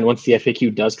expect, and once the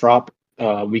FAQ does drop,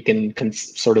 we can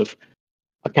sort of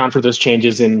account for those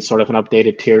changes in sort of an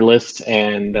updated tier list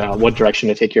and what direction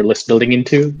to take your list building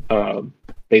into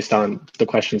based on the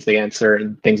questions they answer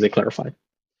and things they clarify.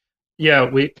 Yeah,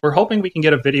 we're hoping we can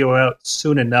get a video out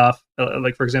soon enough.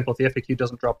 Like, for example, if the FAQ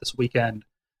doesn't drop this weekend,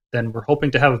 then we're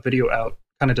hoping to have a video out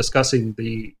kind of discussing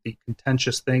the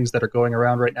contentious things that are going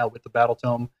around right now with the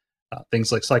battletome.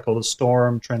 Things like Cycle of the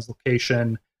Storm,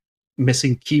 translocation,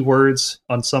 missing keywords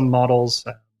on some models.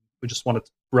 We just want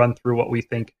to run through what we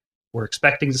think we're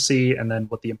expecting to see and then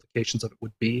what the implications of it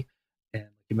would be. And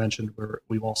like you mentioned,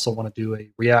 we also want to do a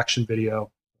reaction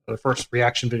video. The first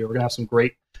reaction video, we're going to have some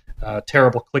great,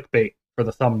 terrible clickbait for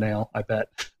the thumbnail, I bet.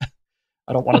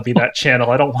 I don't want to be that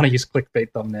channel. I don't want to use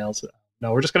clickbait thumbnails.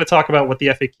 No, we're just going to talk about what the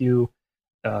FAQ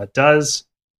does.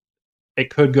 It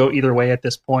could go either way at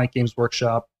this point. Games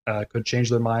Workshop could change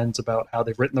their minds about how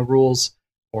they've written the rules,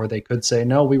 or they could say,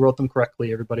 no, we wrote them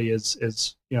correctly. Everybody is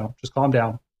just calm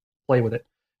down, play with it.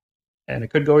 And it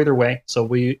could go either way.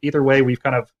 So either way, we've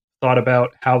kind of thought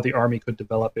about how the army could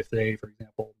develop if they, for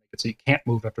example, make it so you can't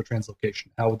move after translocation.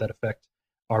 How would that affect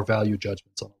our value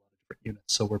judgments on a lot of different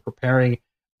units? So we're preparing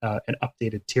an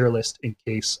updated tier list in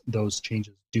case those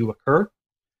changes do occur.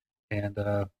 And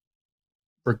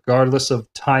regardless of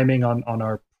timing on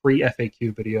our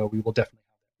pre-FAQ video, we will definitely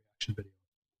have that reaction video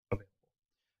available.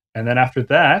 And then after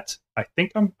that, I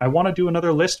think I want to do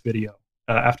another list video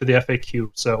after the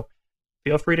FAQ. So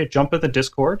feel free to jump in the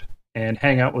Discord and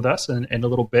hang out with us. And in a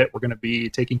little bit, we're going to be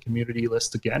taking community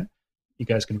lists again. You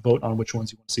guys can vote on which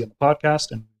ones you want to see on the podcast,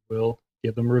 and we'll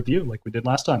give them a review like we did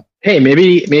last time. Hey,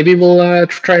 maybe we'll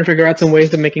try and figure out some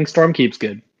ways of making Stormkeeps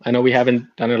good. I know we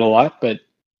haven't done it a lot, but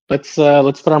let's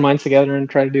put our minds together and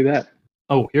try to do that.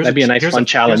 Oh, that'd be a nice fun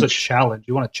challenge. Here's a challenge.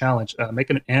 You want a challenge? Make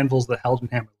an Anvils the Helden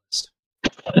Hammer list.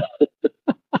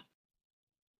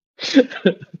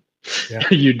 Yeah.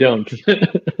 You don't.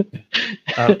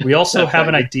 We also have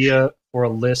an idea for a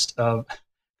list of,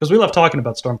 because we love talking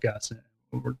about Stormcast.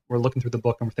 We're looking through the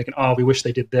book and we're thinking, oh, we wish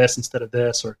they did this instead of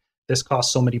this, or this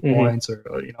costs so many points,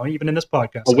 or even in this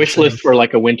podcast, a wish list for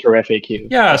like a winter FAQ.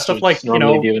 Yeah, stuff like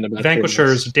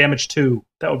Vanquishers, Damage 2.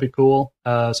 That would be cool.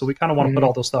 So we kind of want to put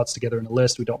all those thoughts together in a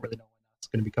list. We don't really know when that's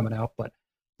going to be coming out, but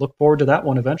look forward to that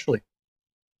one eventually.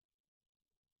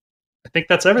 I think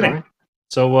that's everything. Right.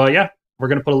 So we're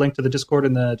going to put a link to the Discord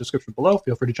in the description below.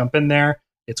 Feel free to jump in there.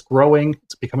 It's growing.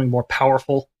 It's becoming more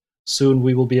powerful. Soon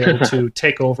we will be able to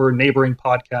take over neighboring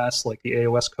podcasts like the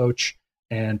AOS Coach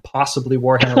and possibly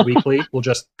Warhammer Weekly. We'll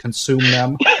just consume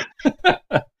them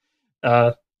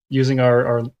using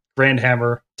our Grand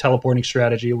Hammer teleporting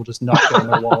strategy. We'll just knock down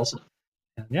their walls.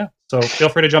 And so feel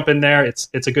free to jump in there. It's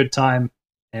a good time,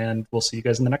 and we'll see you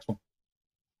guys in the next one.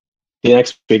 See you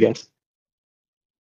next week, guys.